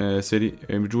Soaring City,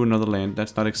 and we drew another land.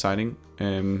 That's not exciting.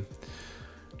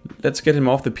 Let's get him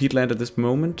off the peatland at this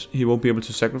moment. He won't be able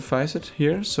to sacrifice it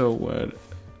here, so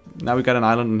now we got an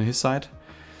island on his side.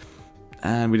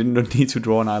 And we didn't need to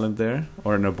draw an island there,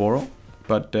 or an Oboro.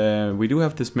 But we do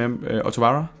have this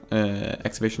Otawara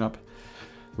activation up,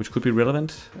 which could be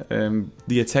relevant.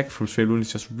 The attack from Swaylun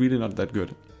is just really not that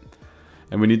good.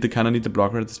 And we kind of need the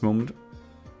blocker at this moment.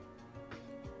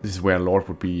 This is where Lord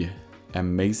would be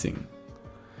amazing.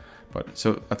 But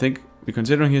so I think we're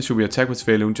considering here, should we attack with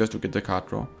Swaylun just to get the card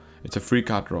draw? It's a free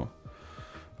card draw.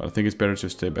 But I think it's better to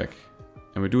stay back.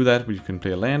 And we do that, we can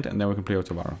play a land, and then we can play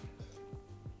Otawara.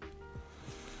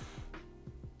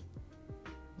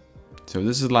 So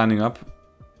this is lining up.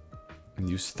 And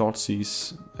use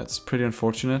Thoughtseize. That's pretty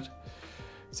unfortunate.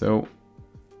 So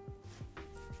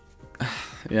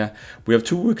yeah, we have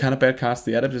two kind of bad cards.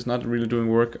 The Adept is not really doing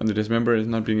work, and the Dismember is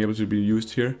not being able to be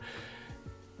used here.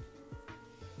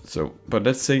 So, but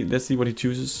let's see what he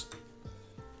chooses.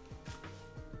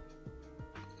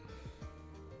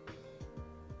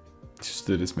 Just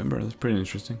the Dismember. That's pretty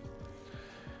interesting.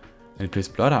 And he plays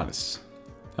Blood Artist.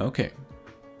 Okay.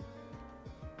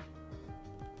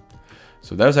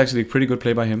 So that was actually a pretty good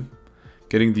play by him.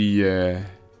 Getting the...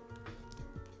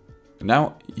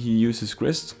 Now he uses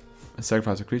Grist and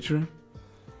sacrifice a creature.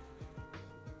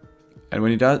 And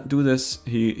when he does do this,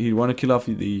 he want to kill off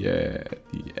the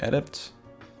Adept.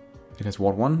 It has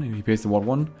Ward 1, he pays the Ward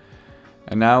 1.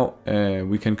 And now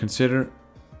we can consider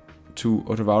to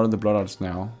Otawara the Blood Artist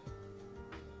now.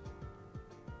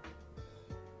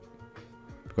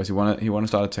 Because he wanna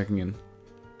start attacking in.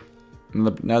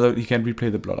 Now that he can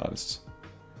replay the Blood Artists.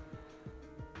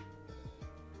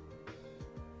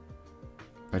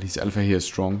 But his alpha here is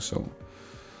strong, so...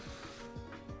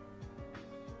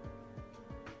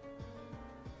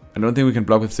 I don't think we can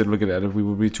block with Silvergate at it. We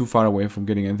will be too far away from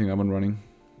getting anything up and running.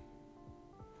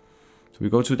 So we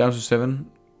go down to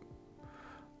 7.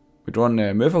 We draw on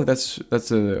Merfolk,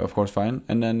 that's of course fine.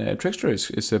 And then Trickster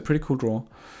is a pretty cool draw.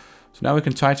 So now we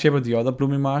can Tideshaper the other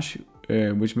Blooming Marsh,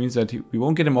 which means that we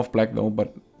won't get him off black though,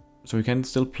 but... So we can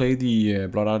still play the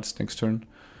Blood Artist next turn.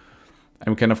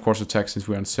 And we can of course attack since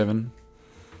we're on 7.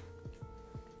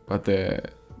 But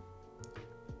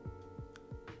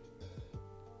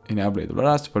he now played the Blood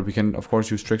Artist, but we can of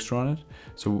course use Trickster on it.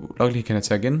 So luckily he can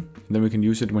attack in, and then we can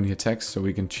use it when he attacks, so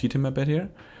we can cheat him a bit here.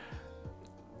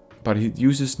 But he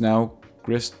uses now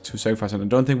Grist to sacrifice, and I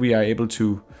don't think we are able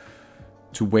to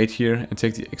wait here and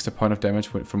take the extra point of damage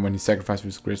from when he sacrifices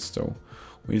with Grist. So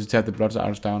we need to tap the Blood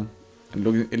Artist down, and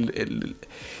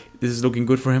this is looking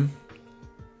good for him.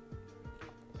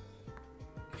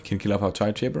 He can kill off our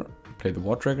Tideshaper. Play the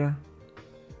War Tracker.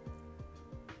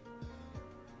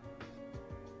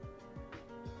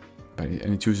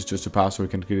 And he chooses just to pass so he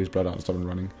can get his Blood Artist up and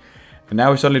running. And now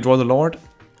we suddenly draw the Lord,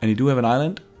 and he do have an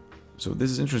island. So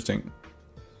this is interesting.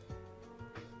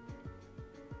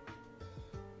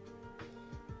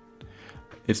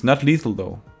 It's not lethal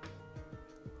though.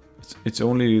 It's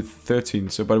only 13,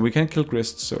 so but we can kill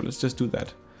Grist, so let's just do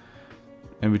that.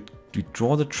 And we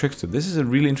draw the Trickster. This is a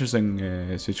really interesting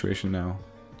situation now.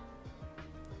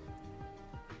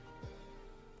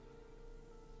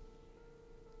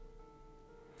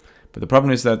 But the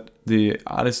problem is that the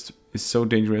artist is so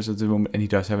dangerous at the moment, and he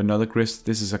does have another Grist.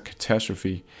 This is a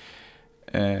catastrophe.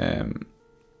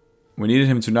 We needed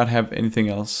him to not have anything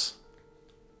else.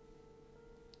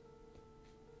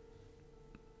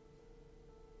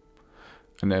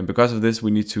 And then because of this,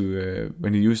 we need to,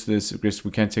 when he uses this Grist,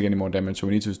 we can't take any more damage, so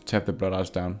we need to tap the Blood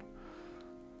Artist down.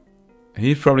 And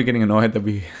he's probably getting annoyed that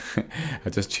we are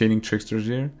just chaining Tricksters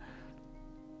here.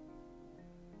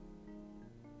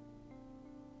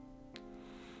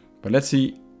 But let's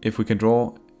see if we can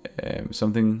draw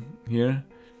something here.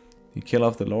 You kill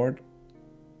off the Lord.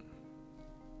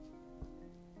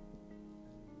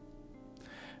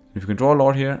 If we can draw a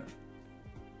Lord here,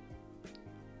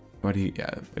 but he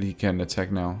can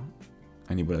attack now,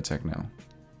 and he will attack now.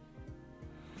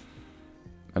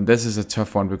 And this is a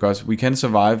tough one because we can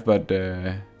survive, but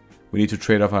we need to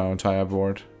trade off our entire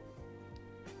board.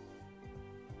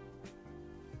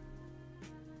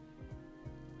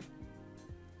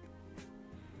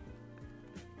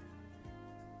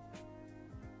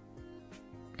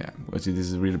 Yeah, let's see, this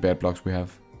is really bad blocks we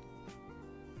have.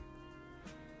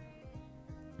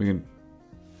 We can,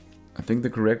 I think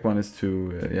the correct one is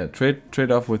to yeah,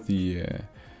 trade off with the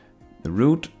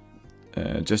root,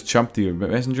 just chump the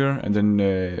messenger, and then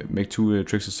make 2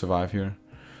 Tricksters survive here.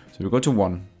 So we go to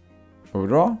 1.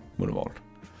 Overdraw, Mutavault.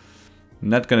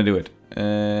 Not gonna do it.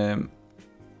 And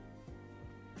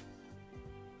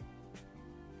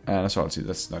Assault, see,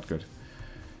 that's not good.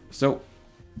 So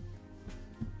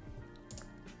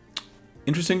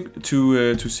interesting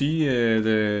to see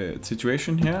the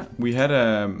situation here. We had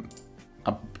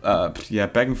yeah,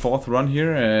 back and forth run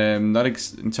here. Not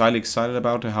entirely excited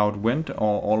about how it went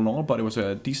all in all, but it was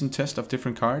a decent test of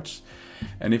different cards.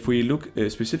 And if we look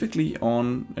specifically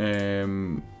on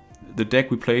the deck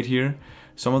we played here,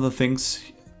 some of the things,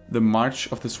 the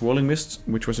March of the Swirling Mist,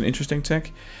 which was an interesting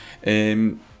tech.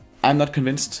 I'm not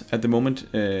convinced at the moment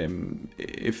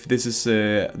if this is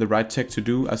the right tech to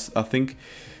do. I think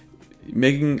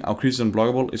making our creatures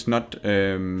unblockable is not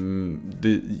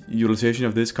the utilization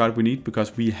of this card we need,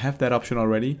 because we have that option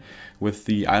already with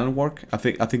the island work. I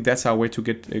think that's our way to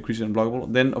get creatures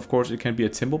unblockable. Then of course it can be a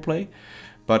tempo play,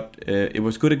 but it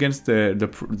was good against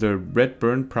the red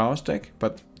burn prowess deck,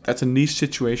 but that's a niche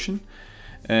situation.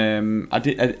 I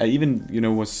even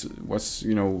was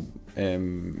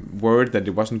worried that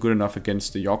it wasn't good enough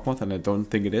against the Yawgmoth, and I don't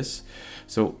think it is.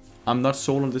 So I'm not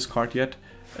sold on this card yet.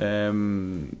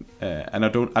 And I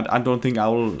don't think I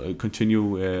will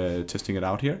continue testing it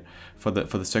out here for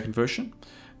the second version.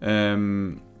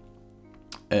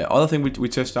 Other thing we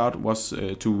test out was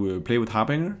to play with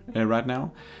Harbinger right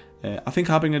now. I think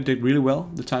Harbinger did really well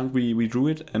the time we drew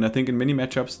it, and I think in many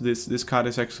matchups this card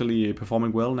is actually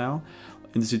performing well now.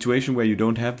 In the situation where you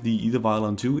don't have the Either Vial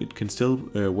on 2, it can still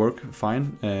work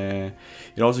fine.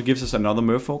 It also gives us another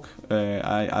Merfolk.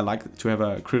 I like to have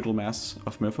a critical mass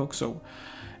of Merfolk, so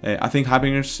I think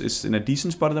Harbingers is in a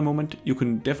decent spot at the moment. You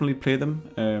can definitely play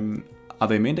them. Are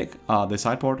they main deck? Are they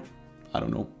sideboard? I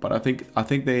don't know, but I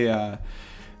think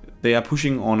they are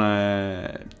pushing on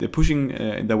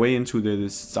their way into the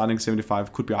starting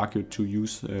 75. Could be argued to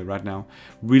use right now.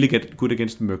 Really get good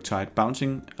against Murktide.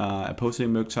 Bouncing opposing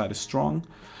Murktide is strong.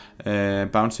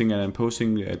 Bouncing and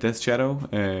imposing Death Shadow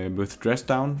with dress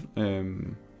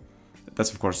down.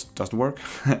 That's of course doesn't work,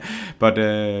 but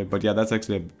yeah, that's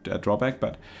actually a drawback.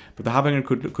 But the Harbinger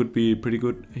could be pretty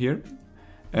good here,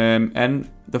 and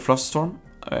the Flusterstorm.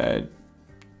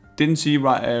 Didn't see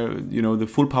the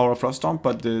full power of Flusterstorm,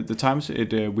 but the times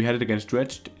we had it against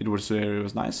dredge, it was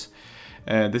nice.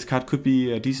 This card could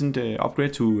be a decent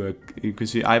upgrade to. You can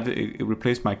see I've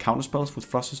replaced my counterspells with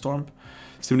Flusterstorm,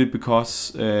 simply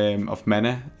because of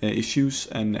mana issues,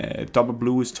 and double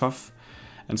blue is tough,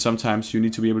 and sometimes you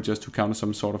need to be able just to counter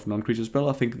some sort of non-creature spell.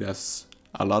 I think there's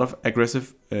a lot of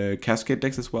aggressive cascade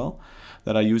decks as well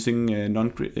that are using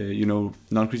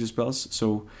non-creature spells.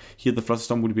 So here the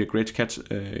Flusterstorm would be a great catch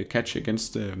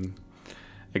against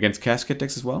cascade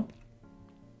decks as well.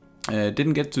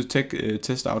 Didn't get to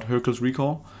test out Hercule's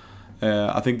Recall.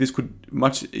 I think this could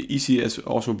much easy as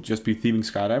also just be thieving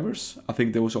Skydivers. I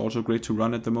think those are also great to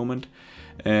run at the moment.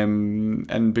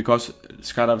 And because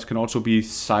Skydivers can also be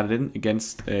sided in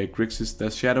against Grixis,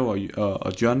 Death Shadow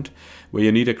or Junt, where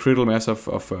you need a critical mass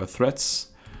of threats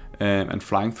and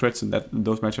flying threats, and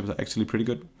those matchups are actually pretty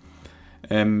good.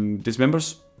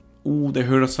 Dismembers, ooh, they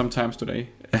hurt us sometimes today.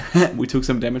 We took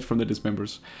some damage from the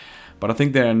Dismembers, but I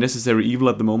think they're a necessary evil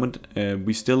at the moment.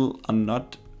 We still are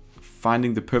not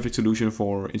finding the perfect solution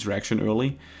for interaction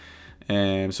early.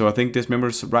 So I think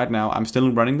Dismembers right now, I'm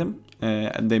still running them,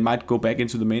 and they might go back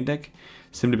into the main deck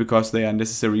simply because they are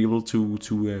necessary evil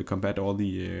to combat all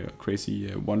the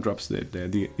crazy one drops that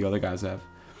the other guys have.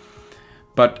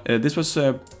 But this was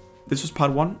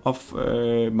part one of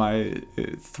my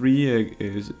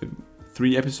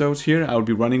three episodes here. I will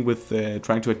be running with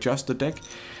trying to adjust the deck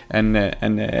and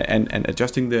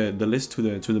adjusting the list to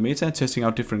the meta, testing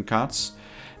out different cards.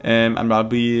 And I'll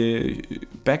be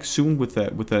back soon with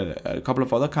a couple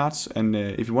of other cards. And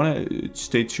if you want to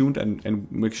stay tuned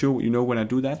and make sure you know when I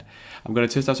do that, I'm going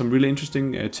to test out some really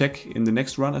interesting tech in the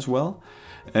next run as well.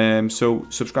 So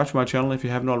subscribe to my channel if you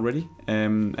haven't already,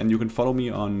 and you can follow me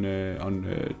on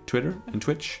Twitter and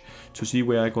Twitch to see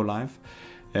where I go live.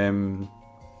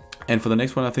 And for the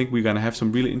next one, I think we're gonna have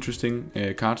some really interesting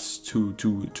cards to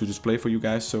display for you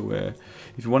guys. So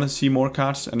if you want to see more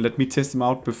cards and let me test them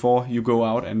out before you go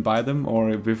out and buy them,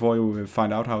 or before you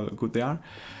find out how good they are,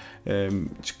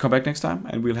 come back next time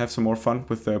and we'll have some more fun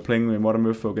with playing Modern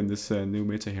Merfolk in this new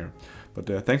meta here.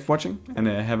 But thanks for watching, and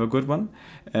have a good one,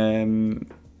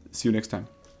 and see you next time.